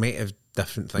 because they might have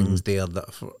different things there that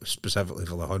are specifically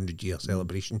for the 100-year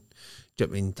celebration. Do you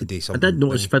know what I mean? To do something. I did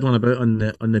notice fiddling about on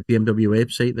the BMW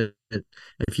website that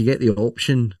if you get the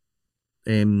option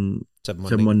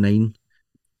 719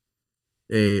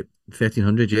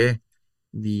 1300, yeah,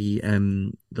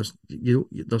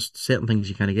 there's certain things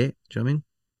you kind of get. Do you know what I mean?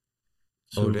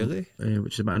 So, really?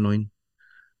 Which is a bit annoying.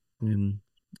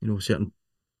 Certain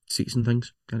seats and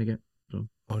things kind of get. So,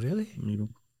 really?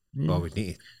 Yeah. Well, we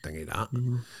need to think of that.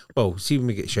 Well, see when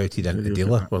we get shouted into the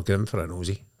dealer, we're going for a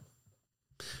nosy.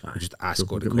 We'll just ask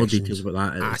all the questions. More details about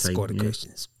that at ask the time. all the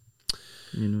questions.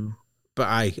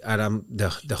 But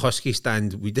the Husky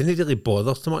stand, we didn't really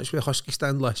bother too much with the Husky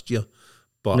stand last year.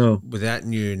 But with that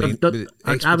new I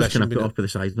was kind of put off with the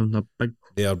size of them. They're big.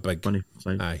 They are big. Funny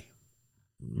size. Aye.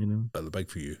 But they're big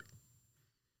for you.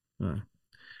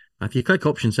 If you click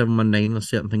option 719, there's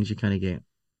certain things you kind of get.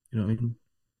 You know what I mean?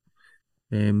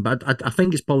 But I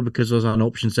think it's probably because there's an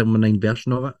option 719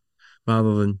 version of it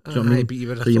rather than. Do you know what I mean?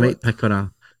 But so you might pick on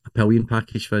a pillion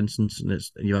package, for instance, and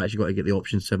you've actually got to get the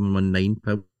option 719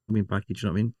 pillion package. You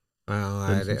know what I mean? Well,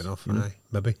 right enough. Aye,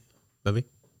 maybe.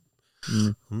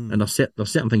 And there's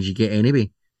certain things you get anyway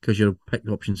because you've picked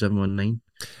option 719.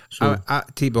 So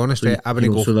to be honest, I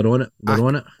wouldn't go. So they're on it. They're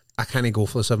on it. I can't go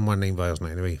for the 719 version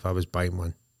anyway. If I was buying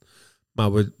one,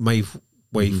 my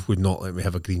wife would not let me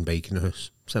have a green bike in the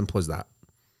house. Simple as that.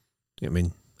 You know what I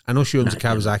mean? I know she owns a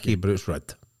Kawasaki, but it's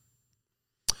red.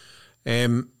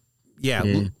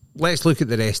 Let's look at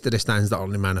the rest of the stands that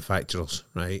aren't the manufacturers,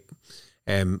 right?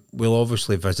 We'll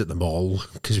obviously visit them all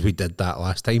because we did that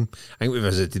last time. I think we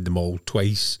visited them all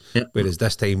twice, whereas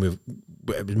this time it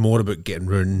was more about getting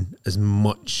round as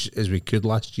much as we could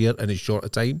last year in as short a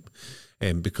time,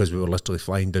 because we were literally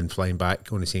flying down, flying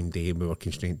back on the same day, and we were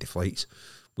constrained to flights.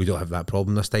 We don't have that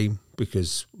problem this time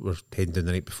because we're heading down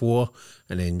the night before,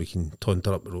 and then we can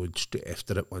taunter up the road straight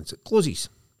after it once it closes.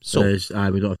 So we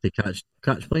don't have to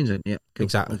catch planes in. Yeah, cool.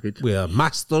 Exactly. We are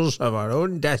masters of our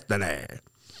own destiny.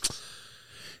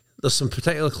 There's some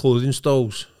particular clothing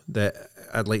stalls that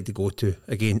I'd like to go to.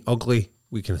 Again, ugly,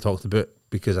 we kind of talked about,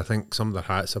 because I think some of their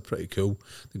hats are pretty cool.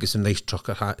 They got some nice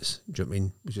trucker hats, do you know what I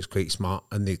mean? Which is quite smart.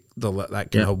 And they're like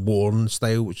that kind of worn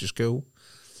style, which is cool.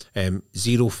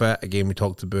 Zero Fit, again, we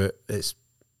talked about. It's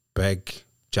big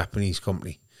Japanese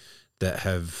company that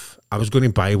have... I was going to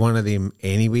buy one of them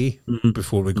anyway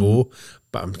before we go,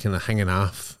 but I'm kind of hanging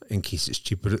off in case it's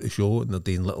cheaper at the show and they're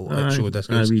doing little show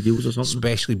discounts. Deals or something.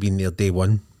 Especially being there day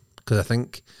one, because I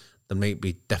think there might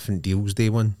be different deals day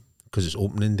one because it's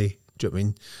opening day. Do you know what I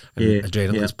mean? And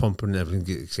adrenaline's pumping and everyone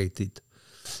gets excited.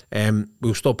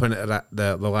 We'll stop in at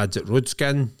the lads at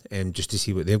Roadskin just to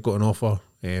see what they've got on offer.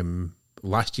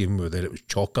 Last year when we were there, it was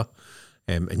Chocker.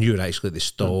 And you were actually at the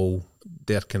stall,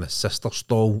 their kind of sister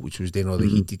stall, which was doing all the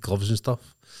heated gloves and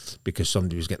stuff, because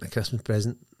somebody was getting a Christmas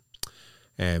present,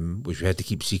 which we had to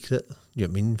keep secret, you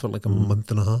know what I mean, for like a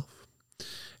month and a half.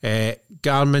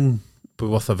 Garmin, be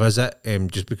worth a visit,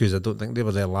 just because I don't think they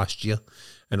were there last year,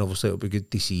 and obviously it'll be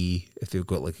good to see if they've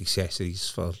got like accessories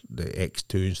for the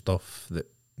X2 and stuff,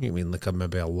 that, you know what I mean, like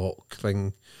maybe a lock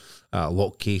thing, a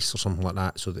lock case or something like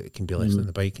that, so that it can be left on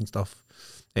the bike and stuff.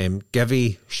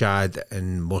 Givey, Shad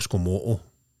and Moscow Moto,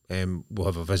 we'll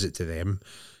have a visit to them.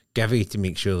 Givey, to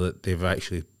make sure that they've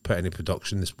actually put into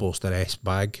production the Sportster S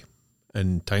bag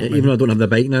and tank. Even though I don't have the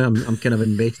bike now, I'm kind of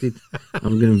invested.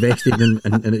 I'm invested in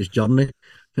its journey.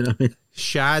 You know what I mean?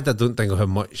 Shad, I don't think will have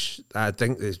much. I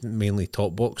think it's mainly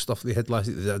top box stuff they had last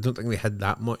year. I don't think they had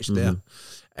that much there.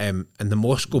 And the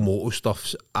Moscow Moto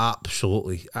stuff's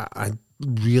absolutely, I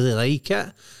really like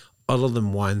it, other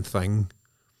than one thing.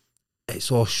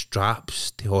 It's all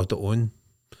straps to hold it on.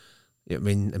 You know what I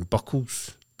mean? And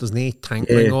buckles. There's no tank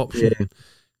ring option. Yeah.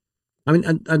 I mean,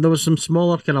 and there was some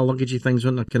smaller kind of luggagey things,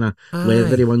 weren't there? Kind of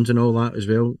leathery ones and all that as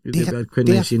well.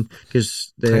 Couldn't have seen,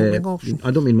 because I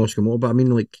don't mean Moscow Moto, but I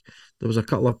mean, like, there was a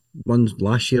couple of ones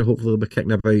last year, hopefully they'll be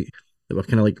kicking about, that were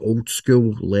kind of like old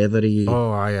school leathery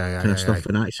kind of stuff.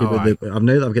 And actually, I've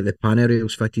now that I've got the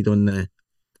panniers fitted on the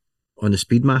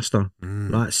Speedmaster,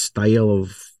 that style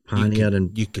of pannier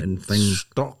and things.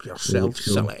 Stock yourself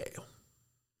silly.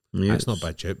 Yeah, that's not a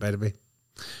bad joke, by the way.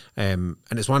 And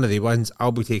it's one of the ones,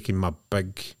 I'll be taking my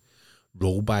big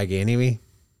roll bag anyway,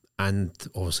 and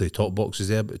obviously the top box is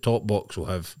there, but the top box will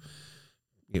have,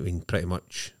 you know what I mean, pretty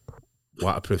much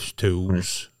waterproof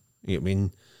tools, you know what I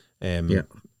mean,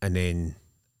 and then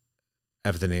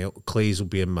everything else. Clays will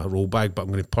be in my roll bag, but I'm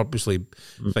going to purposely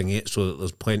thing it so that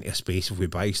there's plenty of space. If we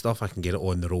buy stuff, I can get it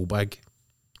on the roll bag.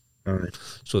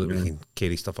 So that we can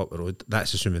carry stuff up the road.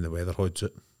 That's assuming the weather holds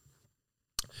it.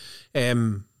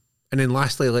 And then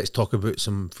lastly, let's talk about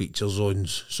some feature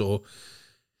zones. So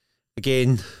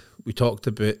again, we talked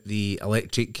about the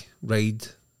electric ride,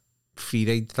 free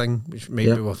ride thing, which might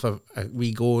be worth a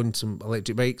wee go on some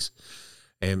electric bikes.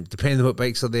 Depending on what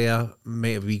bikes are there, might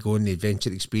have a wee go on the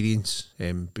adventure experience,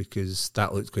 because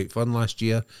that looked quite fun last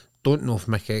year. Don't know if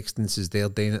Mick Extons is there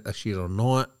doing it this year or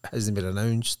not. Hasn't been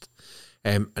announced.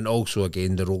 And also,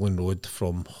 again, the rolling road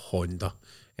from Honda,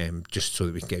 just so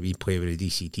that we can get a wee play with the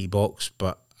DCT box.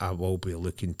 But I will be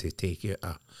looking to take it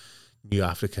a New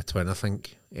Africa Twin, I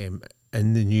think, in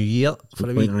the new year for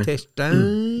a wee test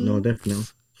down. No, definitely.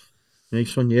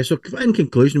 Nice one, yeah. So, in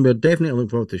conclusion, we're definitely looking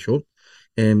forward to the show.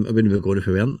 I wouldn't be going if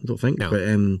we weren't, I don't think. No. But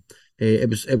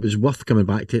it was worth coming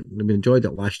back to it. We enjoyed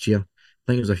it last year. I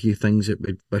think there's a few things that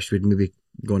we wish we'd maybe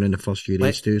gone in the first few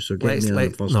days too. So let's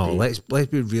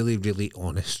be really, really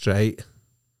honest, right?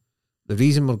 The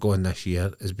reason we're going this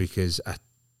year is because I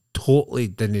totally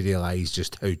didn't realise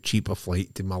just how cheap a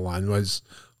flight to Milan was.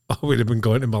 I would have been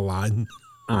going to Milan.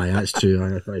 Aye, that's true.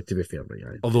 Aye, to be fair, but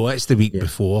yeah. Although it's the week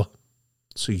before,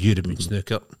 so you'd have been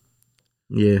snookered.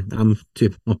 Yeah, I'm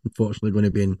unfortunately going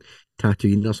to be in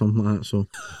Tatooine or something like that. So,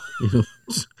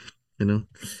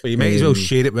 But you might as well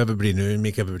share it with everybody now and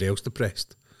make everybody else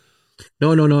depressed. No.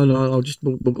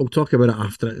 We'll talk about it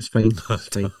after it. It's fine. It's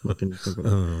fine.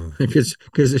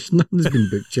 Because nothing's been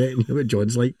booked yet. You know what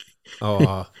John's like.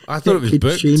 Oh, I thought it was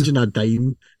booked. Changing a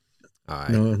dime. Aye.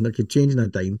 No, they could change in a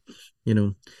dime.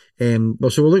 So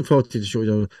we'll look forward to the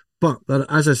show. But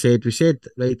as I said, we said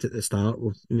right at the start,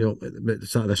 at the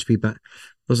start of this wee bit,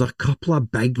 there's a couple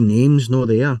of big names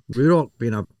there. Ruroc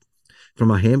being from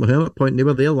a helmet point, they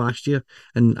were there last year,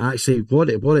 and actually what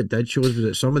it did show us was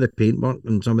that some of the paintwork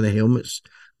and some of the helmets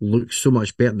look so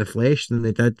much better in the flesh than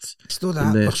they did. Still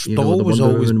that their stall was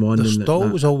always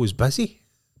busy.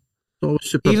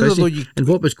 Always super busy. And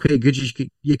what was quite good is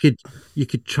you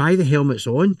could try the helmets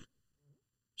on.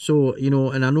 So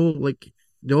and I know, like,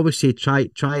 they always say try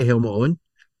a helmet on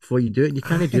before you do it. And you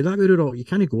can't do that with Ruroc. You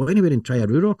can't go anywhere and try a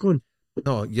Ruroc on.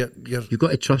 No, you've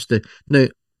got to trust it. Now,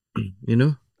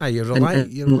 You're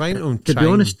relying on to be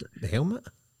honest, the helmet.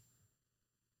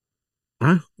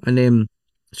 And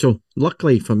so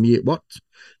luckily for me it worked.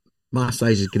 My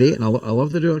size is great, and I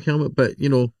love the Duroc helmet. But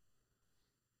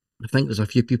I think there's a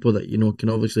few people that can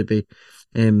obviously be,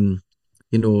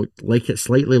 like it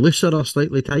slightly looser or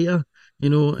slightly tighter.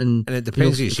 And it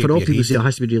depends on the shape for all of your people head. say it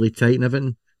has to be really tight and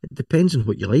everything. It depends on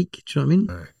what you like. Do you know what I mean?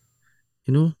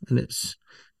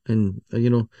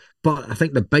 Aye. But I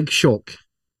think the big shock,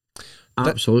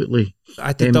 absolutely. I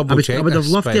had to double check. I would have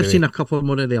this, loved by to have the seen way. a couple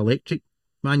more of the electric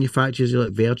manufacturers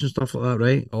like Verge and stuff like that,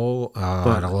 right?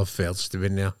 I love Verge to be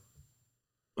in there.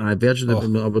 Verge,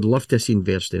 I would love to have seen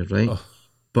Verge there, right? Oh.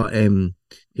 But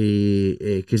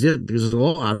because there's a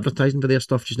lot of advertising for their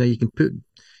stuff just now. You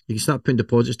can start putting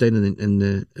deposits down in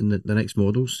the next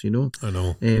models. I know.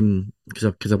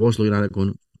 Because I was looking at it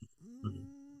going,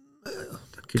 I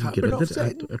could get rid of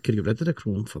the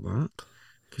chrome for that,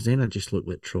 because then I just look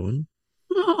like Tron.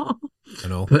 I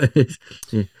know.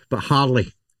 But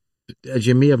Harley, as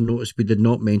you may have noticed, we did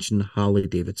not mention Harley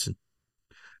Davidson.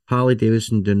 Harley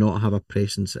Davidson do not have a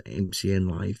presence at MCN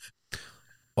Live.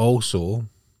 Also,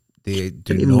 they do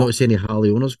didn't even notice any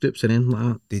Harley owners groups or anything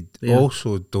like that. They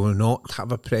also do not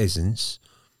have a presence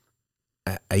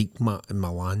at EICMA in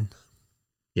Milan.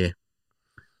 Yeah.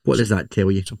 What does that tell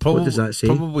you? So what does that say?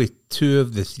 Probably 2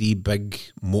 of the 3 big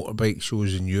motorbike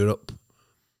shows in Europe,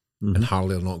 and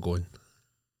Harley are not going.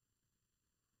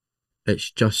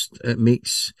 It's just, I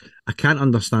can't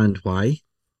understand why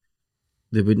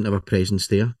they wouldn't have a presence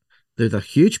there. They had a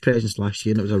huge presence last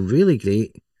year, and it was a really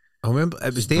great. I remember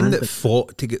it was them that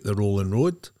fought to get the Rolling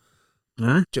Road. Do you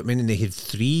know what I mean? And they had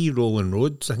 3 Rolling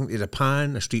Roads. I think they had a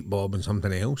Pan, a Street Bob, and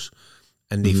something else.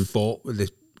 And they fought with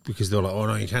because they were like, oh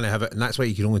no, you can't have it. And that's why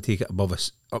you can only take it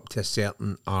up to a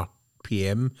certain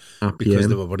RPM. Because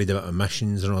they were worried about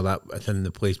emissions and all that within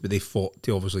the place. But they fought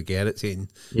to obviously get it, saying,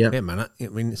 wait a minute, I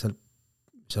mean, it's an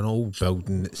old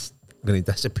building that's going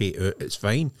to dissipate out. It's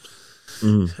fine.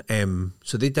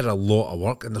 So they did a lot of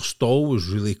work, and their stall was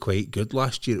really quite good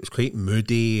last year. It was quite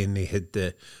moody, and they had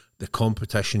the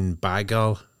competition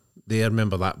bagger there.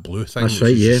 Remember that blue thing? That's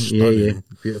right, yeah,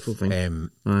 beautiful thing.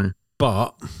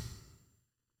 But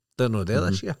they're not there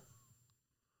this year,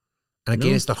 and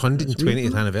again, it's their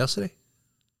 120th anniversary.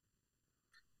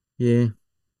 Yeah,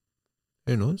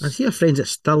 who knows? I see our friends at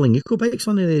Stirling Eco Bikes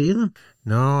on there either.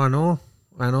 No, I know.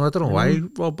 I don't know why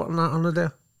Robert and that are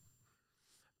there.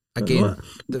 Again,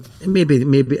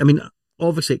 maybe. I mean,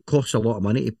 obviously, it costs a lot of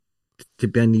money to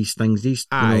be in these things.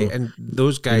 And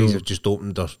those guys have just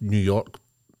opened their New York.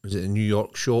 Is it a New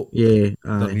York shop? Yeah,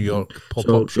 the New York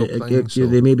pop-up shop thing.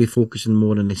 They may be focusing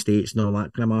more on the States and all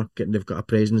that kind of market, and they've got a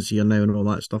presence here now and all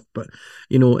that stuff. But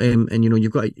you've got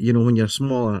when you're a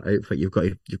smaller outfit, you've got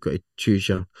to choose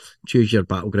your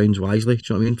battlegrounds wisely.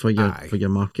 Do you know what I mean for your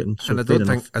marketing? So and I don't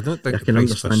think I can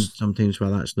understand sometimes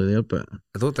why that's not there, but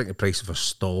I don't think the price of a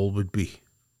stall would be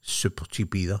super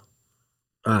cheap either.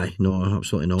 No,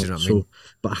 absolutely not. Do you know what I mean?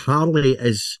 But Harley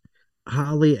is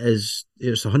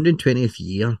it's 120th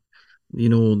year.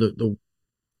 The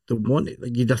want,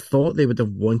 you'd have thought they would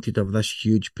have wanted to have this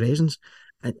huge presence,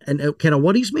 and it kind of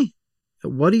worries me. It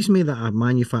worries me that a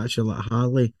manufacturer like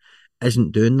Harley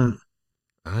isn't doing that.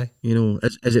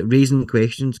 Is it raising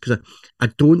questions? Because I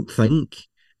don't think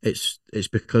it's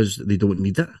because they don't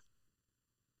need it.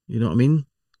 You know what I mean?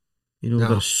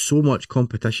 There's so much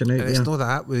competition out there. It's not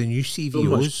that with the new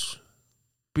CVOs.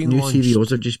 CVOs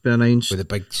have just been announced with a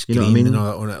big screen and all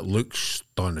that on it. It looks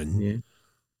stunning. Yeah.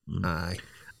 Aye.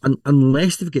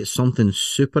 Unless they've got something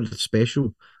super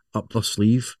special up their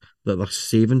sleeve that they're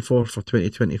saving for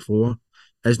 2024.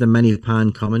 Is the mini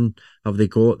pan coming? Have they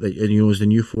got is the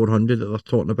new 400 that they're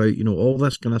talking about? All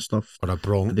this kind of stuff. Or a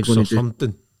Bronx or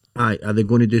something. Are they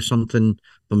going to do something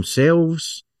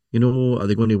themselves? Are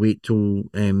they going to wait till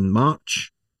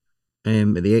March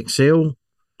at the XL? Do you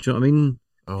know what I mean?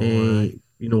 Are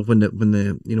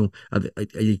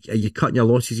you cutting your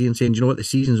losses here and saying, do you know what, the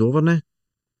season's over now?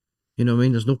 You know what I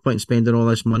mean? There's no point in spending all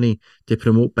this money to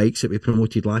promote bikes that we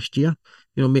promoted last year.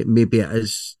 Maybe it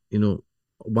is,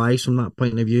 wise from that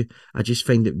point of view. I just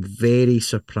find it very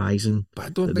surprising. But I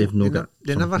don't think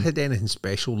they never had anything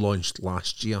special launched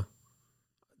last year.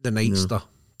 The Nightster.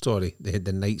 Sorry, they had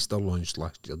the Nightster launched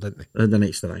last year, didn't they? The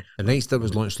Nightster, The Nightster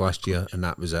was launched last year, and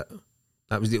that was it.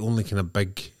 That was the only kind of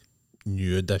big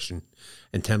new addition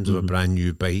in terms of a brand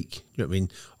new bike. You know what I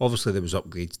mean? Obviously, there was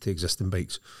upgrades to existing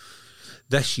bikes.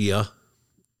 This year,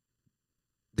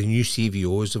 the new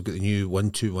CVOs have got the new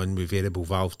 121 with variable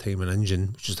valve time and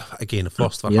engine, which is, again, a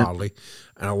first for Harley,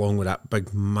 and along with that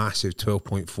big, massive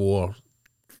 12.4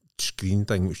 screen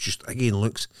thing, which just, again,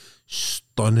 looks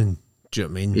stunning. Do you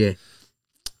know what I mean? Yeah.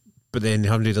 but then they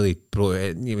haven't really brought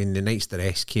it in. I mean, the Nightster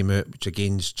S came out, which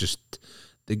again is just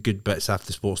the good bits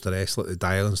after Sportster S, like the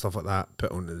dial and stuff like that,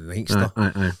 put onto the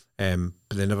Nightster.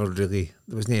 But they never really,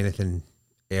 there wasn't anything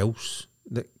else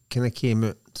that kind of came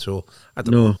out. So I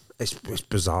don't know. It's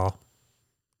bizarre.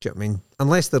 Do you know what I mean?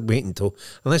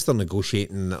 Unless they're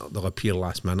negotiating, they'll appear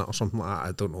last minute or something like that.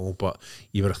 I don't know. But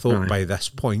you would have thought by this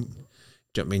point,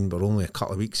 do you know what I mean? We're only a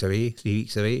couple of weeks away, 3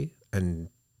 weeks away, and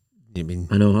you mean?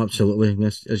 I know, absolutely.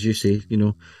 As you say, you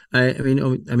know, I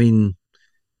mean,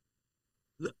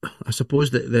 I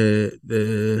suppose that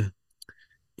the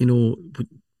you know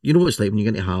what it's like when you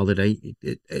get into Harley, right?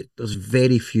 There's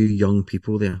very few young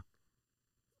people there.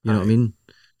 You know what I mean?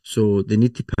 So they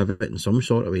need to pivot in some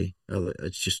sort of way.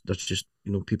 That's just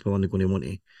you know, people aren't going to want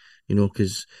to, you know,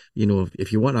 because you know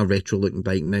if you want a retro looking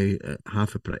bike now at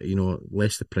half a price, you know,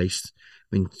 less the price.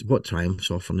 I mean, what Triumph's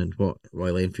offering and what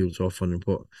Royal Enfield's offering and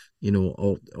what, you know,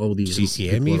 all these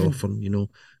CCM people are offering, you know,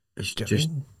 it's just,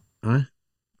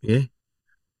 yeah.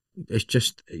 It's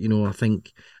just, you know, I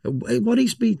think it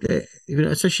worries me that, you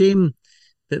know, it's a shame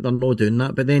that they're not doing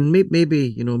that. But then maybe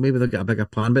you know, maybe they've got a bigger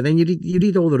plan. But then you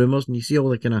read all the rumours and you see all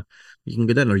the kind of, you can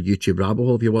go down our YouTube rabbit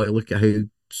hole if you want to look at how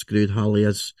screwed Harley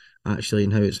is actually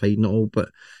and how it's hiding it all. But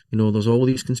you know, there's all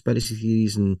these conspiracy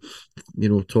theories and, you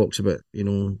know, talks about, you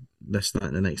know, this, that,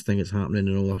 and the next thing that's happening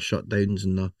and all their shutdowns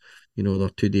and the, you know, their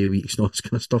 2-day weeks and all this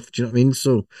kind of stuff. Do you know what I mean?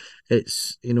 So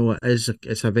it's, you know,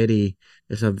 it's a very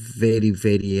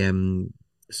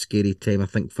scary time, I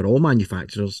think, for all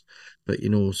manufacturers. But you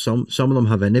know, some of them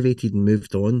have innovated and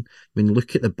moved on. I mean,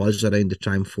 look at the buzz around the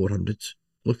Triumph 400s.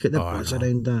 Look at the buzz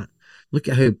around that. Look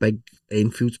at how big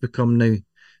Enfield's become now,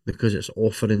 because it's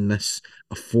offering this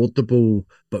affordable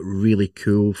but really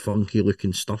cool, funky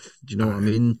looking stuff. Do you know what I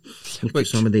mean? Look at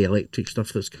some of the electric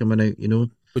stuff that's coming out, you know.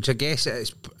 Which I guess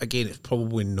it's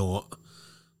probably not,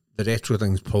 the retro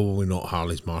thing's probably not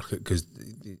Harley's market, because,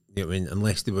 you know what I mean,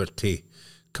 unless they were to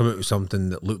come out with something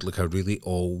that looked like a really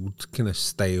old kind of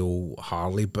style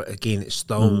Harley. But again, it's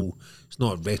still, it's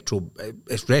not retro.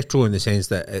 It's retro in the sense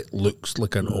that it looks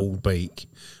like an old bike,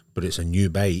 but it's a new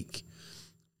bike.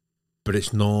 But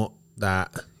it's not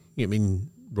that, you know what I mean,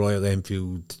 Royal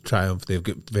Enfield, Triumph, they've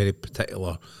got very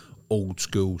particular old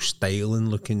school styling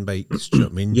looking bikes. Do you know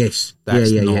what I mean? Yes. That's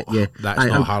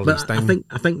not Harley's thing.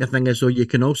 I think the thing is, though, you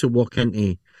can also walk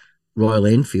into Royal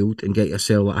Enfield and get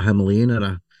yourself like a Himalayan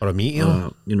or a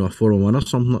Meteor, you know, a 401 or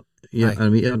something. Yeah, a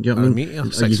Meteor. Do you know what I mean?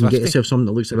 Or you can get yourself something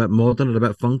that looks a bit modern, or a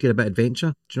bit funky, or a bit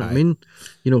adventure. Do you know what I mean?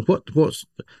 You know what's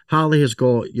Harley has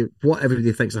got. What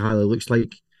everybody thinks a Harley looks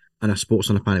like, and a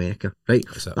sports on a Pan America, right?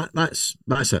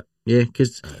 That's it. Yeah,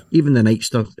 because even the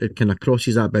Nightster, it kind of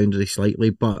crosses that boundary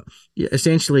slightly, but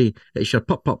essentially it's your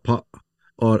putt,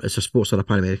 or it's a sports on a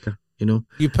Pan America. You know,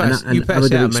 you put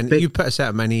a set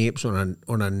of mini apes on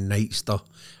a Nightster,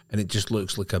 and it just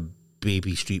looks like a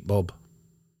baby street bob.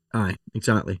 Aye,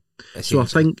 exactly. So I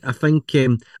think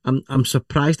I'm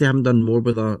surprised they haven't done more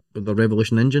with the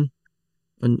Revolution engine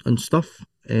and stuff,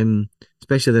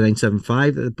 especially the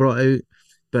 975 that they brought out.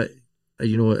 But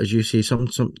you know, as you say,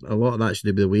 a lot of that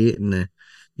should be the weight and the,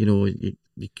 you know, if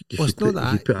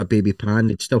you put a baby pan,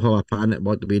 you'd still have a pan that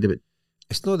walked the way about.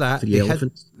 It's not that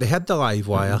they had the live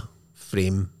wire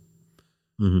frame.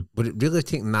 Would it really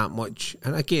take that much?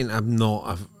 And again, I'm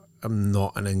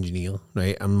not an engineer,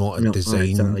 right? I'm not a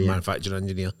manufacturing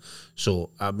engineer, so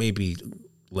I may be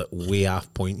way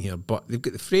off point here. But they've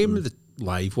got the frame of the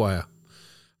live wire,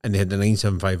 and they had the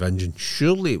 975 engine.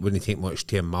 Surely it wouldn't take much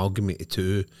to amalgamate the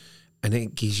two, and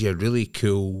it gives you a really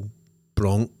cool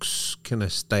Bronx kind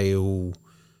of style,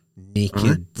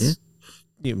 naked, you know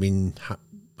what I mean,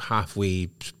 halfway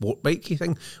sport bikey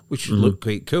thing, which would look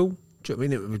quite cool. Do you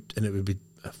know what I mean? It would be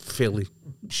a fairly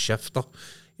shifter.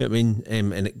 You know what I mean?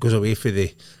 And it goes away for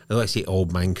the, let's say,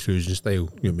 old man cruising style. You know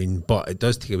what I mean? But it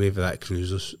does take away for that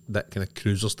kind of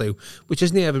cruiser style, which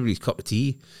isn't everybody's cup of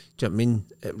tea. Do you know what I mean?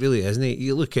 It really isn't.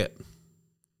 You look at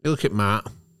Matt,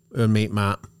 our mate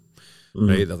Matt,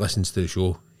 right, that listens to the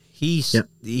show. He's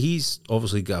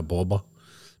obviously got a bobber,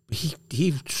 but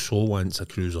he so wants a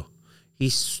cruiser.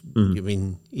 He's, I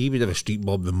mean, he would have a street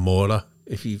bob the Mora.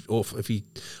 If he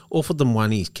offered them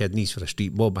one of his kidneys for a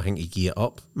street bob, I think he'd gear it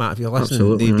up. Matt, if you're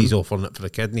listening, he's offering it for a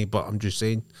kidney, but I'm just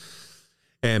saying.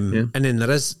 And then there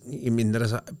is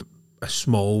a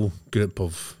small group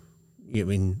of, you know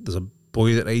what I mean, there's a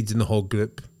boy that rides in the hog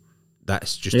group.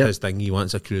 That's just his thing. He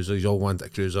wants a cruiser. He's all wanted a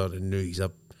cruiser, and now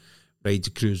rides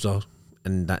a cruiser,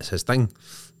 and that's his thing.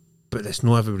 But it's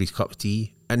not everybody's cup of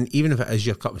tea. And even if it is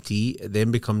your cup of tea, it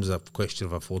then becomes a question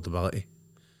of affordability.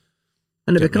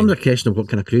 And it becomes a question of what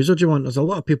kind of cruiser do you want. There's a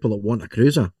lot of people that want a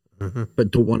cruiser,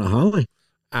 but don't want a Harley.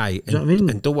 Aye, do you know what I mean?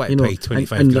 And don't want to pay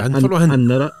 25 grand for one. And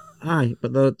there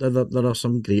are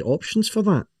some great options for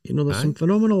that. There's some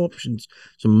phenomenal options.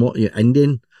 Some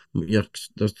Indian.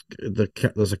 There's a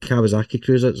Kawasaki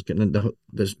Cruiser that's getting into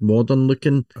this modern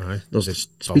looking. Aye. There's a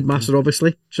Speedmaster,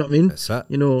 obviously. Do you know what I mean? That's it.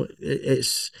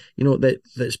 It's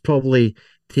that's probably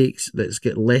that's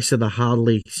got less of the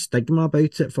Harley stigma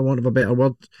about it, for want of a better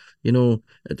word.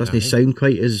 It doesn't sound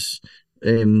quite as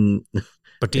abusive.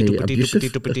 Potato.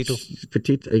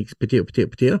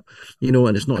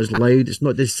 And it's not as loud. It's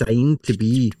not designed to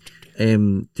be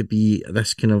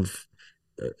this kind of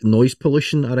noise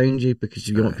pollution around you, because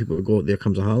you want people to go, there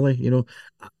comes a Harley.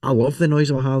 I love the noise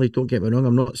of a Harley, don't get me wrong.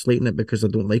 I'm not slating it because I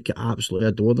don't like it. I absolutely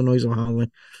adore the noise of a Harley,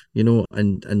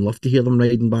 and love to hear them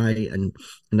riding by and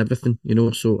everything,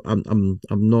 so I'm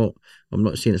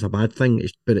not saying it's a bad thing,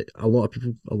 but a lot of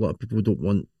people don't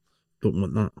want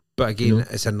that. But again,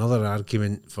 it's another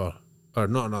argument or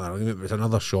not another argument, but it's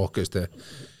another shock as to,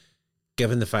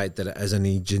 given the fact that it is an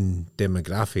aging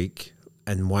demographic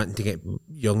and wanting to get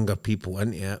younger people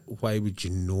into it, why would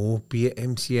you be at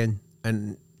MCN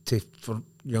and for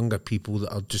younger people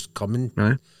that are just coming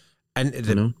into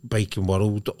the biking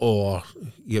world, or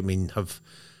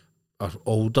are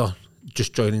older,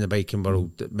 just joining the biking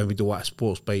world, that maybe don't want a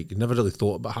sports bike, never really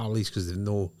thought about Harleys because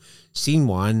they've seen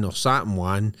one or sat in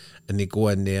one, and they go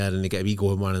in there and they get a wee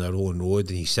go in one on their own road,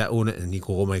 and you sit on it and you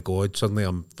go, oh my god, suddenly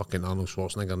I'm fucking Arnold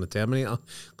Schwarzenegger in the Terminator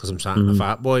because I'm sat in a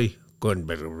fat boy going,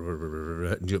 do you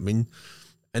know what I mean?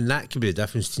 And that could be the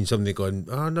difference between somebody going,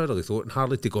 oh, I never really thought in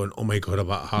Harley, to going, oh my god,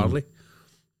 about a Harley.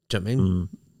 Do you know what I mean?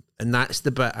 And that's the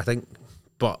bit, I think.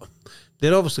 But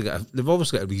they've obviously got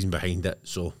a reason behind it.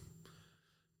 So,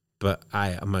 but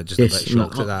I'm just a bit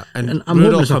shocked at that. And I'm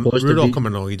Rudolph come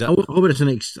annoyed. I hope it's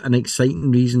an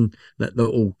exciting reason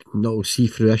that'll see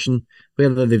fruition.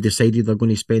 Whether they've decided they're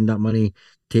going to spend that money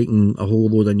taking a whole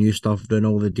load of new stuff down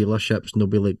all the dealerships, and there'll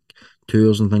be like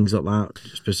tours and things like that,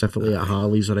 specifically at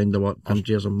Harleys around the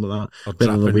country or something like that. Or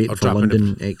whether they're waiting for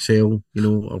London XL,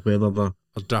 or whether they're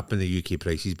dropping the UK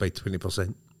prices by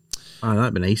 20%.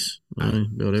 That'd be nice. Be all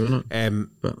right, wouldn't it?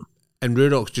 But and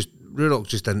Rudolph's just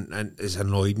has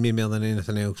annoyed me more than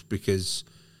anything else, because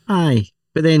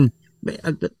but then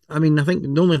I think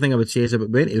the only thing I would say is, about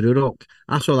went to Rudolph,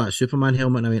 I saw that Superman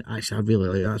helmet, and I went, actually, I really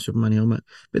like that Superman helmet,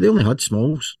 but they only had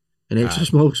smalls and extra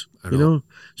smalls,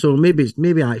 so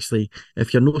maybe actually,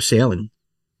 if you're not selling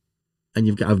and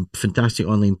you've got a fantastic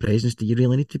online presence, do you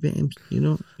really need to be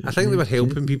I think they were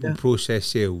helping people process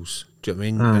sales, do you know what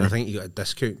I mean? And I think you got a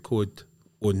discount code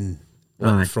from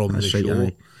the show.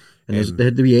 And they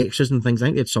had the wee extras and things. I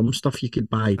think they had some stuff you could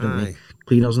buy,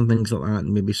 cleaners and things like that,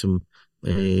 and maybe some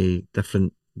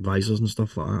different visors and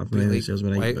stuff like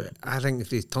that. I think if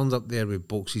they turned up there with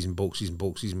boxes and boxes and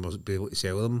boxes and must be able to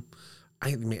sell them, I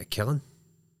think they make a killing.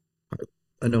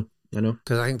 I know.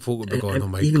 Because I think folk would be going, oh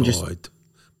my god,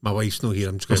 my wife's not here,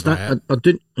 I'm just going to buy it. I'll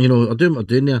do what I'm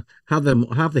doing there. Have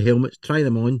the helmets, try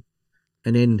them on,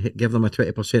 and then give them a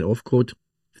 20% off code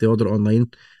if they order it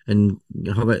online, and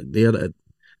have it there at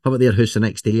their house the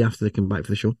next day after they come back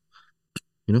for the show.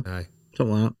 Aye.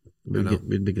 Something like that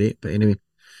would be great. But anyway,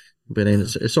 then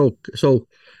it's all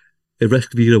a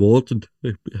risk v reward, and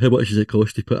how much does it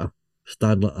cost to put a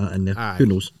stand like that in there? Who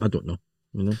knows? I don't know.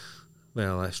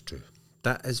 Well, that's true.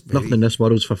 That is nothing in this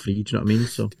world's for free. Do you know what I mean?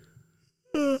 So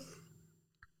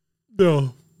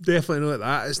no, definitely not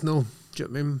that. It's no. Do you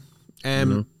know what I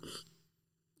mean?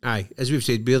 Aye, as we've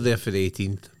said, we're there for the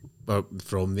 18th. Or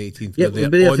from the 18th. Yeah, we'll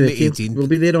be there on the 18th. We'll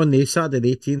be there on the Saturday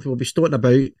the 18th. We'll be starting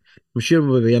about. I'm sure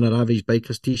we'll be wearing our Average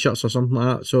Bikers t-shirts or something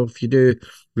like that. So if you do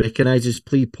recognise us,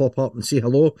 please pop up and say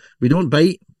hello. We don't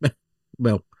bite.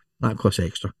 Well, that costs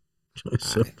extra.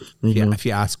 So, if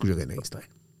you ask really nicely.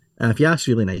 If you ask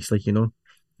really nicely,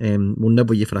 we'll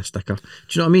nibble you for a sticker. Do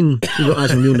you know what I mean?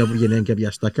 We'll nibble you and then give you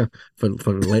a sticker for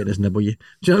letting us nibble you.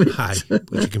 Do you know what I mean? Aye,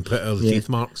 which you can put all the teeth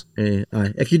marks. Aye.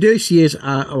 If you do see us,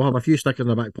 I'll have a few stickers in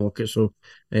the back pocket, so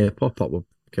pop up, we'll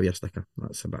give you a sticker.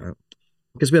 That's about it.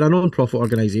 Because we're a non-profit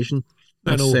organisation.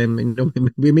 I know.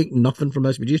 We make nothing from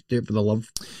this. We just do it for the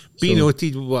love. Be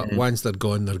noted, once they're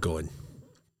gone, they're gone.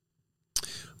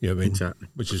 You know what I mean? Exactly.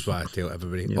 Which is what I tell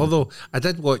everybody. Yeah. Although I've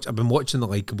been watching The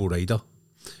Likeable Rider.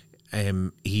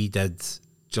 He did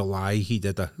July. He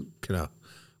did a kind of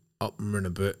up and run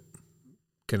about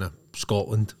kind of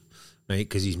Scotland, right?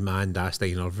 Because he's manned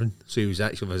Astine Irvine, so he was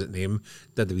actually visiting him.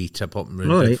 Did a wee trip up and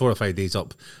run, did 4 or 5 days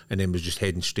up, and then was just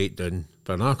heading straight down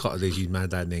for another couple of days. He's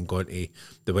manned that, and then going to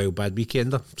the Wild Bad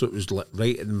Weekender. So it was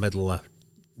right in the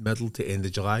middle to end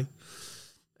of July.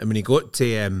 And when he got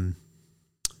to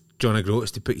John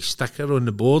O'Groats to put his sticker on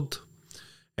the board,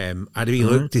 I had a wee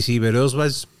look to see where ours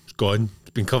was. gone. It's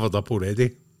been covered up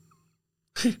already.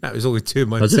 That was only 2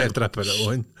 months after I put it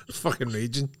on. Fucking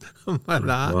raging. I'm like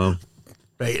that. Wow.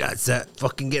 Right, that's it.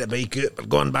 Fucking get a bike out. We're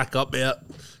going back up there.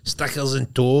 Stickers in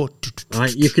tow.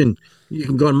 Right, you can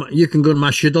go on my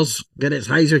shooters. Get it as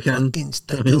high as you can. Fucking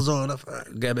stickers on it.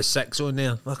 Get about 6 on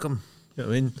there. Fuck them. You know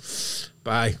what I mean?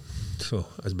 Bye. So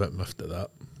I was a bit miffed at that.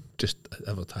 Just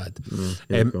ever had.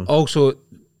 Also,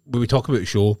 when we talk about the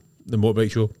show, the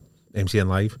motorbike show, MCN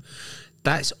Live,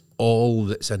 that's all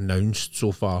that's announced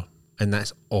so far, and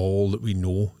that's all that we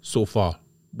know so far.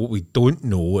 What we don't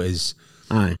know is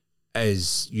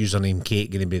username Kate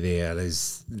going to be there?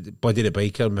 Is Buddy the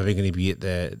Biker maybe going to be at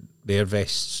the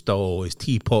Airvest stall? Is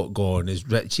Teapot gone? Is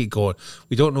Richie gone?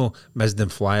 We don't know.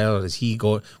 Misden Flyer, is he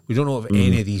gone? We don't know if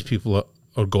any of these people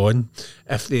are gone.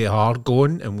 If they are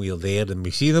gone and we're there and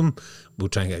we see them, we'll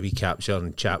try and get a wee capture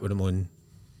and chat with them on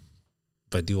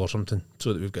video or something,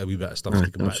 so that we've got a wee bit of stuff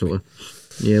to come back with.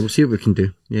 Yeah, we'll see what we can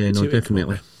do. Yeah, no,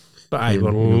 definitely. But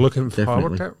we're looking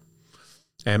forward to it.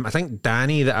 I think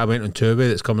Danny that I went on tour with,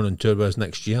 that's coming on tour with us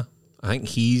next year, I think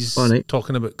he's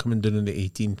talking about coming down on the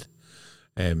 18th,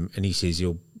 and he says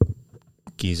he'll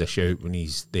give us a shout when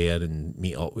he's there and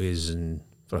meet up with us and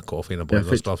for a coffee and a bunch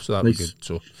of stuff, so that'd be good.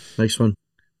 So nice one.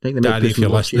 I think Danny, if you're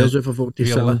listening, if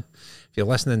you're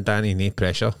listening, Danny, no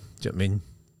pressure, do you know what I mean?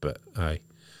 But aye,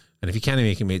 and if you can't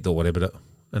make it, mate, don't worry about it.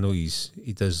 I know he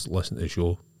does listen to the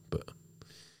show, but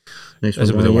nice one.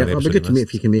 It'll be good to meet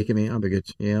if you can make it, mate. That'll be good.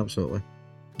 Yeah, absolutely.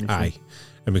 Aye,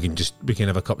 and we can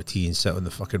have a cup of tea and sit on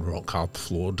the fucking rock hard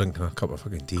floor drinking a cup of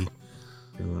fucking tea.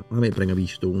 I might bring a wee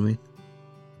stool, mate.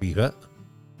 Wee bit?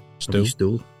 A wee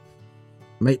stool.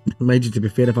 Might you, to be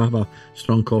fair, if I have a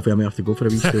strong coffee, I might have to go for a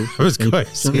wee stool. I was going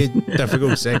to say,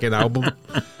 difficult second album.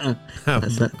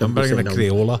 I'm bringing a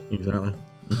Crayola. Exactly.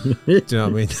 Do you know what I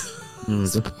mean?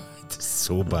 It's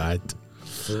so bad.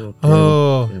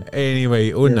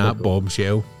 Anyway, on that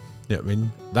bombshell, you know what I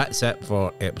mean? That's it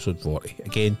for episode 40.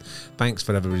 Again, thanks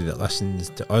for everybody that listens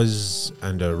to us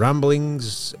and our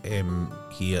ramblings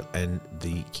here in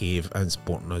the cave and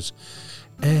supporting us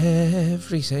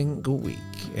every single week.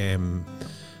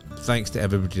 Thanks to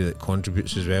everybody that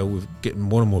contributes as well. We're getting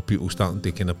more and more people starting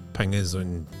to kind of ping us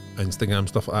on Instagram,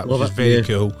 stuff like that, which is very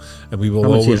cool, and we will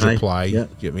always reply. You know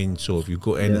what I mean? So if you've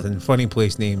got anything, funny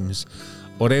place names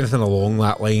or anything along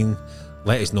that line,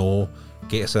 let us know.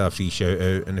 Get us a free shout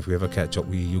out, and if we ever catch up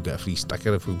with you, you'll get a free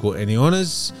sticker if we've got any on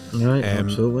us. Right,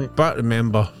 absolutely. But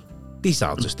remember, these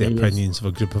are just the opinions of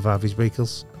a group of average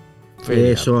bikers.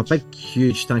 So a big,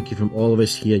 huge thank you from all of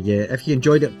us here. If you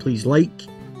enjoyed it, please like,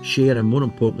 share, and more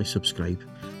importantly, subscribe.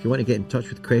 If you want to get in touch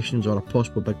with questions or a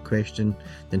possible big question,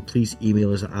 then please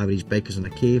email us at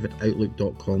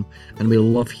averagebikersinacave@outlook.com, and we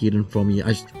love hearing from you.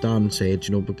 As Dan said,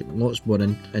 we've got lots more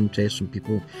interest from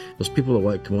people. There's people that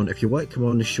want to come on. If you want to come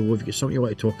on the show, if you've got something you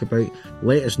want to talk about,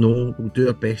 let us know. We'll do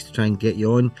our best to try and get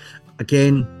you on.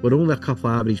 Again, we're only a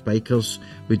couple of average bikers.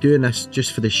 We're doing this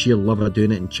just for the sheer love of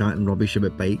doing it and chatting rubbish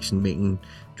about bikes and making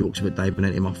jokes about diving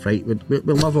into muff, right? We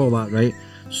love all that, right?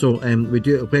 So we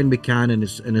do it when we can and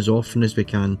as often as we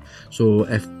can. So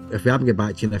if we haven't get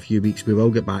back to you in a few weeks, we will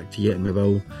get back to you, and we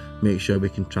will make sure we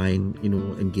can try and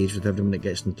engage with everyone that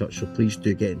gets in touch. So please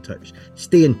do get in touch.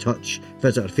 Stay in touch.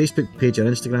 Visit our Facebook page, our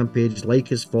Instagram page,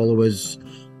 like us, follow us,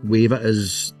 wave at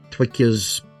us, twig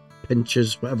us, pinch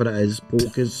us, whatever it is,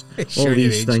 poke us, all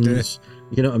these things.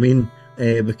 You know what I mean?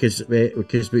 Because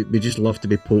we just love to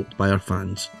be poked by our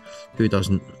fans. Who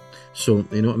doesn't? So,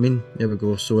 you know what I mean? There we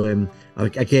go. So,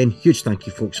 again, huge thank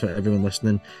you, folks, for everyone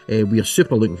listening. We are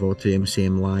super looking forward to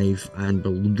MCM Live, and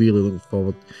we're really looking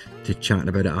forward to chatting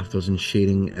about it afterwards and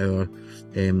sharing our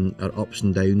ups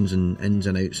and downs and ins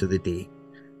and outs of the day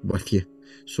with you.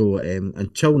 So,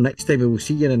 until next time, we will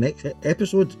see you in the next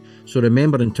episode. So,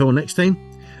 remember, until next time,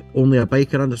 only a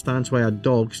biker understands why a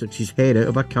dog sticks his head out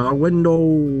of a car window.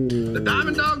 The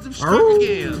Diamond Dogs have struck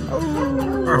again.